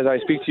 as I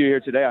speak to you here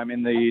today, I'm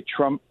in the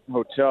Trump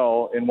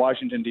Hotel in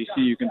Washington, D.C.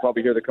 You can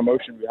probably hear the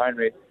commotion behind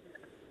me.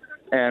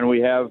 And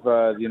we have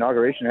the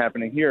inauguration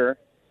happening here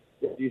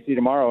in D.C.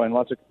 tomorrow, and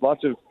lots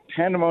of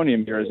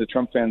pandemonium here as the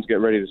Trump fans get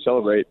ready to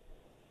celebrate.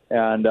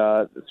 And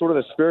sort of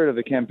the spirit of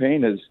the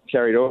campaign has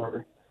carried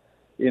over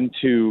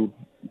into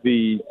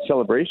the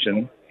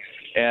celebration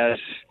as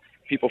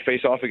people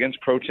face off against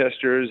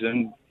protesters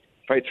and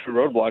fight through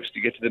roadblocks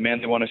to get to the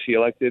man they want to see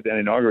elected and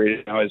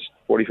inaugurated now as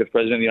 45th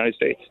president of the United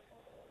States.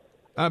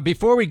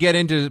 Before we get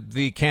into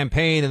the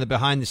campaign and the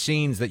behind the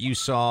scenes that you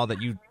saw,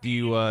 that you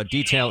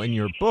detail in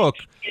your book,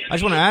 I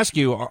just want to ask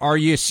you, are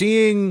you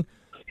seeing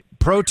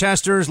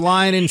protesters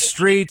lying in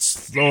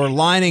streets or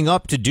lining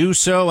up to do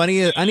so?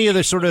 Any of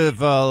the sort of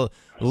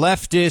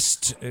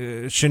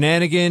leftist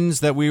shenanigans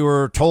that we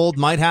were told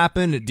might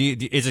happen?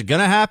 Is it going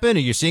to happen? Are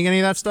you seeing any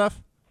of that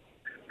stuff?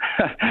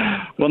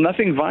 Well,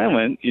 nothing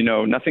violent,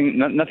 nothing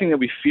that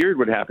we feared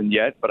would happen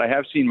yet. But I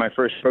have seen my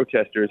first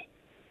protesters.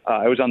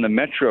 I was on the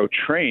metro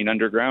train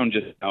underground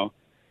just now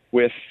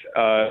with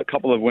a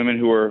couple of women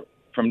who were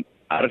from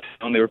out of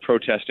town. They were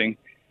protesting.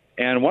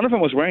 And one of them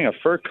was wearing a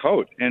fur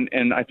coat,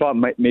 and I thought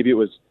maybe it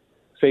was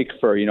fake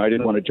fur. I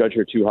didn't want to judge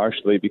her too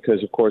harshly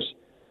because, of course,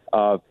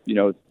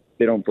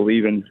 they don't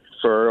believe in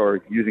fur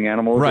or using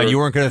animals. Right, you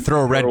weren't going to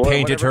throw red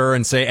paint at her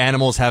and say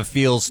animals have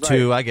feels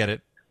too. Right. I get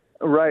it.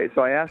 Right,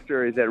 so I asked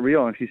her, is that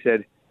real? And she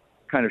said,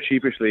 kind of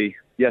sheepishly,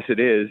 yes, it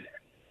is.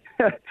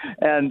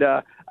 And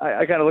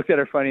I kind of looked at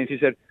her funny, and she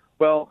said,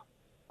 well,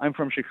 I'm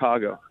from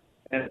Chicago.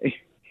 And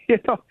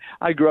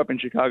I grew up in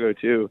Chicago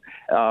too.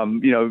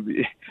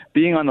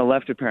 Being on the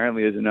left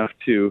apparently is enough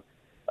to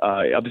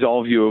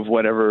absolve you of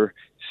whatever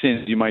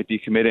sins you might be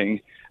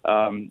committing.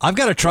 I've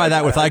got to try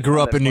that with I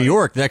grew up in New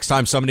York. Next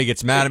time somebody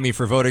gets mad at me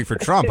for voting for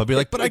Trump, I'll be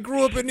like, but I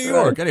grew up in New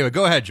York. Anyway,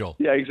 go ahead, Joel.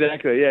 Yeah,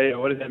 exactly. Yeah.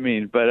 What does that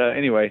mean? But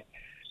anyway,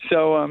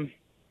 so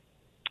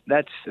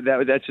that's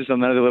just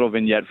another little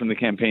vignette from the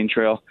campaign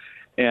trail.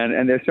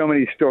 And there's so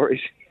many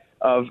stories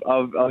of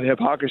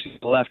hypocrisy on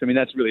the left. I mean,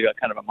 that's really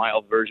kind of a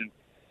mild version.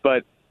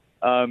 But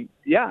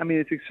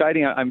it's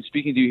exciting. I'm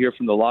speaking to you here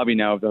from the lobby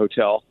now of the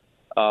hotel.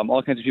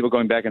 All kinds of people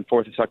going back and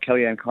forth. I saw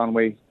Kellyanne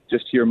Conway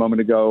just here a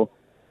moment ago.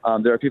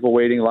 There are people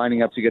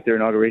lining up to get their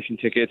inauguration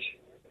tickets,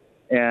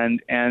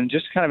 and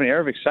just kind of an air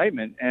of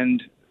excitement.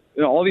 And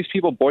all these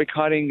people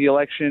boycotting the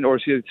election,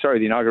 the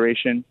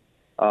inauguration.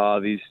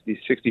 These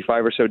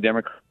 65 or so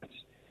Democrats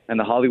and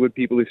the Hollywood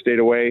people who stayed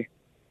away.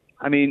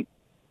 I mean,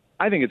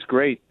 I think it's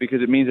great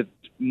because it means it's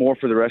more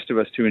for the rest of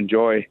us to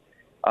enjoy.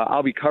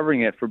 I'll be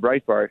covering it for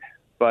Breitbart,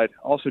 but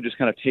also just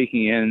kind of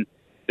taking in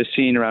the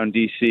scene around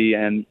D.C.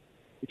 And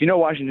if you know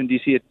Washington,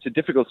 D.C., it's a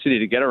difficult city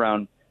to get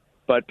around,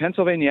 but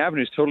Pennsylvania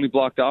Avenue is totally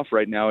blocked off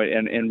right now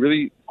and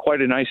really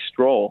quite a nice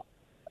stroll,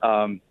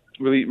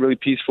 really, really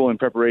peaceful in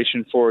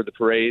preparation for the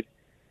parade.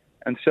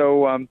 And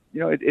so,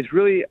 it's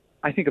really,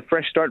 I think, a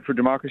fresh start for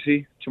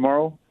democracy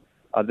tomorrow.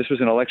 This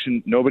was an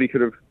election nobody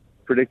could have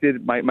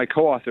predicted. My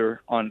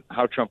co-author on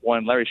How Trump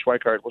Won, Larry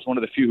Schweikart, was one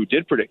of the few who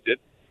did predict it.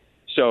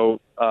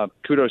 So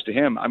kudos to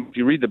him. If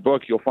you read the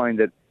book, you'll find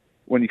that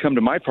when you come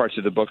to my parts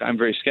of the book, I'm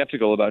very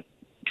skeptical about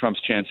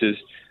Trump's chances.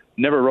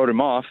 never wrote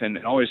him off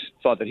and always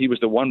thought that he was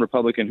the one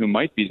Republican who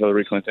might beat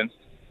Hillary Clinton,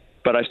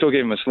 but I still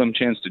gave him a slim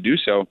chance to do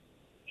so.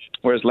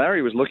 Whereas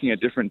Larry was looking at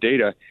different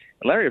data.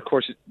 Larry, of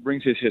course,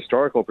 brings his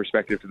historical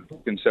perspective to the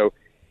book, and so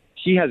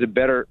he has a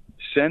better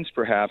sense,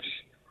 perhaps,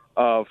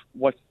 of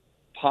what's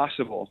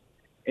possible.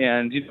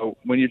 And,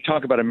 when you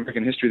talk about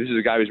American history, this is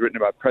a guy who's written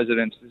about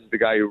presidents. This is the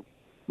guy who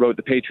wrote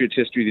the Patriots'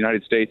 history of the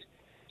United States.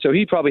 So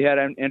he probably had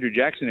Andrew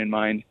Jackson in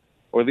mind,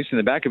 or at least in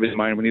the back of his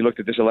mind when he looked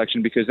at this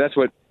election, because that's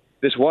what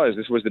this was.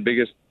 This was the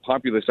biggest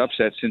populist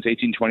upset since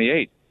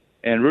 1828.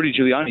 And Rudy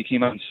Giuliani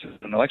came out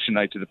on election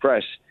night to the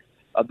press.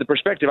 The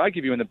perspective I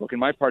give you in the book, in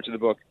my parts of the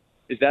book,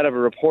 is that of a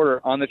reporter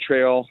on the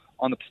trail,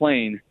 on the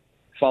plane,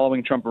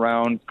 following Trump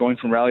around, going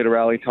from rally to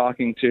rally,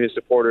 talking to his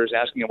supporters,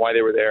 asking them why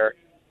they were there,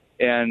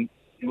 and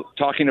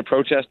talking to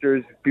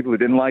protesters, people who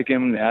didn't like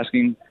him,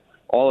 asking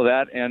all of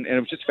that. And it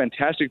was just a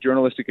fantastic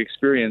journalistic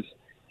experience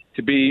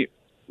to be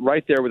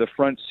right there with a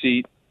front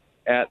seat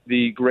at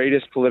the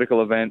greatest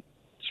political event,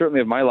 certainly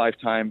of my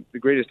lifetime, the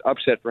greatest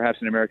upset perhaps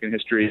in American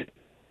history.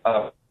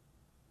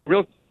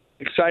 Real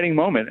exciting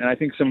moment, and I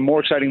think some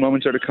more exciting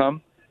moments are to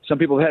come. Some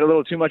people have had a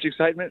little too much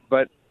excitement,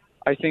 but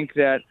I think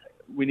that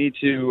we need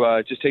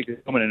to just take a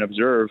moment and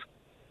observe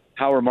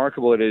how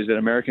remarkable it is that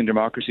American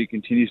democracy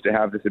continues to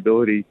have this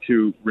ability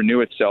to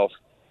renew itself.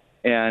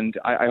 And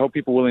I hope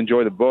people will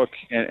enjoy the book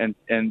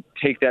and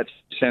take that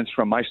sense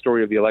from my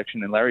story of the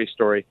election and Larry's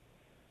story,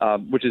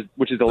 which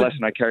is the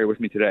lesson I carry with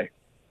me today.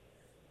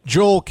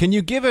 Joel, can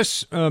you give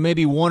us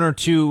maybe one or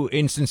two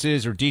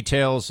instances or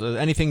details,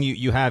 anything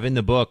you have in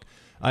the book?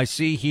 I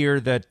see here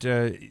that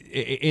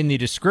in the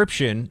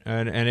description,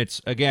 and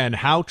it's, again,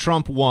 How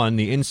Trump Won,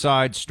 the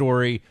Inside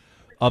Story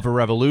of a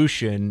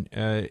Revolution,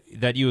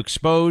 that you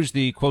expose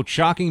the, quote,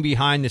 shocking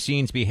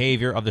behind-the-scenes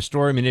behavior of the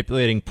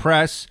story-manipulating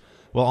press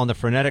while on the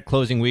frenetic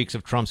closing weeks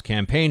of Trump's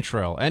campaign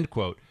trail, end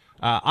quote.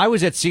 I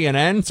was at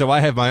CNN, so I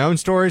have my own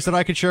stories that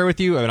I could share with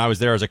you. I mean, I was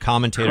there as a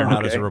commentator,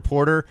 not as a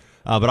reporter,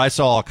 but I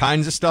saw all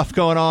kinds of stuff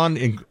going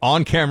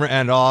on camera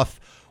and off.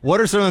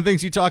 What are some of the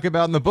things you talk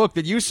about in the book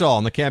that you saw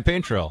on the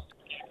campaign trail?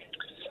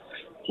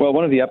 Well,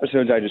 one of the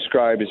episodes I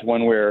describe is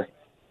one where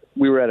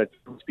we were at a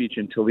speech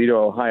in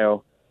Toledo,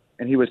 Ohio,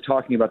 and he was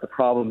talking about the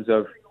problems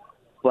of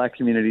black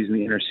communities in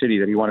the inner city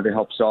that he wanted to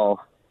help solve.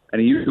 And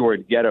he used the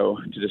word ghetto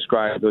to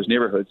describe those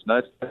neighborhoods.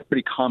 Now, that's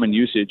pretty common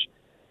usage.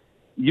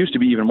 It used to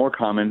be even more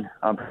common,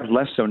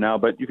 less so now,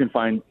 but you can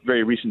find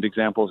very recent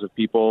examples of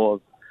people,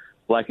 of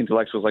black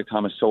intellectuals like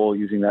Thomas Sowell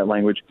using that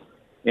language.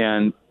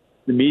 And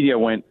the media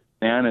went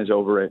bananas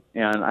over it.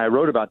 And I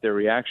wrote about their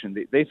reaction.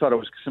 They thought it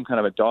was some kind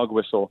of a dog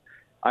whistle,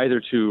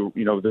 either to,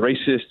 the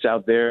racists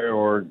out there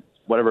or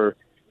whatever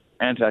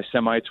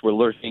anti-Semites were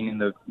lurking in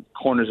the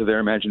corners of their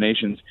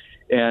imaginations.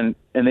 And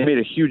they made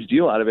a huge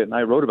deal out of it, and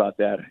I wrote about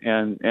that.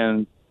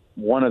 And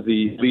one of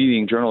the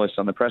leading journalists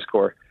on the press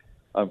corps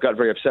got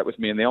very upset with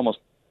me, and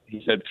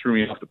he said, threw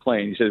me off the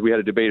plane. He said, we had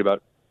a debate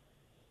about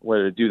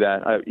whether to do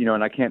that.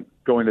 And I can't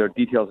go into the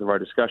details of our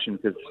discussion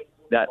because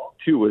that,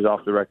 too, was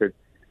off the record.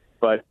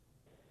 But,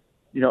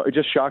 it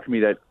just shocked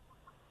me that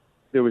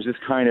there was this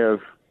kind of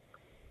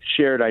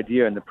shared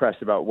idea in the press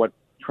about what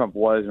Trump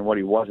was and what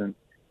he wasn't.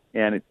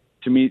 And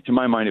to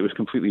my mind, it was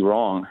completely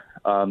wrong.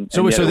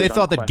 So they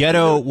thought that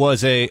ghetto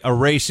was a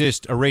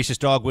racist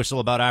dog whistle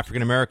about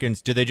African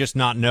Americans. Did they just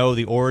not know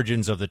the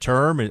origins of the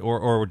term,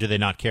 or did they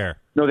not care?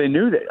 No, they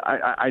knew that.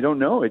 I don't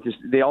know.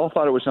 They all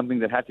thought it was something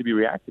that had to be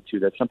reacted to.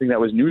 That's something that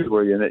was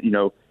newsworthy and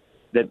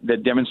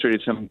that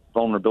demonstrated some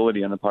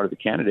vulnerability on the part of the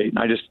candidate. And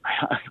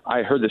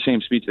I heard the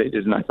same speech they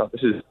did, and I thought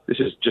this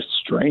is just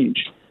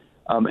strange.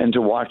 And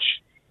to watch,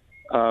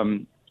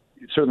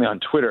 certainly on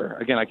Twitter,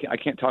 again, I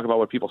can't talk about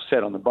what people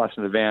said on the bus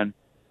and the van.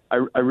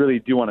 I really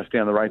do want to stay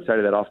on the right side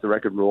of that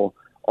off-the-record rule,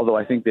 although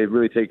I think they've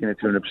really taken it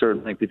to an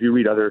absurd length. If you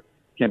read other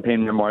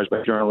campaign memoirs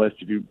by journalists,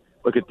 if you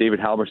look at David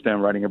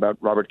Halberstam writing about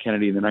Robert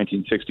Kennedy in the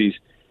 1960s,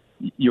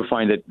 you'll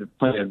find that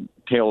plenty of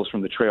tales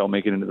from the trail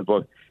make it into the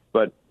book.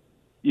 But,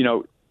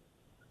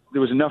 there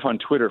was enough on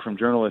Twitter from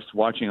journalists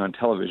watching on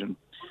television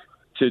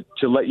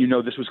to let you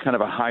know this was kind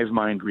of a hive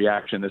mind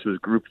reaction. This was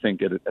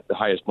groupthink at the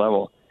highest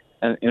level.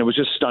 And it was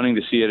just stunning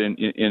to see it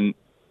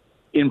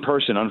in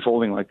person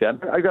unfolding like that.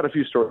 I got a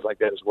few stories like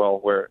that as well,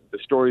 where the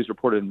stories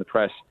reported in the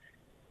press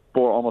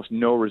bore almost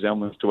no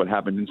resemblance to what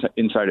happened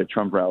inside a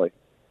Trump rally.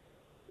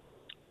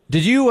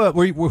 Did you?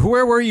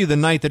 Where were you the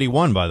night that he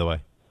won? By the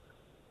way,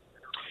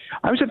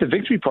 I was at the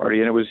victory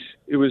party, and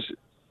it was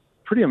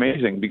pretty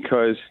amazing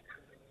because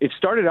it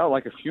started out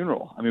like a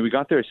funeral. I mean, we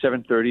got there at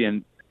 7:30,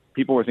 and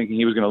people were thinking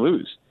he was going to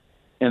lose,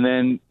 and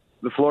then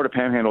the Florida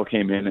Panhandle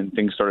came in, and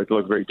things started to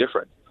look very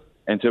different,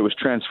 and so it was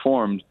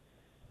transformed.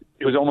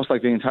 It was almost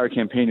like the entire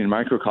campaign in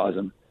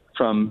microcosm,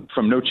 from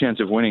no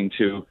chance of winning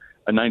to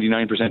a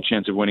 99%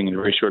 chance of winning in a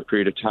very short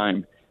period of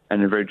time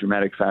and in a very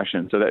dramatic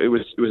fashion. So that it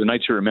was a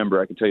night to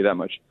remember, I can tell you that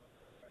much.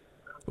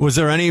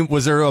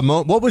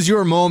 What was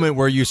your moment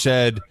where you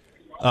said,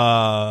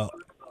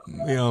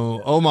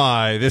 oh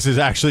my, this is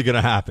actually going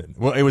to happen.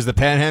 Well, it was the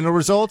Panhandle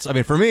results. I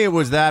mean, for me, it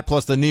was that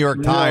plus the New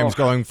York Times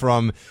going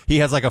from he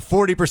has like a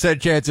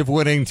 40% chance of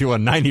winning to a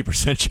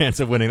 90% chance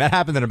of winning. That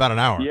happened in about an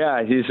hour.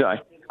 Yeah,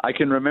 I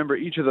can remember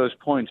each of those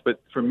points, but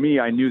for me,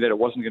 I knew that it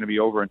wasn't going to be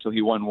over until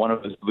he won one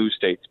of those blue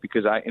states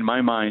because in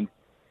my mind,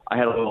 I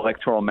had a little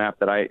electoral map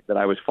that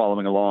I was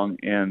following along,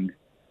 and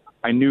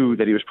I knew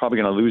that he was probably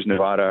going to lose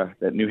Nevada,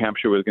 that New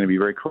Hampshire was going to be a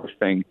very close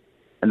thing,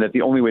 and that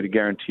the only way to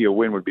guarantee a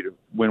win would be to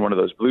win one of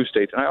those blue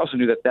states. And I also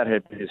knew that that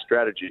had been his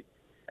strategy,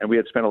 and we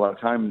had spent a lot of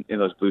time in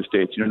those blue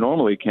states.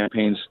 Normally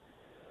campaigns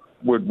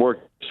would work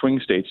swing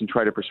states and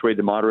try to persuade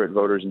the moderate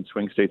voters in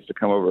swing states to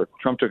come over.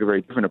 Trump took a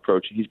very different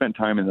approach. He spent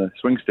time in the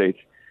swing states,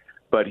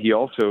 but he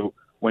also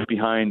went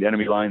behind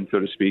enemy lines, so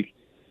to speak,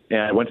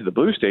 and went to the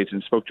blue states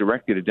and spoke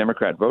directly to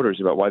Democrat voters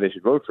about why they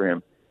should vote for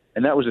him.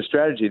 And that was a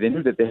strategy. They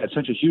knew that they had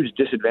such a huge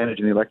disadvantage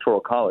in the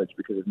Electoral College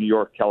because of New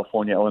York,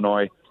 California,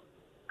 Illinois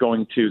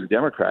going to the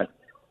Democrat,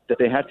 that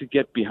they had to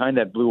get behind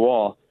that blue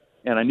wall.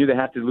 And I knew they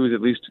had to lose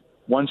at least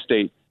one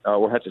state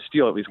or had to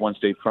steal at least one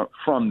state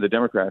from the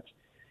Democrats.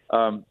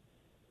 And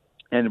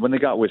when they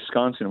got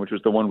Wisconsin, which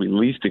was the one we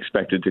least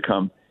expected to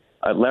come,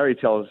 Larry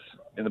tells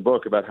in the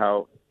book about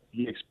how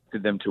he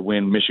expected them to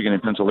win Michigan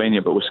and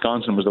Pennsylvania, but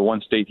Wisconsin was the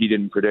one state he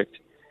didn't predict.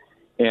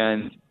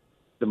 And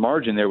the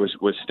margin there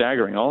was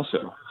staggering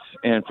also.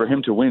 And for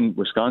him to win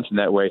Wisconsin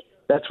that way,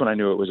 that's when I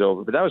knew it was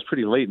over. But that was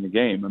pretty late in the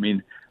game. I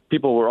mean,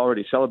 people were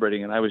already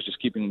celebrating, and I was just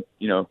keeping,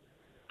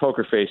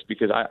 poker faced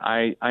because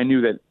I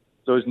knew that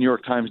those New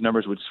York Times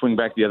numbers would swing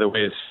back the other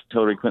way as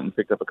Hillary Clinton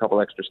picked up a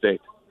couple extra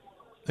states.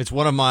 It's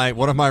one of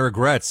my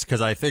regrets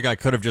because I think I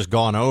could have just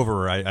gone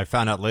over. I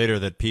found out later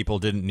that people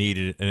didn't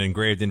need an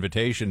engraved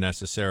invitation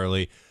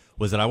necessarily,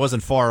 was that I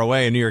wasn't far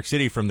away in New York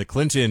City from the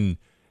Clinton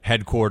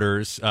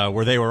headquarters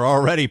where they were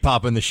already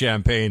popping the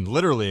champagne,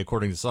 literally,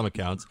 according to some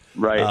accounts,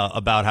 right,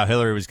 about how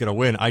Hillary was going to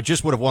win. I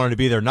just would have wanted to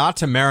be there, not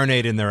to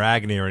marinate in their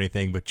agony or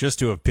anything, but just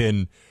to have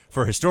been,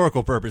 for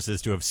historical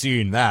purposes, to have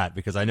seen that,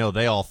 because I know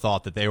they all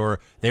thought that they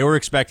were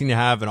expecting to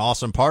have an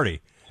awesome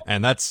party.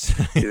 And that's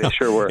they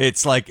sure were.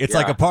 It's like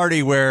a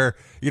party where,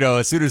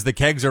 as soon as the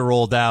kegs are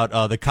rolled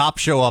out, the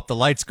cops show up, the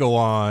lights go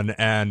on,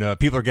 and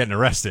people are getting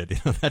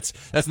arrested.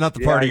 That's not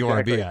the party you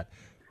want to be at.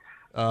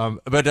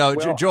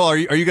 But Joel, are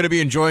you going to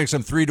be enjoying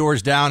some Three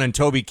Doors Down and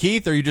Toby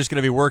Keith, or are you just going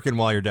to be working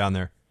while you're down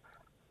there?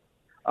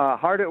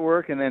 Hard at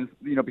work, and then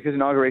because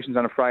inauguration's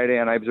on a Friday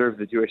and I observe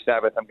the Jewish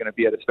Sabbath, I'm going to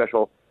be at a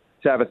special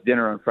Sabbath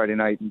dinner on Friday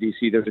night in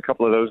D.C. There's a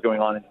couple of those going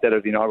on instead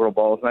of the inaugural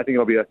balls, and I think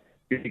it'll be a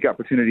unique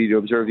opportunity to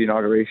observe the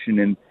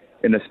inauguration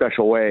in a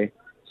special way.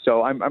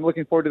 So I'm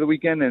looking forward to the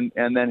weekend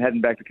and then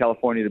heading back to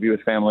California to be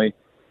with family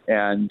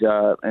and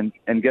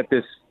get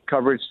this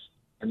coverage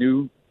a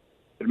new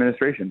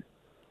administration.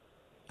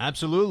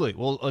 Absolutely.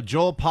 Well,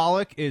 Joel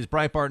Pollak is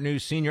Breitbart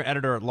News senior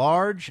editor at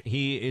large.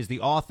 He is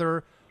the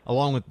author,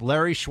 along with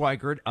Larry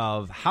Schweikert,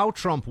 of How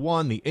Trump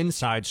Won: The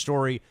Inside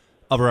Story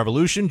of a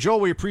Revolution.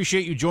 Joel, we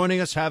appreciate you joining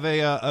us. Have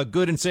a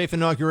good and safe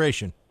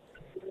inauguration.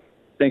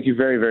 Thank you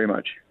very, very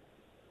much.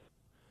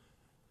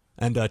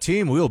 And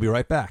team, we will be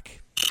right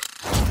back.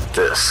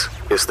 This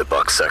is the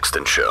Buck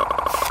Sexton Show.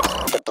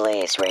 The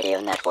Blaze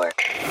Radio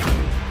Network.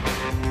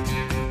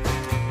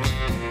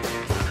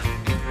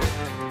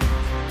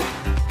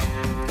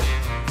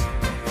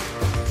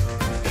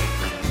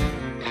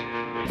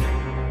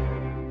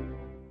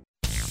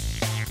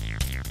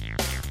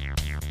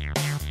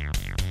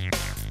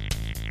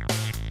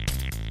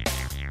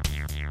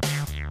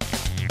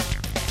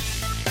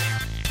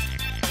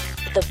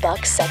 The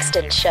Buck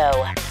Sexton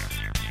Show.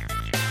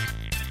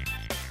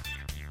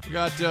 We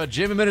got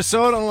Jim in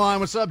Minnesota on the line.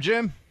 What's up,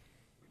 Jim?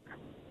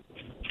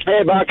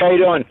 Hey, Buck. How you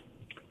doing?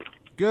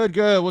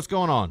 Good. What's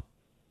going on?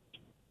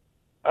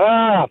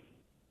 I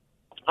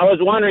was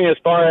wondering, as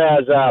far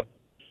as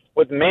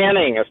with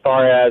Manning, as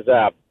far as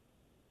so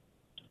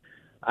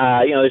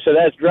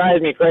that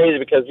drives me crazy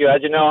because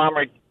as you know, I'm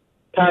a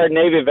retired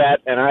Navy vet,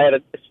 and I had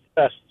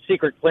a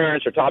secret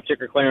clearance or top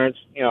secret clearance,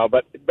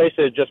 but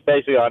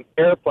basically on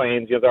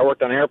airplanes. I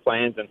worked on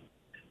airplanes, and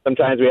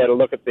sometimes we had to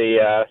look at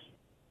the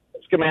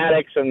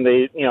schematics and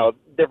the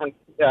different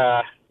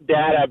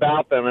data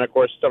about them, and of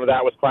course some of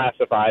that was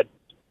classified.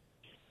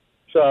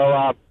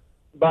 So,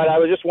 but I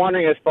was just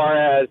wondering, as far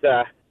as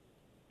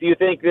do you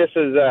think this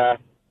is going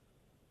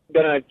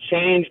to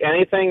change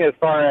anything? As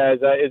far as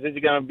is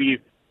it going to be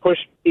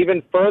pushed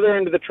even further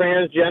into the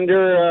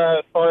transgender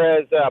as far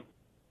as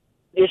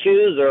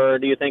issues, or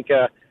do you think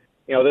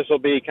this will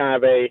be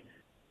kind of a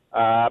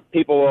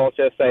people will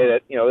just say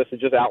that this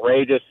is just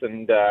outrageous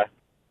and the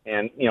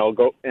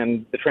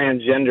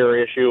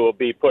transgender issue will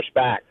be pushed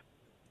back?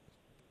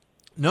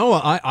 No,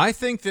 I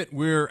think that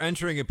we're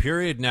entering a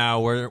period now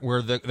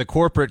where the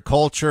corporate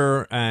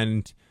culture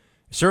and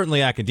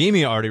certainly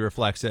academia already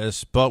reflects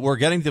this, but we're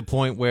getting to the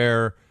point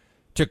where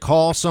to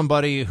call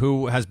somebody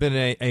who has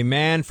been a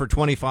man for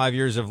 25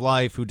 years of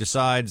life who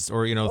decides,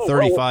 or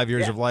 35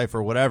 years of life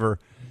or whatever,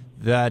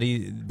 that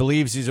he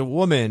believes he's a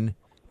woman,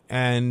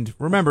 And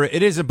remember,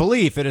 it is a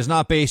belief. It is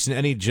not based in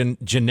any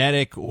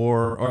genetic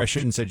or I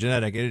shouldn't say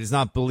genetic. It is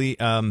not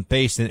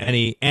based in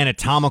any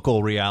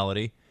anatomical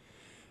reality.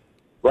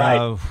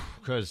 Right.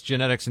 Because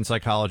genetics and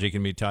psychology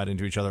can be tied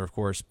into each other, of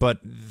course. But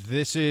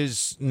this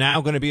is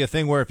now going to be a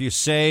thing where if you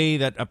say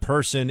that a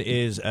person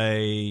is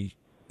a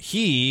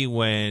he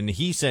when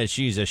he says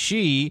she's a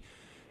she,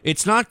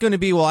 it's not going to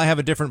be, well, I have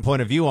a different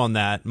point of view on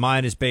that.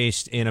 Mine is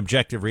based in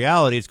objective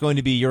reality. It's going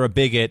to be you're a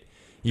bigot,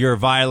 you're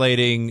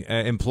violating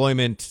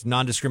employment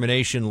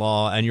non-discrimination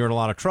law, and you're in a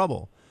lot of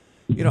trouble.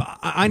 You know,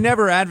 I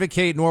never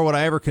advocate, nor would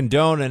I ever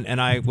condone, and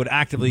I would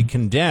actively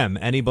condemn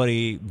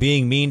anybody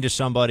being mean to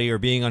somebody or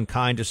being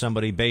unkind to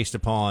somebody based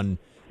upon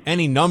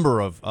any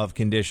number of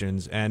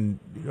conditions. And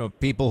you know,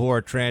 people who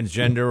are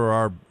transgender or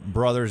are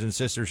brothers and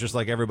sisters just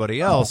like everybody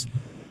else.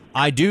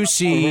 I do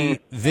see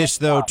this,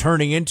 though,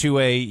 turning into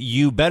a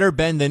you better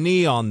bend the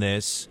knee on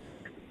this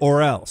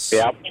or else.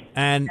 Yep.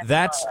 And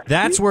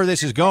that's where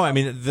this is going. I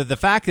mean, the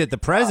fact that the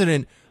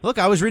president, look,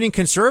 I was reading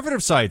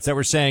conservative sites that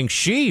were saying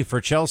she for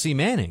Chelsea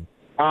Manning.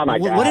 Oh, my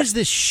God. What is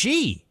this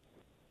she?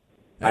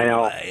 I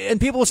know. And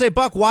people will say,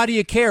 Buck, why do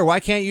you care? Why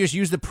can't you just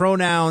use the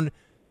pronoun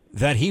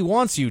that he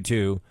wants you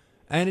to?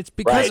 And it's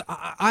because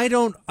I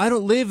don't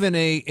live in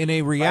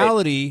a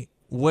reality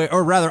where,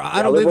 or rather,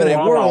 I don't live in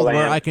a world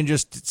where I can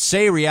just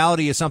say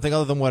reality is something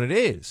other than what it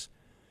is.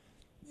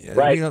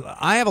 Right. You know,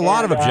 I have a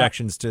lot of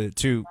objections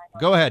to.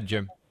 Go ahead,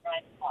 Jim.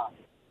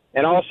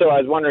 And also, I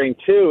was wondering,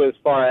 too, as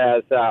far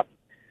as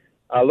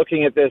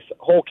looking at this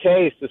whole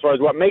case, as far as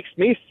what makes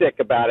me sick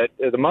about it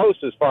the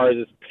most, as far as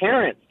his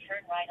parents,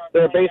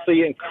 they're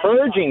basically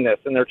encouraging this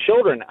in their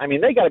children. I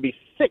mean, they got to be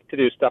sick to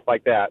do stuff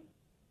like that.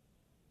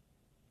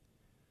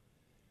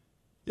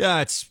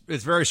 Yeah, it's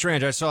very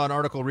strange. I saw an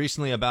article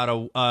recently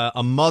about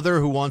a mother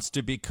who wants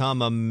to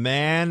become a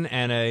man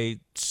and a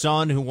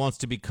son who wants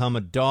to become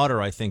a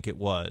daughter. I think it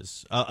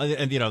was,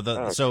 and you know,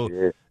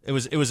 it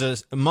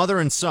was a mother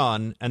and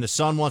son, and the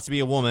son wants to be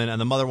a woman, and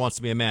the mother wants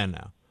to be a man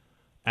now.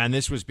 And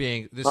this is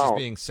being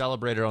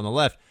celebrated on the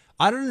left.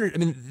 I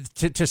mean,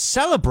 to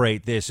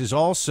celebrate this is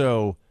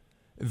also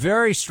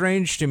very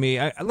strange to me.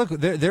 Look,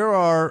 there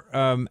are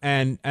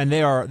and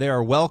they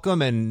are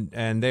welcome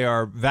and they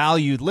are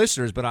valued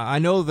listeners. But I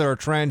know there are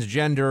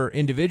transgender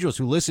individuals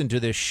who listen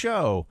to this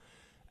show,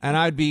 and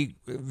I'd be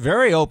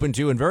very open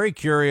to and very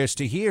curious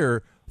to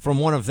hear from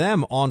one of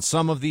them on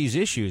some of these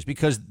issues,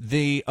 because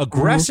the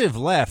aggressive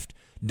left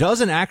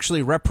doesn't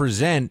actually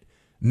represent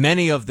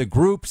many of the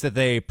groups that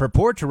they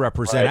purport to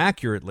represent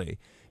accurately,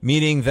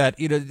 meaning that,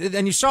 you know,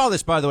 and you saw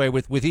this, by the way,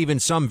 with even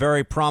some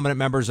very prominent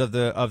members of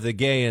the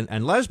gay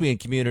and lesbian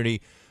community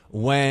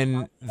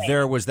when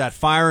there was that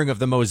firing of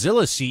the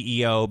Mozilla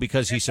CEO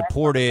because he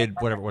supported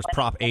whatever it was,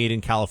 Prop 8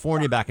 in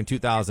California back in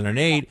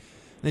 2008. And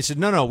they said,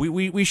 no,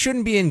 we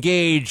shouldn't be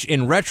engaged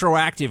in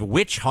retroactive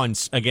witch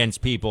hunts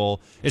against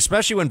people,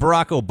 especially when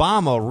Barack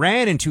Obama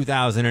ran in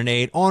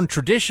 2008 on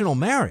traditional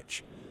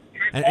marriage.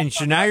 And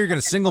so now you're going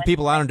to single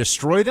people out and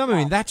destroy them? I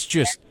mean, that's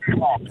just,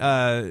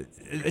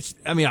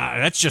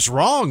 that's just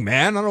wrong,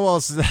 man. I don't know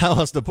how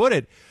else to put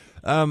it.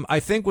 I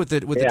think with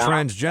the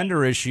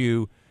transgender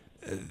issue,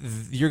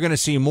 you're going to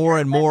see more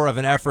and more of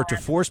an effort to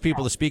force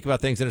people to speak about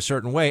things in a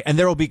certain way. And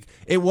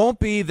it won't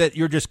be that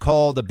you're just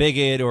called a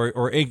bigot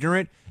or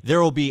ignorant.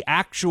 There will be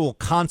actual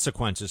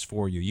consequences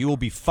for you. You will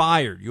be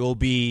fired. You'll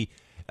be,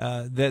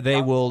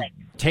 they will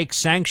take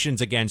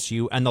sanctions against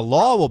you, and the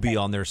law will be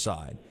on their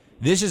side.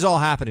 This is all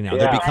happening now.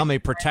 They become a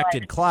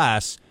protected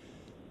class.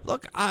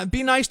 Look,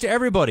 be nice to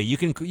everybody.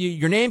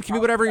 Your name can be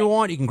whatever you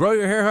want. You can grow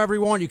your hair however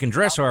you want. You can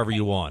dress however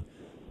you want.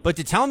 But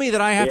to tell me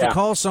that I have to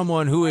call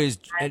someone who is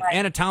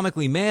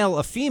anatomically male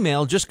a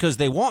female just because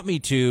they want me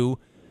to,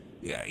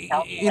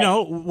 you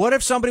know, what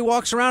if somebody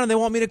walks around and they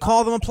want me to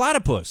call them a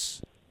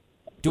platypus?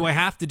 Do I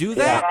have to do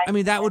that? I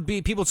mean, that would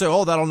be, people say,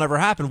 oh, that'll never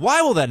happen.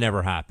 Why will that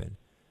never happen?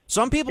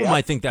 Some people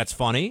might think that's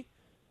funny.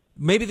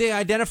 Maybe they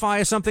identify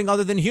as something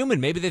other than human.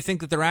 Maybe they think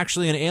that they're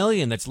actually an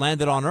alien that's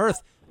landed on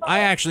Earth.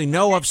 I actually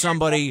know of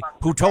somebody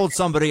who told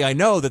somebody I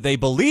know that they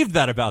believed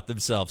that about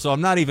themselves. So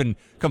I'm not even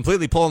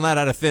completely pulling that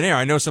out of thin air.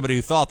 I know somebody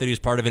who thought that he was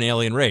part of an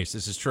alien race.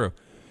 This is true.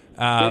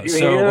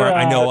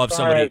 I know of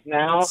somebody.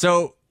 Now?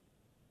 So,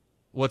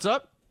 what's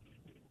up?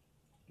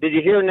 Did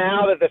you hear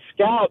now that the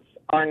Scouts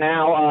are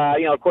now,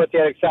 of course, they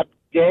had to accept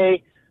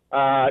gay,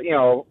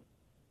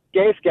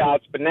 gay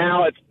Scouts, but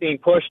now it's being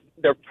pushed.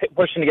 They're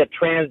pushing to get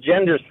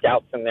transgender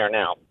Scouts in there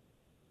now.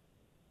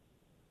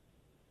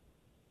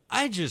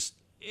 I just,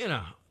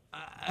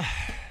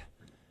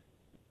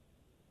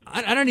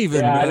 I don't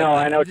even. Yeah,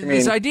 I know what you mean.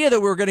 This idea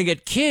that we're going to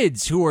get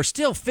kids who are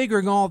still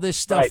figuring all this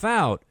stuff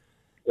out.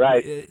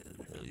 Right.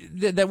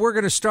 That we're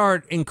going to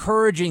start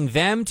encouraging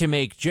them to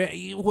make,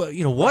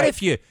 what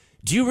if you,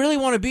 do you really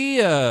want to be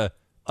a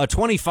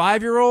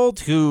 25-year-old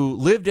who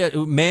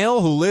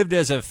lived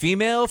as a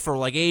female for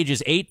like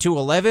ages 8 to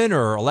 11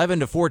 or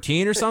 11 to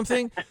 14 or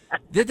something?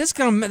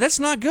 That's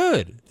not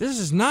good. This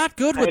is not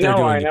good what they're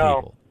doing to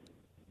people.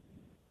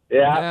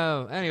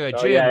 Yeah. Anyway,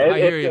 Jim, I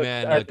hear you,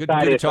 man. Good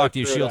to talk to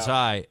you, Shields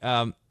High.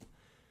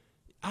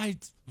 I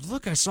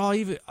saw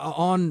even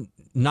on,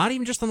 not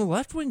even just on the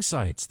left-wing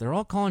sites, they're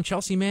all calling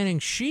Chelsea Manning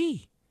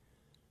she.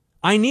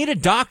 I need a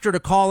doctor to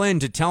call in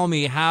to tell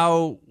me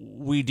how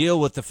we deal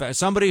with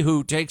somebody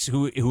who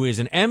is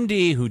an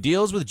MD who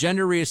deals with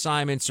gender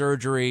reassignment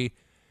surgery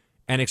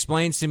and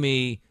explains to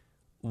me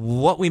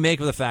what we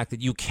make of the fact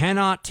that you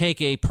cannot take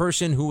a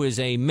person who is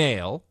a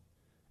male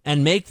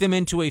and make them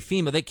into a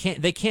female. They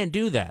can't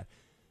do that.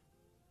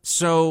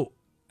 So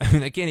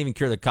they can't even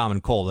cure the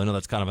common cold. I know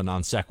that's kind of a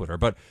non sequitur,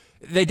 but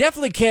they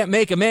definitely can't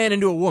make a man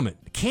into a woman.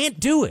 Can't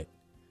do it.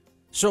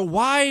 So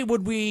why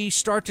would we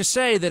start to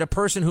say that a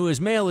person who is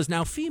male is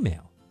now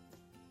female?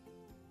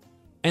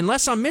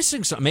 Unless I'm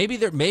missing something. Maybe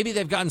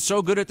they've gotten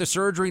so good at the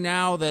surgery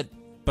now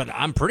but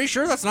I'm pretty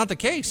sure that's not the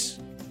case.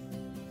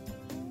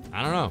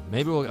 I don't know.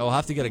 Maybe we'll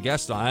have to get a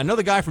guest on. I know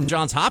the guy from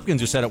Johns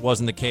Hopkins who said it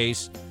wasn't the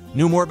case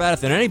knew more about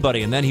it than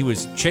anybody, and then he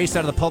was chased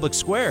out of the public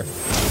square.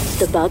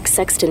 The Buck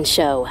Sexton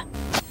Show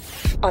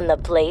on the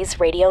Blaze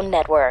Radio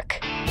Network.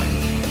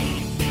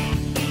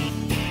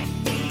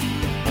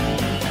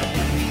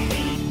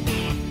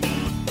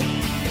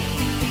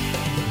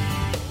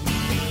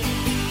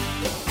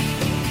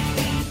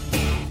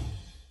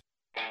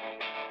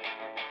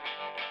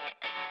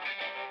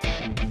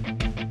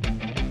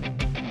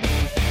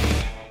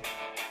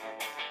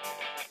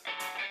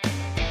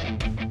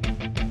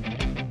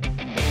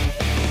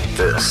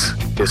 This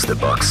is the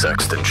Buck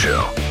Sexton Show.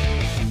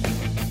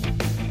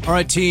 All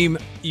right, team,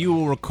 you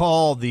will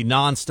recall the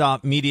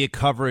nonstop media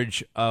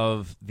coverage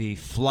of the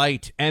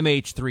flight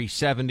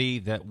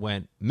MH370 that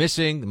went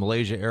missing, the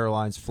Malaysia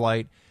Airlines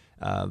flight,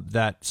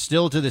 that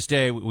still to this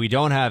day we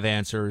don't have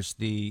answers.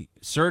 The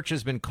search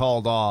has been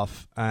called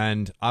off,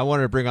 and I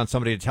wanted to bring on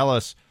somebody to tell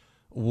us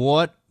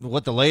what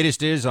the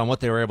latest is on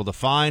what they were able to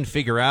find,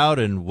 figure out,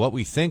 and what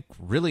we think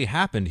really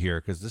happened here,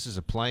 because this is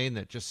a plane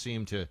that just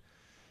seemed to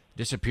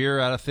disappear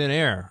out of thin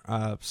air.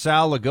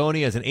 Sal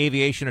Lagoni is an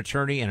aviation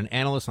attorney and an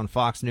analyst on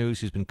Fox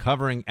News who's been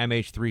covering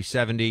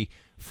MH370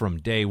 from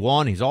day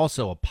one. He's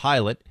also a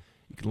pilot.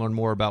 You can learn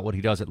more about what he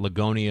does at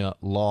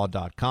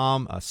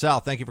LagoniaLaw.com.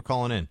 Sal, thank you for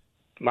calling in.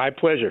 My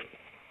pleasure.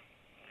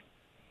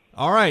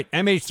 All right,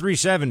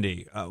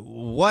 MH370.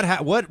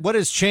 What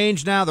has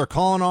changed now? They're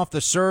calling off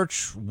the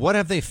search. What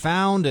have they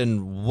found,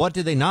 and what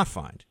did they not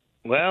find?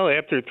 Well,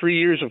 after 3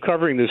 years of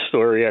covering this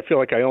story, I feel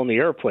like I own the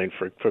airplane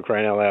for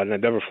crying out loud, and I've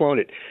never flown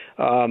it.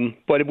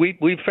 But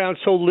we've found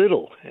so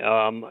little,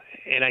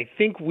 and I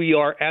think we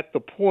are at the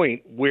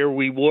point where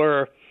we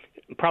were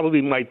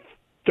probably my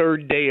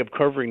third day of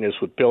covering this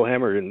with Bill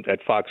Hemmer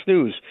at Fox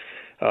News.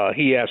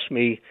 He asked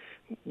me,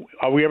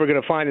 are we ever going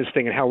to find this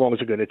thing, and how long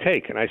is it going to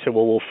take? And I said,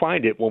 well, we'll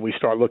find it when we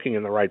start looking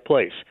in the right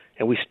place.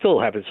 And we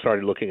still haven't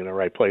started looking in the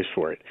right place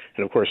for it.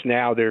 And, of course,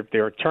 now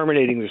they're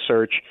terminating the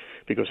search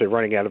because they're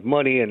running out of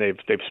money, and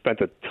they've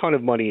spent a ton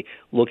of money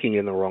looking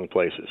in the wrong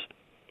places.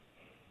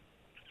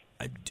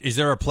 Is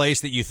there a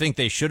place that you think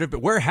they should have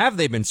been? Where have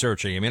they been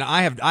searching? I mean,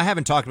 I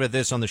haven't talked about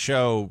this on the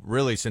show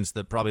really since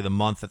probably the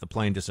month that the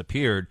plane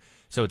disappeared,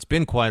 so it's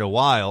been quite a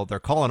while. They're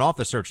calling off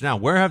the search now.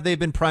 Where have they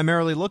been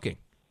primarily looking?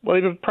 Well,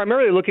 they've been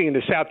primarily looking in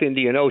the South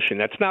Indian Ocean.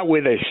 That's not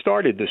where they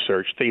started the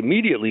search. They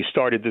immediately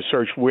started the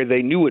search where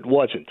they knew it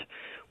wasn't,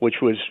 which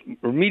was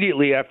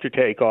immediately after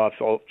takeoff,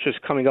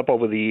 just coming up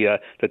over the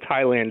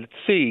Thailand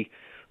Sea.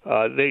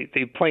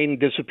 The plane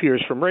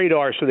disappears from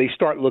radar, so they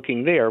start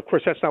looking there. Of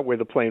course, that's not where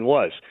the plane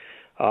was.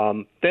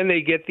 Then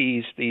they get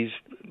these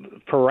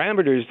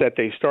parameters that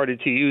they started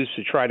to use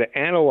to try to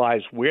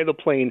analyze where the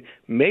plane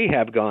may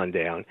have gone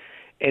down.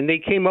 And they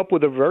came up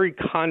with a very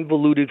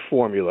convoluted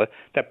formula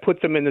that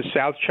put them in the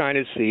South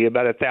China Sea,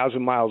 about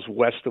 1,000 miles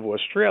west of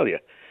Australia.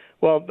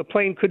 Well, the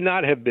plane could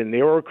not have been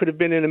there, or it could have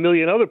been in a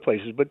million other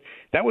places. But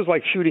that was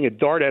like shooting a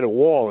dart at a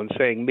wall and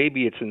saying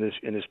maybe it's in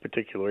this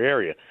particular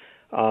area.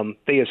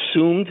 They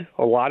assumed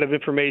a lot of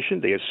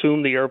information. They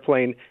assumed the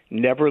airplane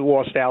never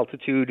lost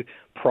altitude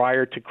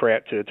prior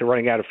to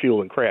running out of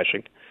fuel and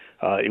crashing.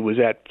 It was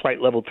at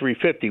flight level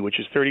 350, which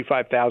is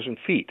 35,000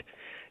 feet,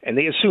 and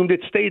they assumed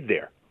it stayed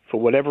there for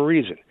whatever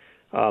reason.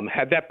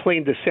 Had that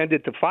plane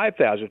descended to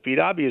 5,000 feet,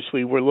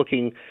 obviously we're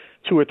looking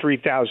 2,000 or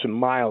 3,000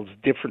 miles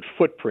different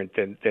footprint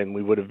than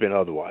we would have been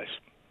otherwise.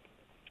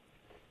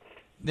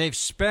 They've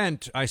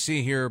spent, I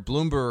see here,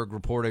 Bloomberg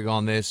reporting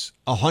on this,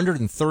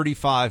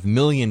 $135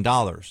 million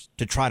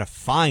to try to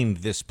find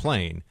this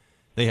plane.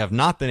 They have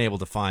not been able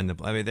to find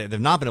they've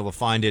not been able to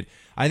find it.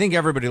 I think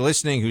everybody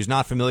listening who's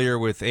not familiar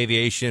with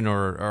aviation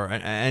or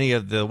any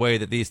of the way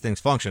that these things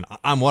function,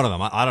 I'm one of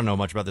them. I don't know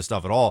much about this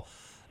stuff at all.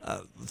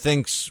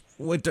 Thinks,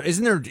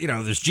 isn't there,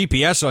 there's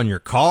GPS on your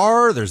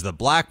car, there's the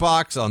black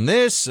box on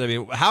this. I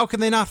mean, how can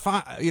they not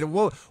find,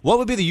 what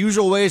would be the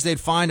usual ways they'd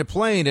find a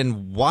plane,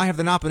 and why have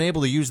they not been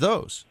able to use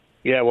those?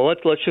 Yeah, well,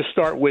 let's just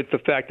start with the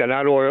fact that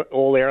not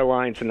all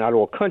airlines and not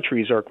all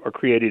countries are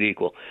created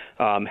equal.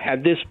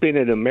 Had this been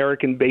an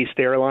American-based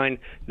airline,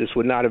 this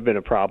would not have been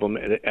a problem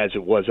as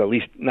it was, at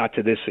least not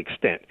to this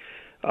extent.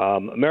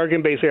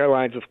 American-based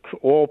airlines have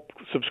all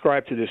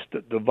subscribed to this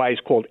device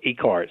called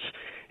ACARS.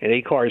 And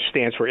ACARS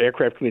stands for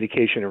Aircraft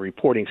Communication and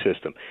Reporting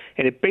System.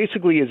 And it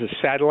basically is a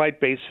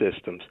satellite-based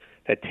system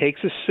that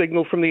takes a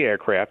signal from the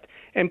aircraft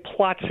and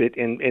plots it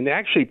and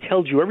actually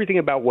tells you everything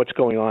about what's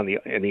going on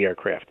in the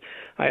aircraft.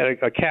 I had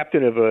a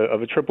captain of a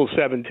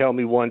 777 tell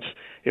me once,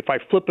 if I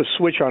flip a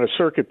switch on a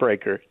circuit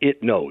breaker,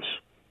 it knows,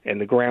 and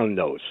the ground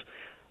knows.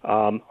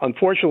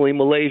 Unfortunately,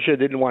 Malaysia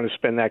didn't want to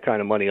spend that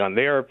kind of money on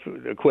their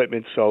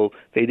equipment, so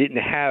they didn't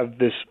have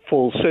this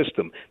full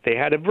system. They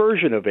had a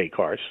version of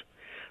ACARS,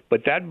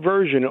 but that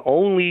version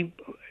only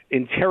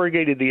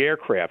interrogated the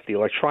aircraft, the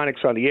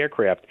electronics on the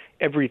aircraft,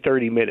 every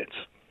 30 minutes.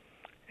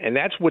 And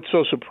that's what's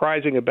so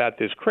surprising about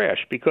this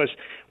crash, because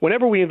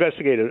whenever we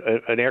investigate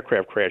an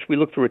aircraft crash, we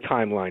look through a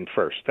timeline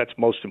first. That's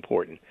most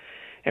important.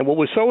 And what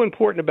was so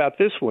important about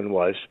this one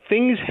was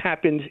things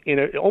happened in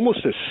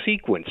almost a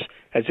sequence,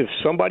 as if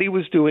somebody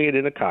was doing it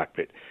in a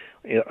cockpit,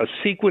 a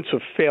sequence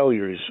of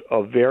failures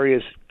of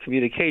various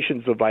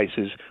communications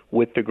devices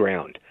with the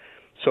ground.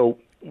 So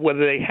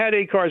whether they had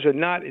ACARS or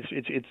not,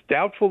 it's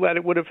doubtful that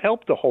it would have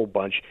helped a whole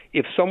bunch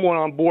if someone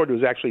on board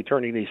was actually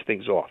turning these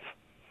things off.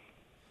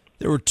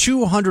 There were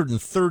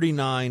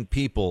 239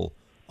 people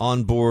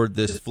on board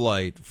this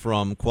flight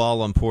from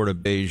Kuala Lumpur to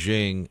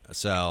Beijing,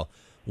 Sal.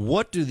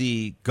 What do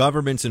the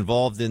governments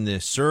involved in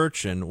this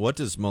search and what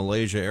does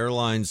Malaysia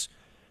Airlines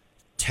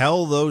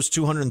tell those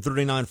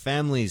 239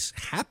 families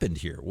happened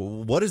here?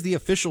 What is the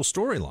official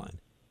storyline?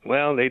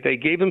 Well, they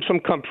gave them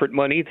some comfort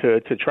money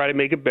to try to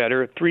make it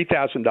better,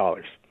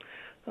 $3,000,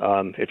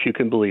 if you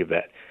can believe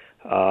that.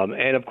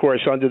 And of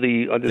course, they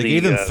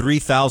gave them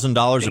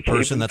 $3,000 a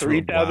person. That's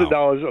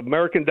 $3,000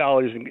 American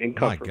dollars in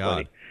comfort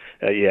money.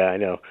 Yeah, I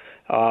know.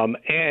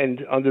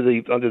 And under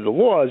the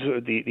laws,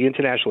 the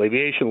international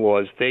aviation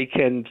laws, they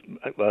can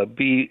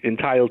be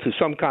entitled to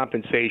some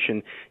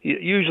compensation,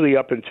 usually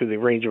up into the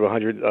range of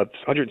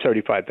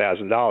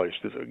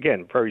 $175,000.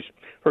 Again, very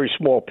very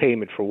small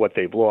payment for what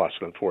they've lost,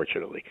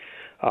 unfortunately.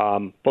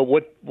 But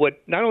what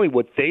not only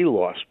what they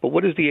lost, but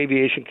what does the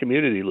aviation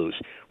community lose?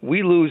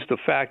 We lose the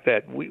fact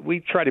that we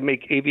try to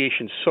make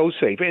aviation so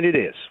safe, and it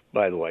is,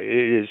 by the way,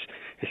 it is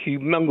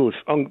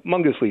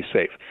humongously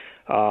safe.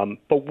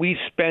 But we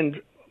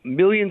spend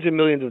millions and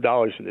millions of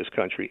dollars in this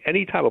country.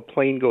 Anytime a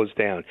plane goes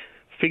down,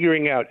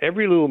 figuring out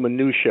every little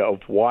minutia of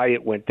why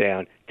it went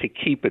down to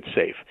keep it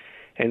safe.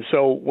 And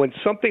so when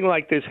something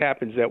like this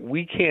happens that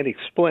we can't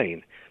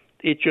explain,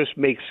 it just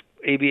makes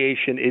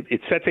aviation,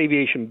 it sets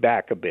aviation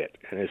back a bit,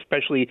 and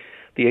especially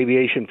the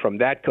aviation from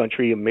that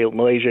country.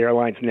 Malaysia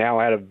Airlines now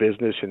out of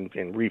business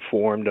and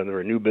reformed under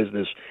a new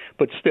business,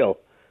 but still,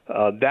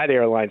 that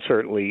airline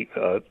certainly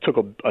took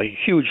a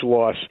huge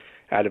loss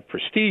out of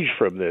prestige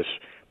from this.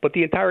 But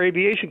the entire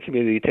aviation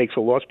community takes a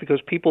loss because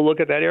people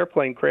look at that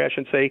airplane crash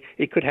and say,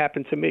 it could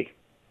happen to me.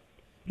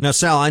 Now,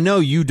 Sal, I know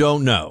you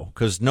don't know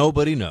because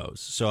nobody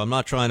knows, so I'm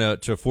not trying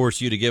to force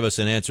you to give us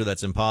an answer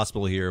that's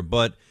impossible here,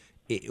 but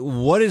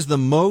what is the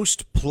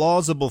most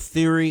plausible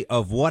theory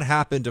of what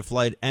happened to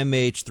flight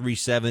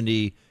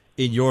MH370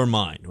 in your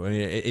mind? I mean,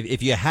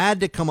 if you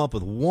had to come up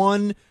with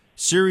one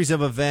series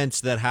of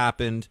events that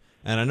happened,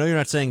 and I know you're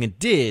not saying it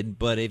did,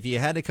 but if you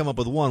had to come up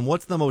with one,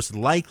 what's the most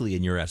likely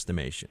in your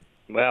estimation?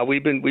 Well,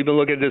 we've been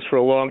looking at this for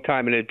a long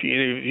time, and if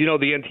you know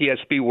the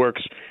NTSB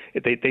works,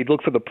 they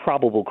look for the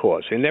probable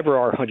cause. They never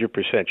are 100%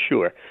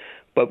 sure.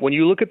 But when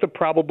you look at the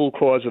probable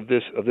cause of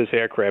this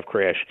aircraft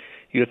crash,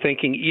 you're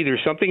thinking either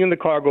something in the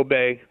cargo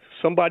bay,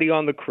 somebody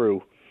on the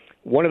crew,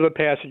 one of the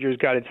passengers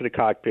got into the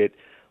cockpit,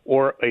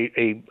 or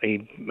a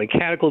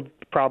mechanical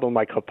problem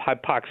like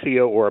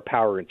hypoxia or a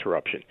power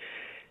interruption.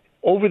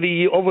 Over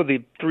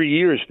the 3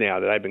 years now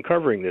that I've been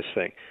covering this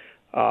thing,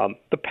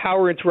 the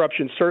power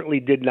interruption certainly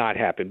did not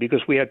happen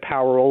because we had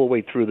power all the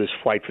way through this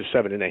flight for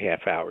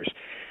 7.5 hours.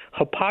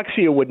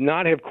 Hypoxia would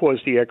not have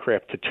caused the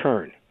aircraft to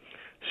turn.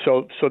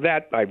 So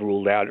that I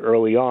ruled out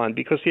early on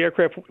because the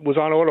aircraft was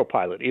on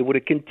autopilot. It would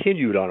have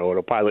continued on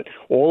autopilot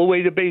all the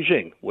way to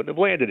Beijing. Wouldn't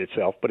have landed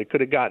itself, but it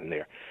could have gotten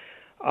there.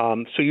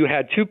 So you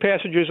had 2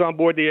 passengers on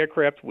board the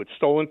aircraft with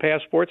stolen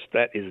passports.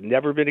 That has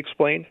never been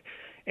explained.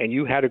 And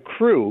you had a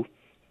crew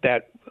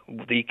that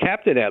the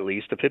captain, at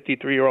least, the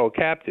 53-year-old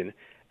captain,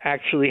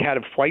 actually had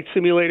a flight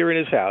simulator in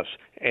his house.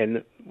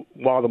 And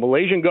while the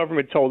Malaysian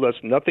government told us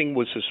nothing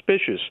was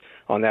suspicious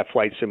on that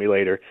flight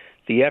simulator,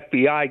 the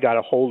FBI got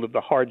a hold of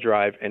the hard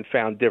drive and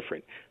found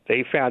different.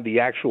 They found the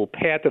actual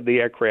path of the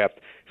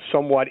aircraft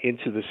somewhat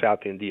into the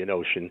South Indian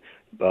Ocean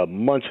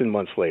months and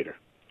months later.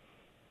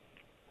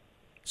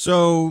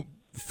 So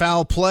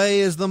foul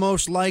play is the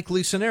most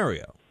likely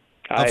scenario.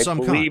 I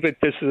believe it.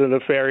 This is a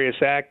nefarious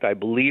act. I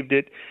believed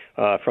it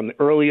from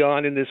early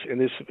on in this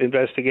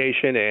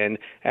investigation, and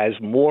as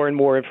more and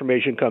more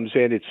information comes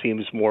in, it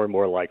seems more and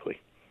more likely.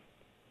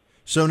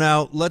 So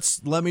now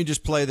let me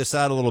just play this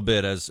out a little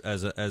bit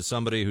as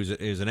somebody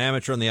who's an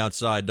amateur on the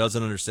outside,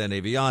 doesn't understand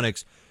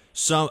avionics.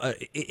 So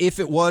if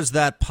it was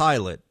that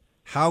pilot,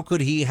 how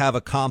could he have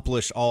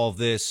accomplished all of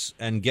this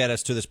and get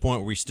us to this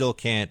point where we still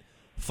can't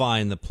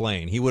find the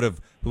plane?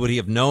 Would he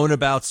have known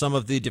about some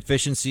of the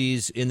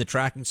deficiencies in the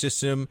tracking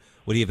system?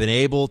 Would he have been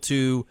able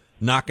to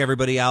knock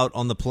everybody out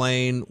on the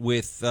plane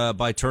with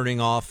by turning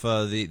off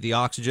the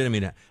oxygen? I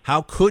mean,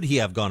 how could he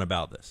have gone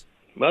about this?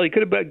 Well, he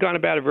could have gone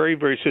about it very,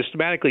 very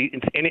systematically,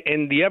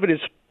 and the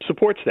evidence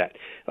supports that.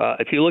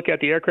 If you look at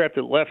the aircraft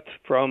that left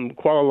from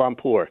Kuala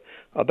Lumpur,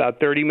 about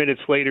 30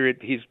 minutes later,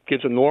 he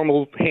gives a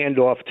normal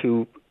handoff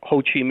to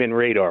Ho Chi Minh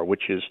radar,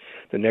 which is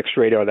the next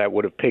radar that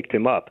would have picked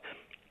him up.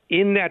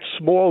 In that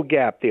small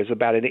gap, there's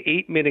about an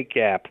 8-minute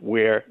gap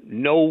where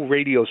no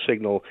radio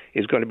signal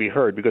is going to be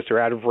heard because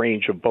they're out of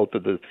range of both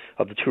of the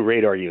two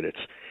radar units.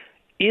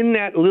 In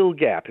that little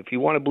gap, if you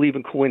want to believe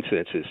in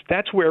coincidences,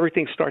 that's where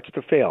everything starts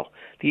to fail.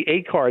 The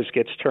ACARS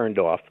gets turned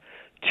off.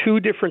 2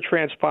 different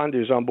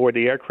transponders on board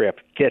the aircraft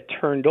get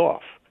turned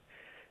off.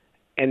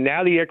 And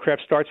now the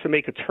aircraft starts to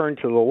make a turn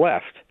to the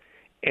left,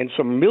 and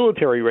some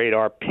military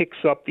radar picks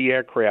up the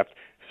aircraft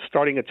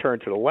starting a turn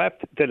to the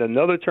left, then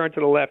another turn to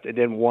the left, and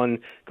then one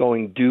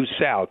going due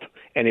south.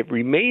 And it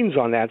remains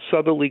on that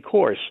southerly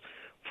course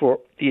for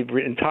the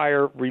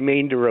entire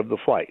remainder of the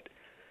flight.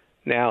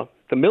 Now,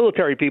 the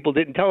military people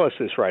didn't tell us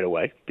this right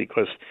away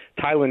because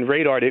Thailand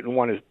radar didn't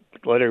want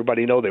to let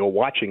everybody know they were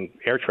watching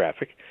air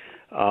traffic.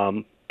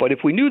 But if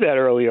we knew that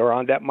earlier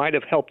on, that might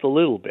have helped a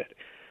little bit.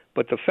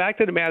 But the fact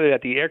of the matter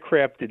that the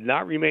aircraft did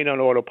not remain on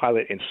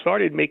autopilot and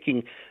started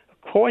making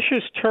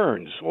cautious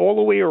turns all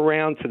the way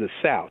around to the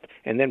south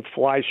and then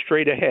fly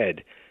straight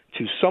ahead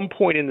to some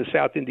point in the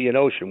South Indian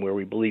Ocean where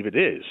we believe it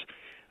is,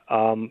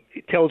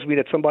 it tells me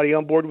that somebody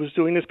on board was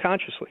doing this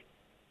consciously.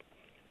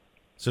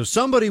 So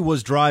somebody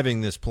was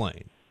driving this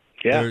plane.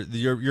 Yeah.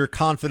 You're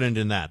confident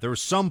in that. There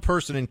was some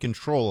person in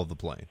control of the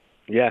plane.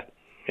 Yeah,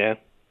 yeah.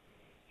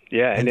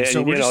 Yeah, and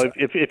so you know,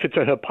 if it's a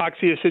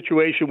hypoxia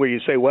situation where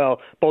you say,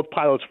 well, both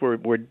pilots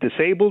were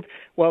disabled,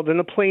 well, then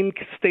the plane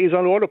stays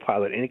on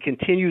autopilot and it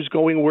continues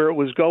going where it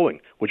was going,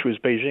 which was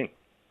Beijing.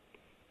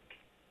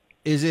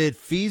 Is it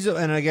feasible?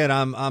 And again,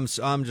 I'm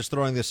just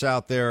throwing this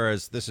out there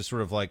as this is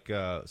sort of like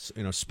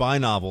spy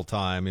novel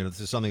time. This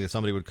is something that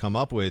somebody would come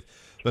up with,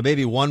 but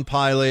maybe one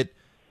pilot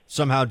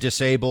somehow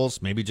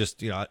disables, maybe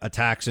just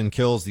attacks and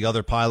kills the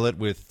other pilot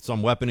with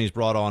some weapon he's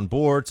brought on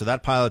board. So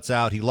that pilot's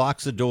out. He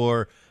locks the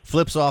door,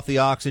 flips off the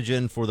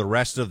oxygen for the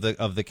rest of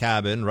the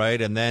cabin, right?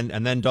 And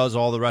then does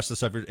all the rest of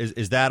the stuff.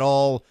 Is that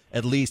all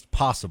at least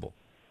possible?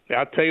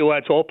 I'll tell you what,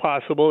 it's all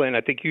possible, and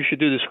I think you should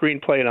do the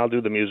screenplay, and I'll do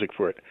the music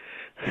for it.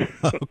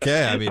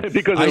 Okay, I mean,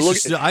 because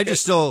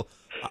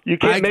you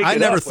can't make I it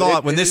never up.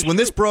 thought when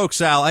this broke,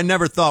 Sal, I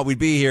never thought we'd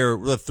be here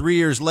 3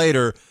 years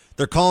later.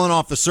 They're calling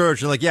off the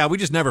search. They're like, yeah, we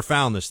just never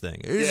found this thing.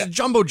 It's a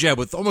jumbo jet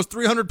with almost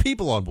 300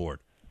 people on board.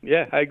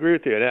 Yeah, I agree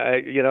with you.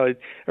 And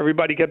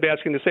everybody kept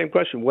asking the same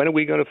question: when are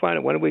we going to find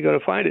it? When are we going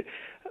to find it?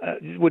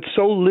 With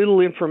so little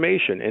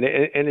information, and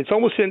it's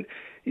almost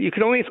you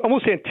can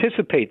almost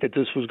anticipate that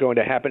this was going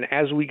to happen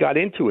as we got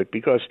into it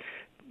because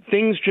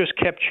things just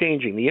kept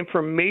changing. The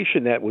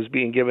information that was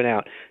being given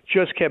out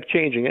just kept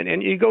changing.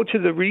 And you go to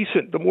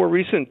the more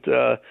recent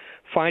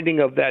finding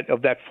of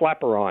that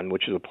flaperon,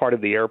 which is a part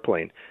of the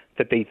airplane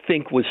that they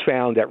think was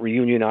found at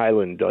Reunion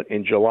Island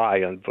in July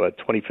of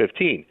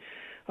 2015.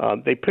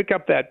 They pick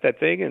up that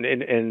thing,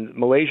 and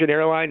Malaysian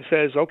Airlines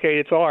says, okay,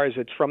 it's ours.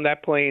 It's from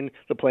that plane.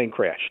 The plane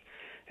crashed.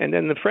 And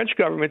then the French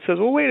government says,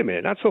 well, wait a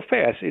minute, not so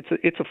fast.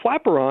 It's a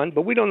flaperon,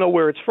 but we don't know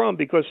where it's from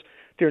because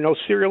there are no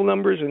serial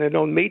numbers and there are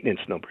no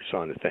maintenance numbers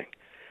on the thing.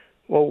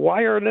 Well,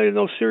 why are there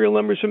no serial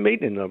numbers and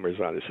maintenance numbers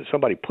on this? Did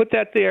somebody put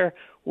that there,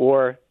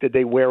 or did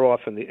they wear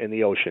off in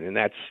the ocean? And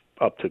that's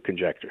up to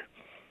conjecture.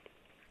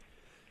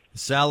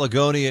 Sal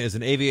Lagonia is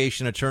an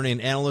aviation attorney and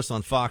analyst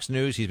on Fox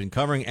News. He's been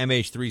covering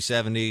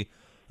MH370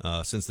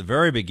 since the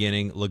very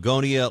beginning.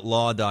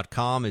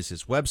 LagoniaLaw.com is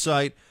his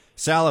website.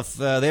 Sal, if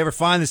they ever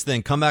find this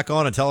thing, come back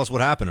on and tell us what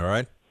happened, all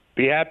right?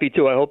 Be happy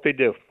to. I hope they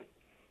do.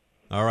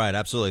 All right,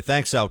 absolutely.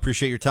 Thanks, Sal.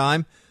 Appreciate your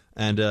time.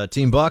 And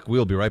Team Buck,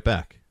 we'll be right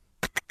back.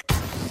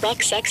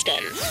 Buck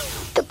Sexton,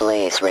 the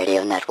Blaze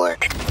Radio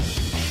Network.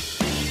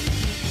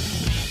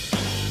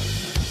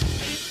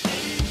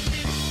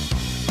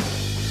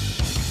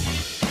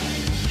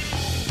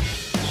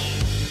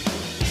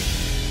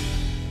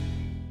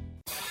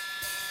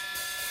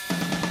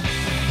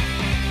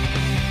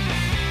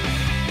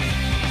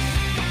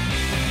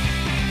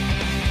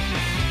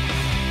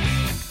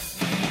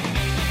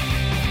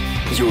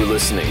 You're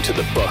listening to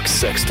the Buck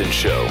Sexton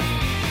Show.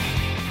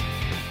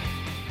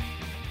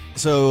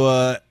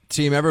 So,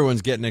 team,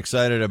 everyone's getting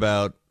excited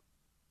about,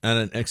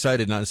 and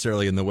excited not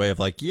necessarily in the way of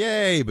like,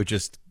 yay, but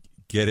just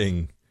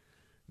getting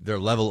their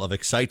level of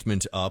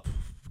excitement up,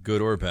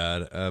 good or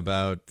bad,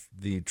 about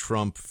the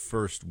Trump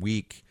first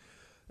week.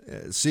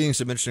 Seeing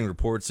some interesting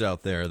reports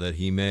out there that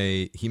he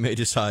may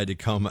decide to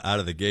come out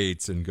of the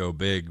gates and go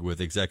big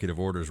with executive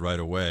orders right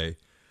away.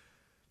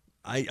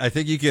 I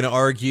think you can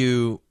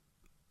argue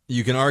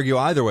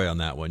either way on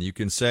that one. You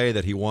can say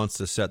that he wants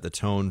to set the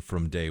tone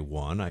from day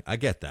one. I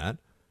get that.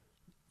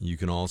 You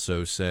can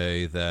also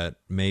say that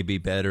maybe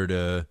better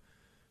to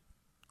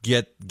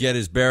get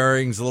his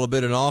bearings a little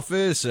bit in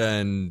office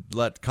and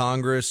let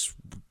Congress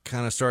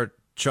kind of start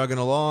chugging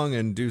along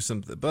and do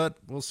something. But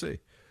we'll see.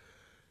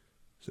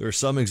 There are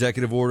some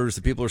executive orders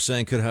that people are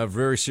saying could have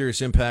very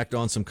serious impact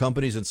on some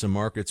companies and some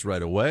markets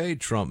right away.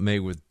 Trump may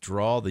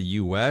withdraw the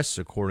U.S.,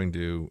 according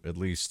to at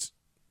least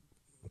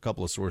a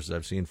couple of sources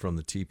I've seen from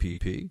the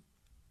TPP.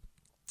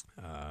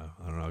 I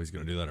don't know if he's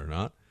going to do that or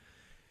not.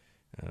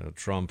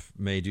 Trump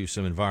may do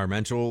some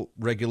environmental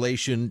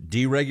regulation,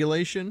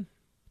 deregulation.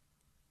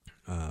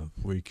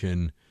 We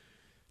can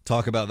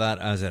talk about that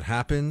as it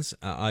happens.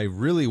 I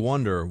really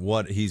wonder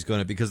what he's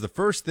going to, because the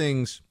first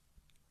things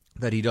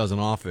that he does in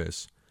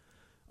office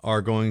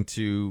are going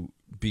to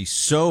be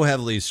so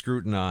heavily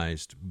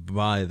scrutinized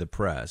by the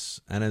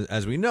press. And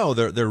as we know,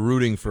 they're not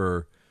rooting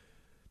for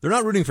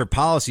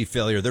policy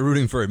failure. They're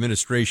rooting for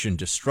administration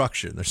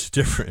destruction. There's a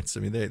difference. I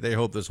mean, they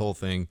hope this whole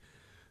thing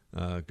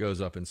goes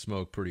up in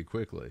smoke pretty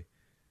quickly.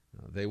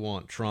 They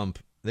want Trump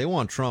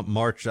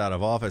marched out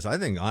of office. I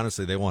think,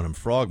 honestly, they want him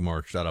frog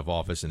marched out of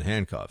office in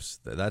handcuffs.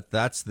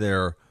 That's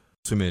their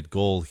ultimate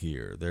goal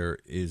here. There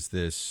is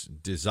this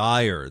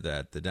desire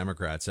that the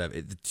Democrats have.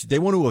 They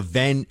want to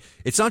avenge.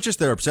 It's not just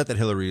they're upset that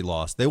Hillary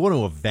lost. They want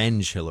to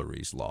avenge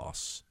Hillary's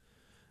loss.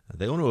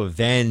 They want to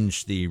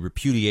avenge the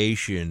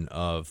repudiation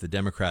of the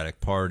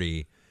Democratic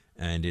Party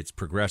and its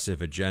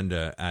progressive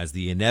agenda as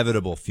the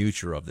inevitable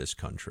future of this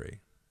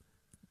country.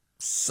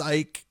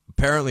 Psych.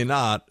 Apparently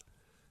not.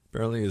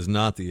 Apparently is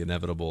not the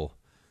inevitable.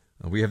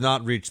 We have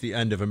not reached the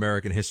end of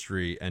American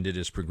history, and it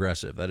is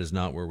progressive. That is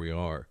not where we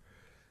are.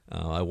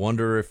 I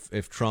wonder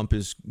if Trump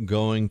is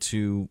going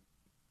to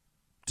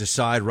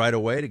decide right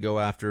away to go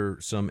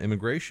after some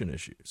immigration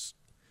issues.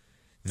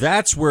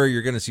 That's where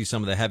you're going to see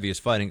some of the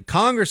heaviest fighting.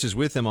 Congress is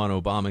with him on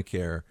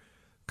Obamacare.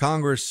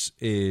 Congress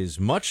is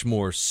much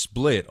more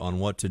split on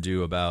what to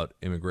do about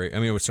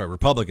immigration.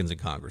 Republicans in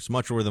Congress,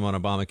 much more with them on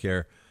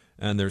Obamacare,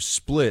 and they're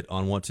split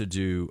on what to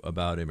do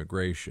about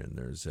immigration.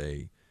 There's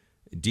a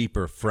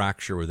deeper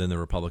fracture within the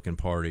Republican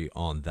Party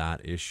on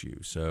that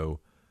issue. So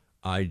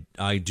I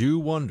do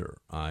wonder.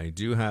 I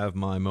do have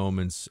my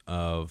moments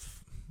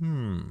of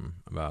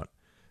about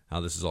how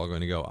this is all going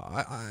to go.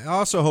 I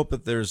also hope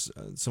that there's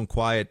some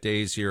quiet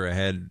days here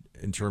ahead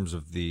in terms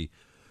of the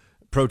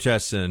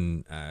protests,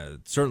 and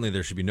certainly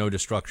there should be no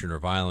destruction or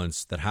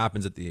violence that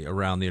happens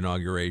around the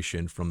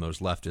inauguration from those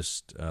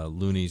leftist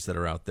loonies that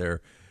are out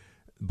there.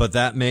 But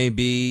that may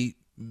be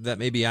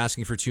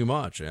asking for too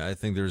much. I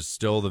think there's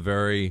still the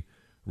very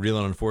real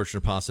and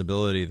unfortunate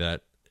possibility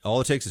that all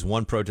it takes is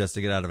one protest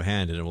to get out of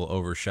hand, and it will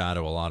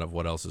overshadow a lot of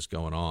what else is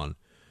going on.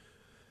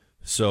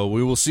 So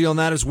we will see on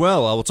that as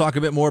well. We'll talk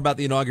a bit more about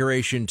the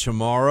inauguration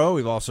tomorrow.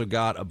 We've also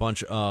got a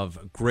bunch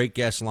of great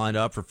guests lined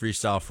up for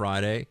Freestyle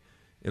Friday.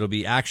 It'll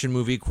be action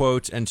movie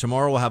quotes, and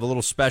tomorrow we'll have a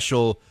little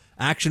special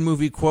action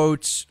movie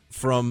quotes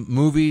from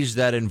movies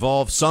that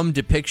involve some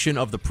depiction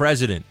of the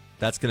president.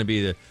 That's going to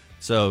be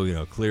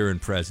Clear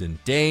and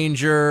Present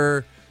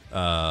Danger,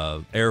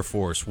 Air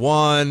Force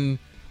One.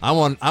 I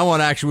want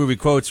action movie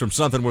quotes from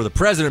something where the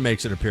president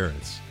makes an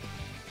appearance.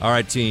 All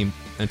right, team.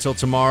 Until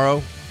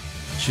tomorrow,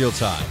 Shields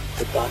high.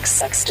 The Buck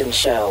Sexton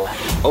Show.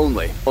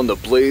 Only on the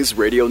Blaze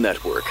Radio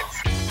Network.